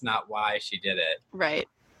 but that's not why she did it. Right.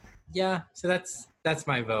 Yeah, so that's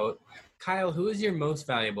my vote. Kyle, who is your most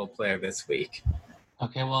valuable player this week?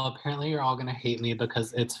 Okay, well, apparently you're all going to hate me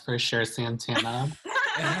because it's for sure Santana.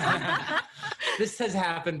 This has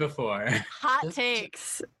happened before. Hot Just-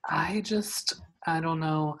 takes. I don't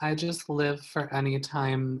know. I just live for any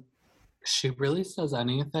time she really says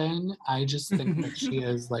anything. I just think that she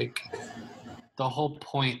is like the whole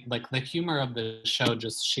point, like the humor of the show,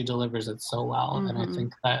 just she delivers it so well. And I Mhm.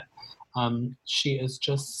 think that she is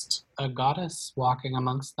just a goddess walking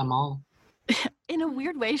amongst them all. In a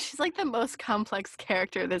weird way, she's like the most complex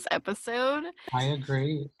character this episode. I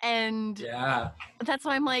agree. And Yeah. that's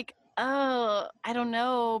why I'm like, oh, I don't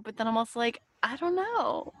know. But then I'm also like, I don't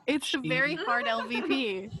know. It's a very hard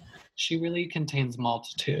LVP. She really contains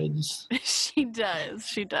multitudes. She does.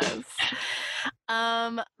 She does.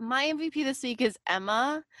 My MVP this week is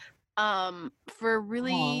Emma. For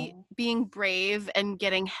really Aw. being brave and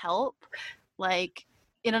getting help. Like,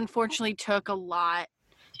 it unfortunately took a lot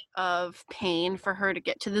of pain for her to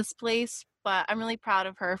get to this place, but I'm really proud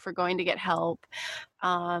of her for going to get help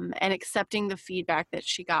and accepting the feedback that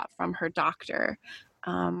she got from her doctor.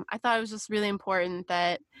 I thought it was just really important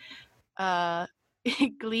that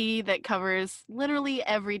Glee, that covers literally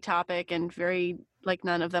every topic and very like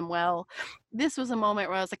none of them well, this was a moment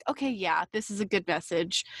where I was like, okay, yeah, this is a good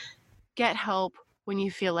message. Get help when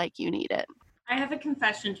you feel like you need it. I have a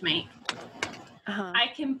confession to make. Uh-huh. I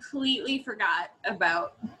completely forgot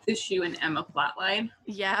about the Shu and Emma plotline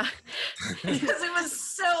Yeah. because it was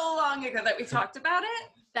so long ago that we talked about it.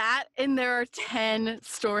 That and there are 10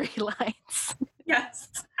 storylines. Yes,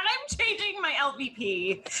 I'm changing my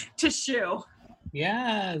LVP to Shu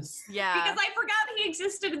Yes. Yeah. because I forgot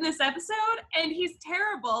existed in this episode, and he's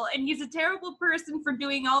terrible, and he's a terrible person for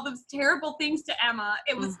doing all those terrible things to Emma.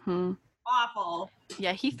 It was awful.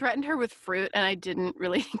 Yeah, he threatened her with fruit, and I didn't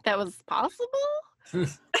really think that was possible.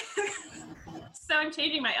 So I'm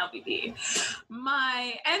changing my LVP.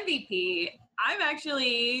 My MVP, I'm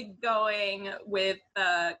actually going with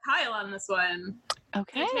Kyle on this one.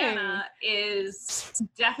 Okay. Hannah is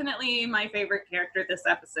definitely my favorite character this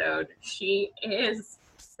episode. She is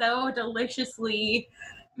so deliciously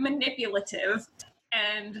manipulative,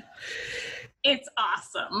 and it's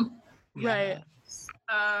awesome. Right.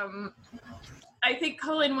 I think,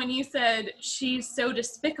 Cullen, when you said she's so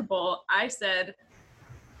despicable, I said,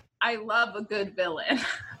 I love a good villain.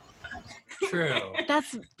 True.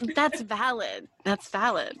 That's valid. That's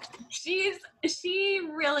valid. She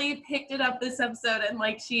really picked it up this episode, and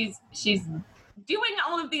like she's doing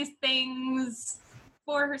all of these things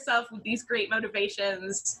for herself with these great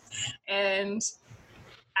motivations, and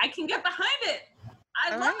I can get behind it.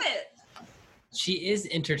 I love it. She is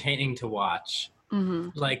entertaining to watch. Mm-hmm.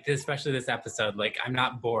 Like, especially this episode. Like, I'm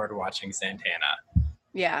not bored watching Santana.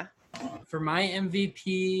 Yeah. For my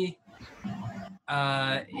MVP,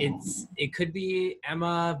 it could be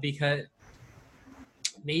Emma because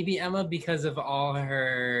of all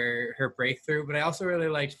her breakthrough, but I also really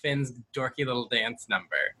liked Finn's dorky little dance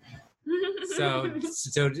number. So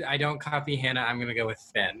I don't copy Hannah. I'm gonna go with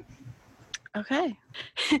Finn. Okay.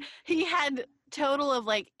 He had total of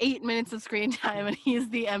like 8 minutes of screen time, and he's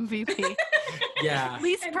the MVP. Yeah.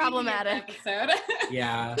 Least problematic. Episode.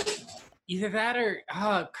 Yeah. Either that or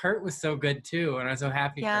Kurt was so good too, and I was so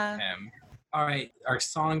happy for him. All right, our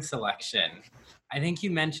song selection. I think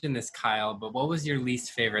you mentioned this, Kyle, but what was your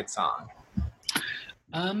least favorite song?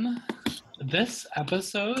 This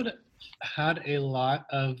episode had a lot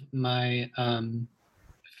of my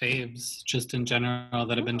faves just in general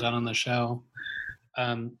that have been done on the show.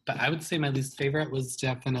 But I would say my least favorite was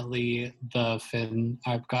definitely the Finn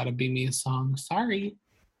 "I've Gotta Be Me" song. Sorry.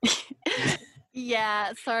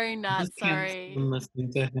 Yeah, sorry, not Just can't sorry. stand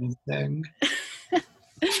listening to him sing.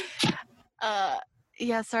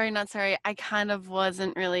 Yeah, sorry, not sorry. I kind of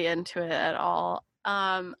wasn't really into it at all.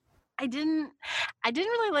 I didn't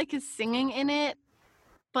really like his singing in it,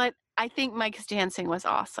 but I think Mike's dancing was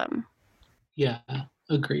awesome. Yeah,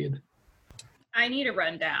 agreed. I need a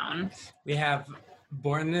rundown. We have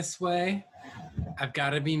Born This Way, I've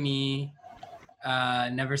Gotta Be Me,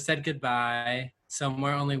 Never Said Goodbye,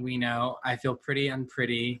 Somewhere Only We Know, I Feel Pretty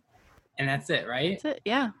Unpretty, and that's it, right? That's it,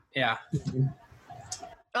 yeah. Yeah.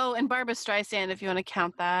 Oh, and Barbra Streisand, if you want to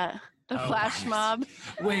count that. The flash mob.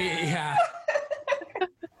 Wait, yeah.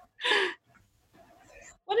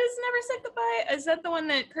 What is Never Said Goodbye? Is that the one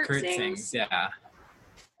that Kurt sings? Yeah.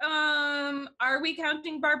 Are we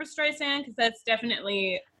counting Barbra Streisand? Because that's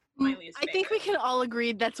definitely my least I think we can all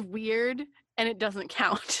agree that's weird and it doesn't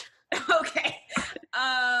count. Okay.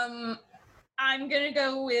 I'm gonna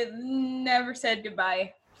go with Never Said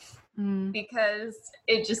Goodbye because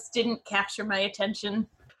it just didn't capture my attention.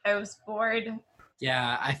 I was bored.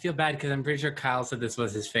 Yeah, I feel bad because I'm pretty sure Kyle said this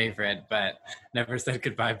was his favorite, but Never Said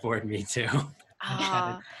Goodbye bored me too.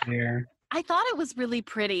 I thought it was really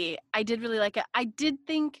pretty. I did really like it. I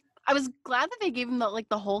was glad that they gave him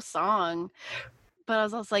the whole song, but I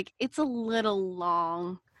was also like, it's a little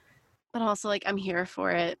long, but also like, I'm here for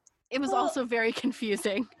it. It was also very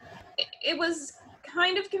confusing. It was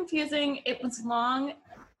kind of confusing. It was long,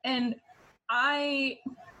 and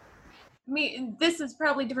this is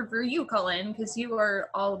probably different for you, Cullen, because you are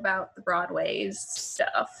all about the Broadway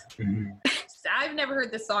stuff. Mm-hmm. I've never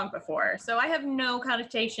heard this song before, so I have no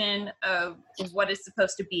connotation of what it's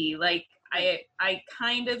supposed to be. Like, I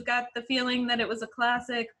kind of got the feeling that it was a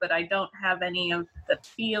classic, but I don't have any of the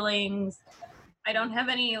feelings. I don't have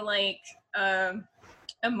any,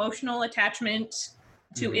 emotional attachment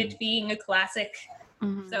to it being a classic.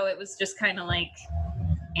 Mm-hmm. So it was just kind of like,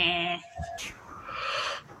 eh.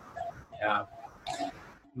 Yeah.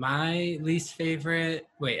 My least favorite...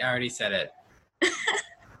 Wait, I already said it.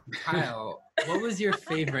 Kyle, what was your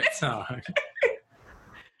favorite song?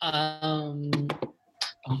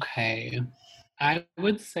 Okay. I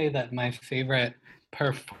would say that my favorite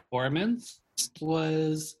performance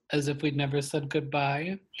was As If We'd Never Said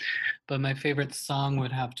Goodbye, but my favorite song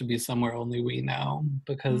would have to be Somewhere Only We Know,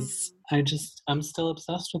 because I'm still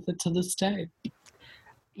obsessed with it to this day.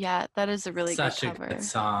 Yeah, that is a really Such good cover. a good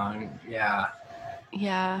song. Yeah.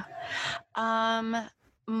 Yeah.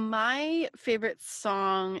 My favorite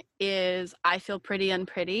song is I Feel Pretty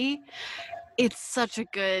Unpretty. It's such a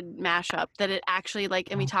good mashup that it actually,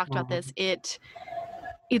 and we talked about this,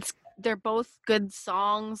 they're both good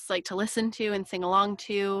songs, to listen to and sing along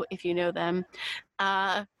to if you know them.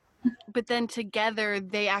 But then together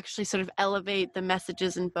they actually sort of elevate the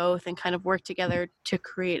messages in both and kind of work together to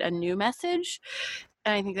create a new message.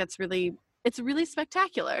 And I think it's really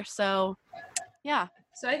spectacular. So yeah.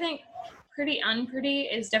 So I think Pretty Unpretty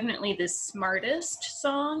is definitely the smartest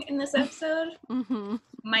song in this episode. Mm-hmm.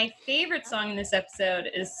 My favorite song in this episode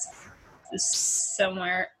is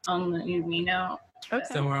Somewhere Only We Know. Okay.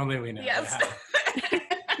 Somewhere Only We Know. Yes. Yeah.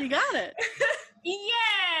 You got it.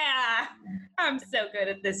 Yeah! I'm so good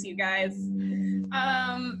at this, you guys.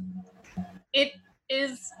 It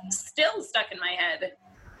is still stuck in my head.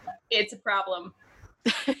 It's a problem.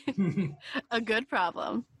 A good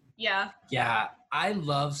problem. Yeah. Yeah, I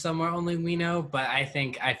love Somewhere Only We Know, but I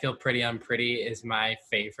think I Feel Pretty Unpretty is my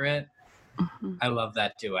favorite. Mm-hmm. I love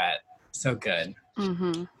that duet. So good.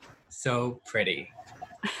 Mm-hmm. So pretty.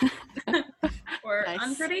 Or Nice.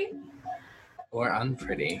 Unpretty. Or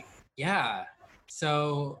unpretty. Yeah.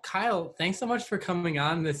 So Kyle, thanks so much for coming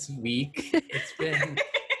on this week.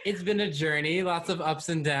 It's been a journey, lots of ups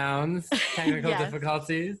and downs, technical Yes.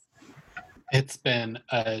 difficulties. It's been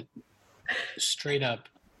a straight up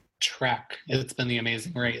trek. It's been the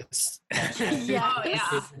Amazing Race. Yes. Oh,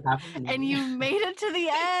 yeah. And you made it to the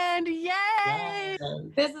end. Yay!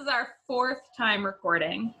 This is our 4th time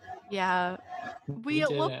recording. Yeah. We did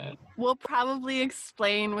We'll it. we'll probably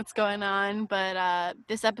explain what's going on, but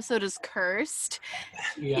this episode is cursed.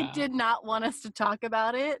 He Yeah. did not want us to talk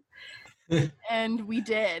about it, and we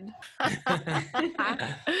did.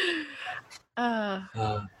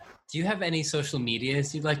 Do you have any social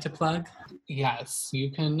medias you'd like to plug? Yes, you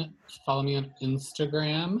can follow me on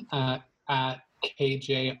Instagram at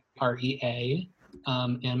KJREA.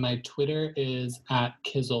 And my Twitter is at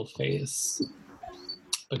Kizzleface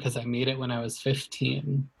because I made it when I was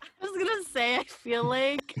 15. I was gonna say, I feel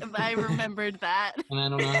like I remembered that. And I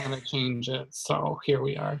don't know how to change it. So here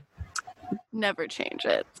we are. Never change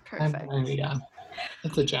it. It's perfect. Yeah,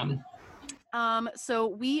 it's a gem. So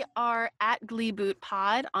we are at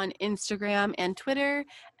GleeBootPod on Instagram and Twitter,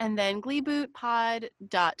 and then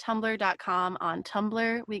gleebootpod.tumblr.com on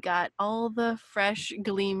Tumblr. We got all the fresh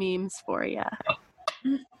Glee memes for you.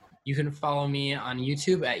 You can follow me on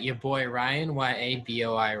YouTube at your boy Ryan,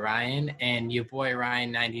 YABOI Ryan, and your boy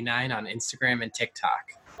Ryan99 on Instagram and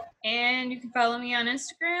TikTok. And you can follow me on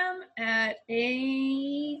Instagram at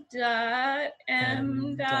a.m.swearingen.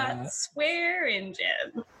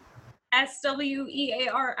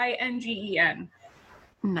 SWEARINGEN.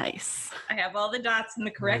 Nice. I have all the dots in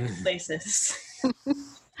the correct places.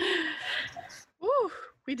 Woo,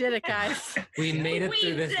 we did it, guys. We made it We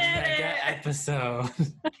through this did mega it! episode.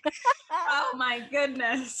 Oh my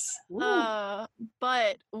goodness.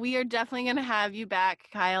 But we are definitely going to have you back,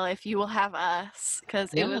 Kyle, if you will have us,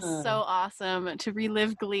 because it was Yeah. so awesome to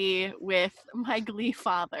relive Glee with my Glee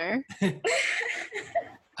father.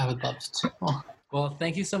 I would love to. Well,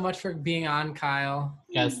 thank you so much for being on, Kyle.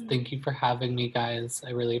 Yes, thank you for having me, guys. I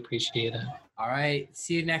really appreciate it. All right.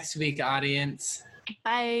 See you next week, audience.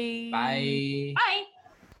 Bye. Bye.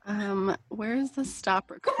 Bye. Where's the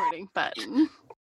stop recording button?